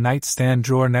opening the nightstand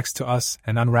drawer next to us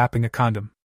and unwrapping a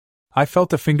condom. I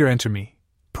felt a finger enter me,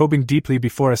 probing deeply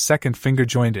before a second finger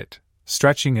joined it,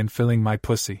 stretching and filling my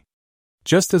pussy.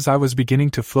 Just as I was beginning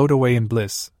to float away in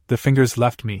bliss, the fingers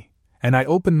left me, and I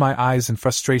opened my eyes in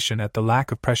frustration at the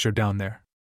lack of pressure down there.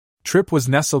 Tripp was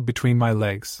nestled between my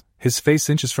legs, his face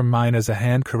inches from mine as a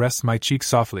hand caressed my cheek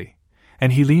softly,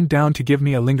 and he leaned down to give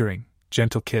me a lingering,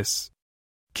 gentle kiss.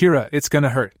 Kira, it's gonna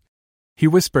hurt, he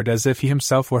whispered as if he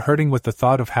himself were hurting with the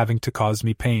thought of having to cause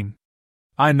me pain.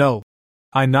 I know.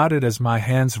 I nodded as my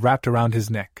hands wrapped around his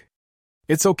neck.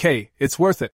 It's okay, it's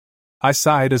worth it. I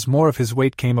sighed as more of his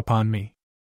weight came upon me.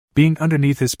 Being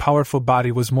underneath his powerful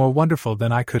body was more wonderful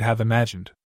than I could have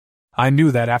imagined. I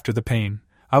knew that after the pain,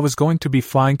 I was going to be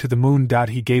flying to the moon.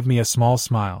 He gave me a small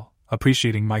smile,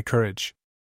 appreciating my courage.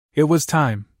 It was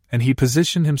time, and he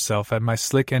positioned himself at my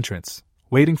slick entrance,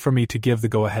 waiting for me to give the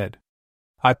go-ahead.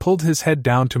 I pulled his head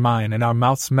down to mine and our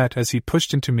mouths met as he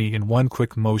pushed into me in one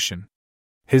quick motion.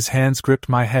 His hands gripped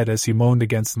my head as he moaned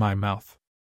against my mouth.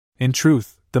 In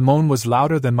truth, the moan was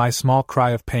louder than my small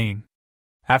cry of pain.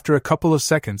 After a couple of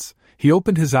seconds, he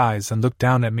opened his eyes and looked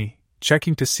down at me,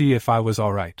 checking to see if I was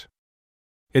all right.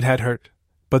 It had hurt,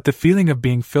 but the feeling of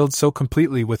being filled so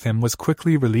completely with him was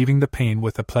quickly relieving the pain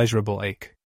with a pleasurable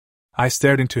ache. I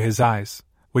stared into his eyes,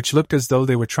 which looked as though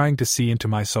they were trying to see into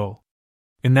my soul.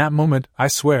 In that moment, I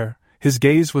swear, his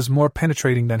gaze was more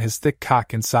penetrating than his thick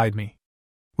cock inside me.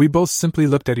 We both simply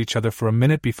looked at each other for a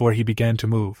minute before he began to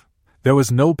move. There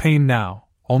was no pain now,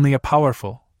 only a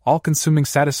powerful, all-consuming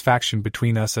satisfaction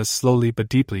between us as slowly but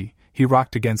deeply, he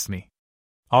rocked against me.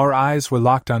 Our eyes were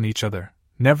locked on each other,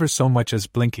 never so much as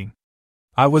blinking.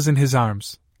 I was in his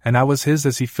arms, and I was his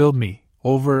as he filled me,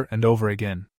 over and over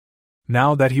again.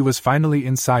 Now that he was finally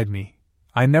inside me,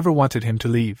 I never wanted him to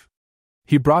leave.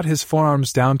 He brought his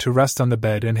forearms down to rest on the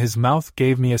bed and his mouth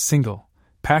gave me a single,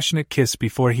 passionate kiss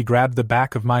before he grabbed the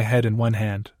back of my head in one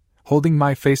hand, holding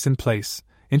my face in place,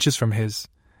 inches from his,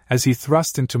 as he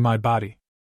thrust into my body.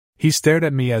 He stared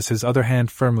at me as his other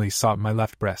hand firmly sought my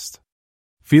left breast.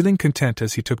 Feeling content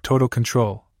as he took total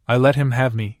control, I let him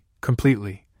have me,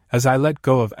 completely, as I let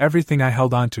go of everything I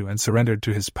held onto and surrendered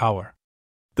to his power.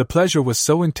 The pleasure was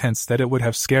so intense that it would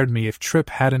have scared me if Tripp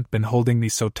hadn't been holding me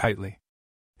so tightly.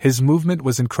 His movement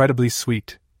was incredibly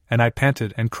sweet, and I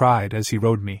panted and cried as he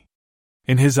rode me.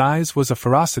 In his eyes was a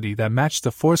ferocity that matched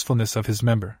the forcefulness of his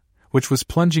member, which was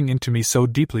plunging into me so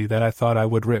deeply that I thought I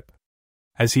would rip.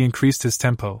 As he increased his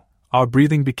tempo, our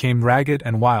breathing became ragged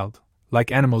and wild,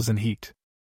 like animals in heat.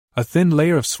 A thin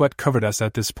layer of sweat covered us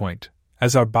at this point,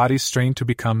 as our bodies strained to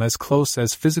become as close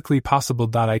as physically possible.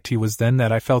 It was then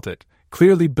that I felt it,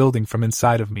 clearly building from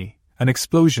inside of me, an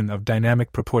explosion of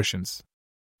dynamic proportions.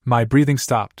 My breathing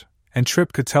stopped, and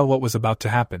Tripp could tell what was about to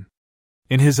happen.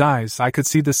 In his eyes I could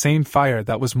see the same fire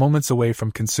that was moments away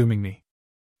from consuming me.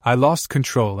 I lost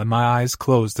control and my eyes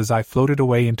closed as I floated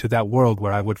away into that world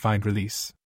where I would find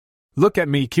release. "Look at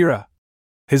me, Kira!"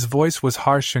 His voice was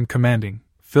harsh and commanding,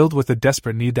 filled with a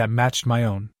desperate need that matched my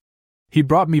own. He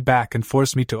brought me back and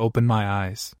forced me to open my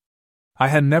eyes. I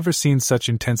had never seen such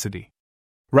intensity.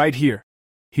 "Right here."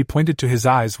 He pointed to his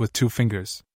eyes with 2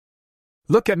 fingers.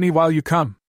 "Look at me while you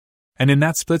come." And in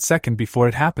that split second before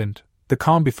it happened, the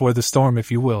calm before the storm if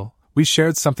you will, we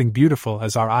shared something beautiful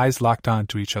as our eyes locked on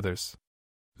to each other's.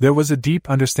 There was a deep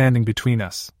understanding between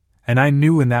us, and I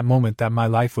knew in that moment that my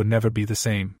life would never be the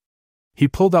same. He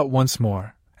pulled out once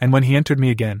more, and when he entered me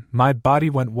again, my body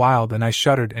went wild and I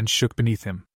shuddered and shook beneath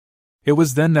him. It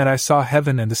was then that I saw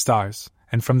heaven and the stars,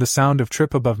 and from the sound of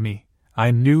Tripp above me, I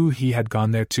knew he had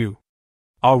gone there too.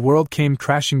 Our world came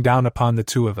crashing down upon the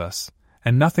 2 of us,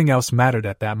 and nothing else mattered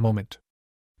at that moment.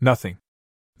 Nothing.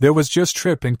 There was just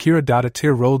Tripp and Kira. A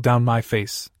tear rolled down my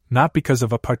face, not because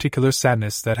of a particular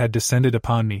sadness that had descended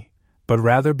upon me, but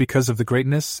rather because of the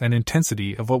greatness and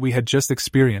intensity of what we had just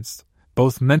experienced,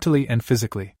 both mentally and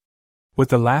physically. With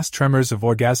the last tremors of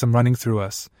orgasm running through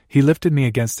us, he lifted me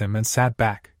against him and sat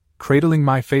back, cradling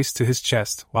my face to his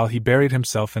chest while he buried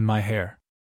himself in my hair.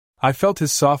 I felt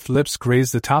his soft lips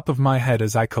graze the top of my head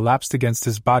as I collapsed against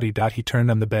his body. He turned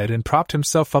on the bed and propped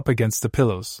himself up against the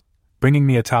pillows, bringing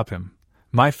me atop him,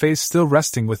 my face still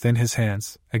resting within his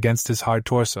hands, against his hard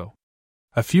torso.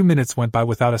 A few minutes went by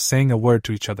without us saying a word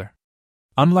to each other.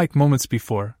 Unlike moments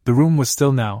before, the room was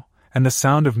still now, and the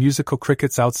sound of musical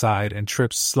crickets outside and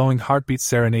Tripp's slowing heartbeat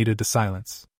serenaded the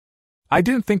silence. "I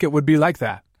didn't think it would be like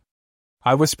that,"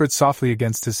 I whispered softly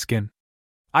against his skin.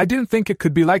 "I didn't think it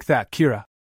could be like that, Kira."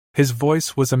 His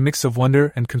voice was a mix of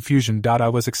wonder and confusion. I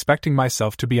was expecting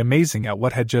myself to be amazing at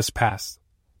what had just passed,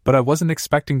 but I wasn't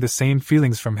expecting the same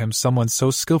feelings from him, someone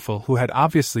so skillful who had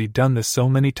obviously done this so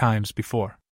many times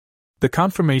before. The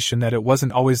confirmation that it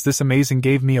wasn't always this amazing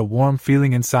gave me a warm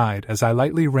feeling inside as I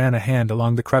lightly ran a hand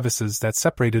along the crevices that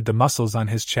separated the muscles on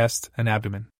his chest and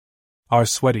abdomen. Our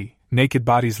sweaty, naked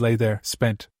bodies lay there,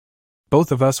 spent.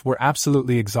 Both of us were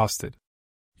absolutely exhausted.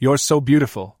 "You're so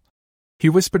beautiful." He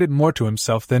whispered it more to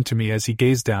himself than to me as he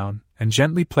gazed down, and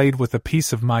gently played with a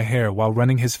piece of my hair while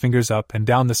running his fingers up and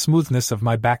down the smoothness of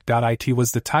my back. It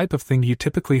was the type of thing you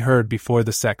typically heard before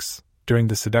the sex, during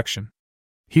the seduction.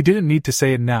 He didn't need to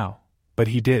say it now, but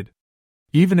he did.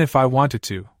 Even if I wanted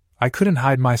to, I couldn't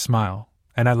hide my smile,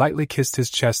 and I lightly kissed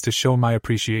his chest to show my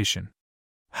appreciation.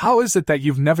 "How is it that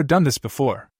you've never done this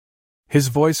before?" His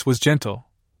voice was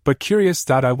gentle, but curious.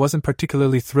 I wasn't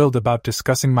particularly thrilled about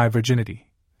discussing my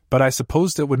virginity, but I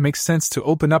supposed it would make sense to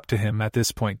open up to him at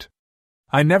this point.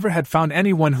 I never had found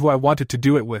anyone who I wanted to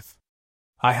do it with.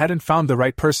 I hadn't found the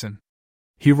right person.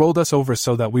 He rolled us over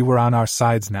so that we were on our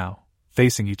sides now,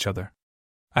 facing each other.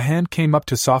 A hand came up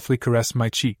to softly caress my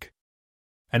cheek.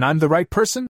 "And I'm the right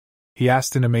person?" he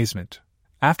asked in amazement.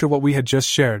 After what we had just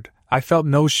shared, I felt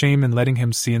no shame in letting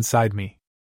him see inside me.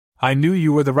 "I knew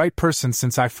you were the right person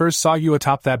since I first saw you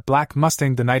atop that black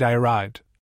Mustang the night I arrived,"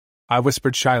 I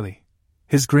whispered shyly.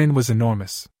 His grin was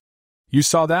enormous. "You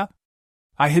saw that?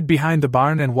 I hid behind the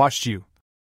barn and watched you."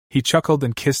 He chuckled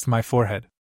and kissed my forehead.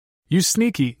 "You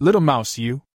sneaky little mouse,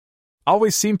 you.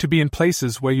 Always seem to be in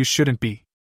places where you shouldn't be."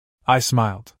 I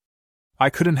smiled. "I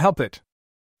couldn't help it.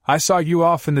 I saw you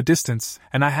off in the distance,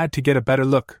 and I had to get a better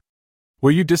look."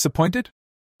 "Were you disappointed?"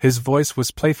 His voice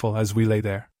was playful as we lay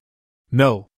there.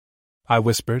 "No," I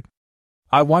whispered.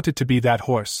 "I wanted to be that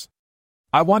horse.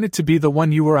 I wanted to be the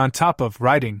one you were on top of,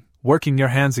 riding, working your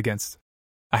hands against."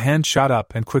 A hand shot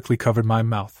up and quickly covered my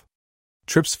mouth.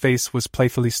 Tripp's face was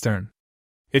playfully stern.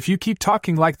 If you keep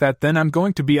talking like that, then I'm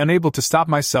going to be unable to stop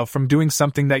myself from doing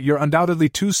something that you're undoubtedly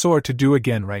too sore to do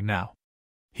again right now.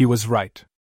 He was right.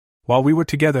 While we were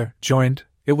together, joined,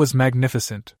 it was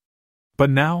magnificent. But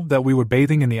now that we were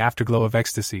bathing in the afterglow of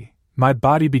ecstasy, my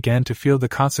body began to feel the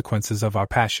consequences of our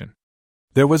passion.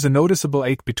 There was a noticeable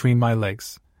ache between my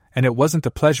legs, and it wasn't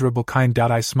the pleasurable kind.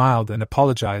 I smiled and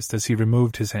apologized as he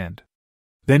removed his hand.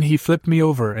 Then he flipped me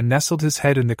over and nestled his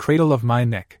head in the cradle of my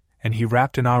neck, and he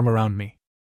wrapped an arm around me.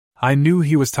 I knew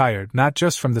he was tired, not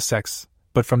just from the sex,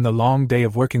 but from the long day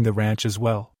of working the ranch as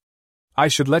well. I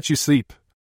should let you sleep,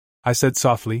 I said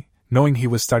softly, knowing he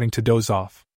was starting to doze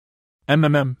off.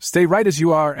 Stay right as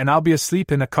you are and I'll be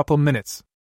asleep in a couple minutes.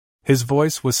 His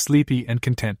voice was sleepy and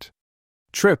content.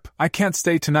 Trip, I can't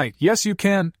stay tonight. Yes you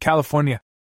can, California,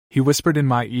 he whispered in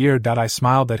my ear. I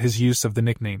smiled at his use of the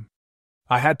nickname.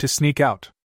 I had to sneak out.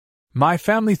 My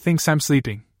family thinks I'm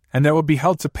sleeping, and there will be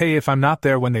hell to pay if I'm not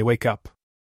there when they wake up.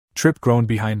 Trip groaned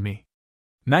behind me.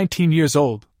 19 years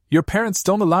old, your parents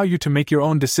don't allow you to make your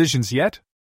own decisions yet?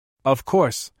 Of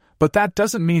course, but that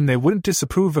doesn't mean they wouldn't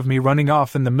disapprove of me running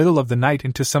off in the middle of the night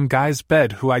into some guy's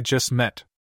bed who I just met.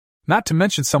 Not to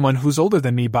mention someone who's older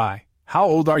than me by, how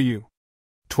old are you?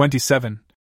 27,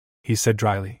 he said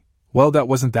dryly. Well, that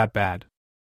wasn't that bad.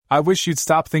 I wish you'd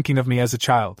stop thinking of me as a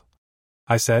child,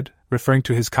 I said, referring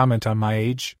to his comment on my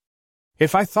age.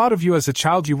 If I thought of you as a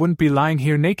child, you wouldn't be lying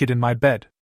here naked in my bed.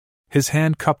 His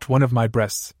hand cupped one of my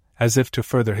breasts, as if to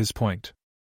further his point.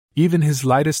 Even his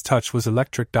lightest touch was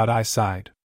electric. I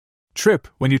sighed. Trip,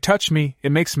 when you touch me,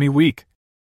 it makes me weak.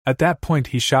 At that point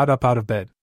he shot up out of bed.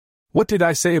 What did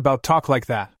I say about talk like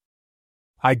that?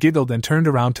 I giggled and turned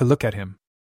around to look at him.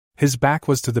 His back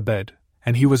was to the bed,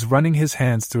 and he was running his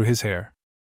hands through his hair.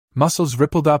 Muscles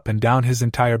rippled up and down his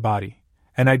entire body,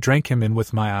 and I drank him in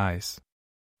with my eyes.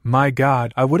 My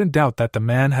God, I wouldn't doubt that the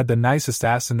man had the nicest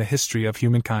ass in the history of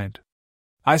humankind.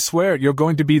 I swear you're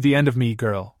going to be the end of me,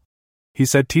 girl, he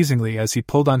said teasingly as he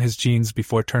pulled on his jeans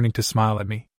before turning to smile at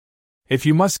me. If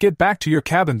you must get back to your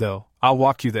cabin though, I'll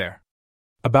walk you there.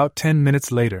 About 10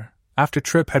 minutes later, after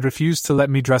Trip had refused to let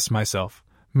me dress myself,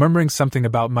 murmuring something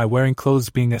about my wearing clothes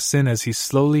being a sin as he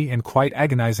slowly and quite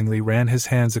agonizingly ran his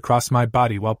hands across my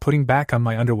body while putting back on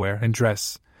my underwear and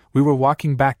dress, we were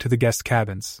walking back to the guest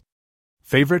cabins.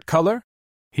 Favorite color?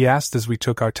 He asked as we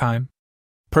took our time.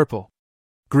 Purple.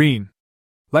 Green.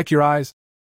 Like your eyes?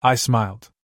 I smiled.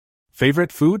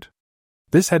 Favorite food?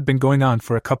 This had been going on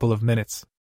for a couple of minutes.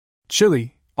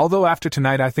 Chili, although after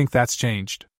tonight I think that's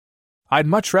changed. I'd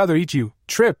much rather eat you,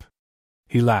 Trip.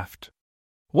 He laughed.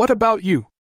 What about you?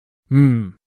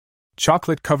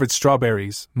 Chocolate-covered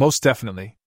strawberries, most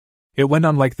definitely. It went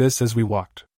on like this as we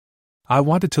walked. I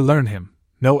wanted to learn him,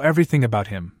 know everything about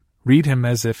him, read him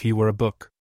as if he were a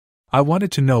book. I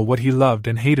wanted to know what he loved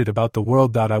and hated about the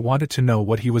world. I wanted to know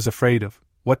what he was afraid of,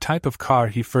 what type of car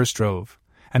he first drove,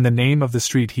 and the name of the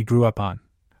street he grew up on.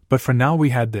 But for now we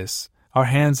had this, our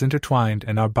hands intertwined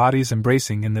and our bodies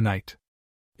embracing in the night.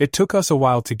 It took us a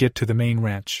while to get to the main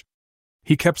ranch.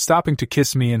 He kept stopping to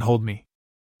kiss me and hold me.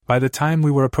 By the time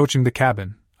we were approaching the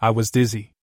cabin, I was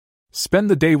dizzy. Spend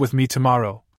the day with me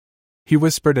tomorrow, he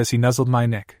whispered as he nuzzled my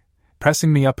neck,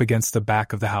 pressing me up against the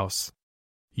back of the house.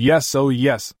 Yes, oh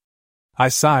yes. I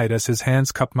sighed as his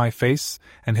hands cupped my face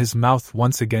and his mouth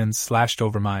once again slashed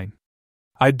over mine.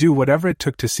 I'd do whatever it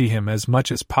took to see him as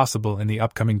much as possible in the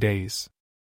upcoming days.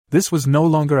 This was no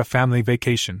longer a family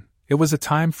vacation, it was a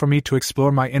time for me to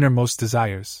explore my innermost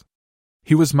desires.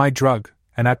 He was my drug,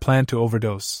 and I planned to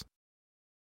overdose.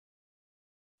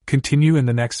 Continue in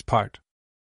the next part.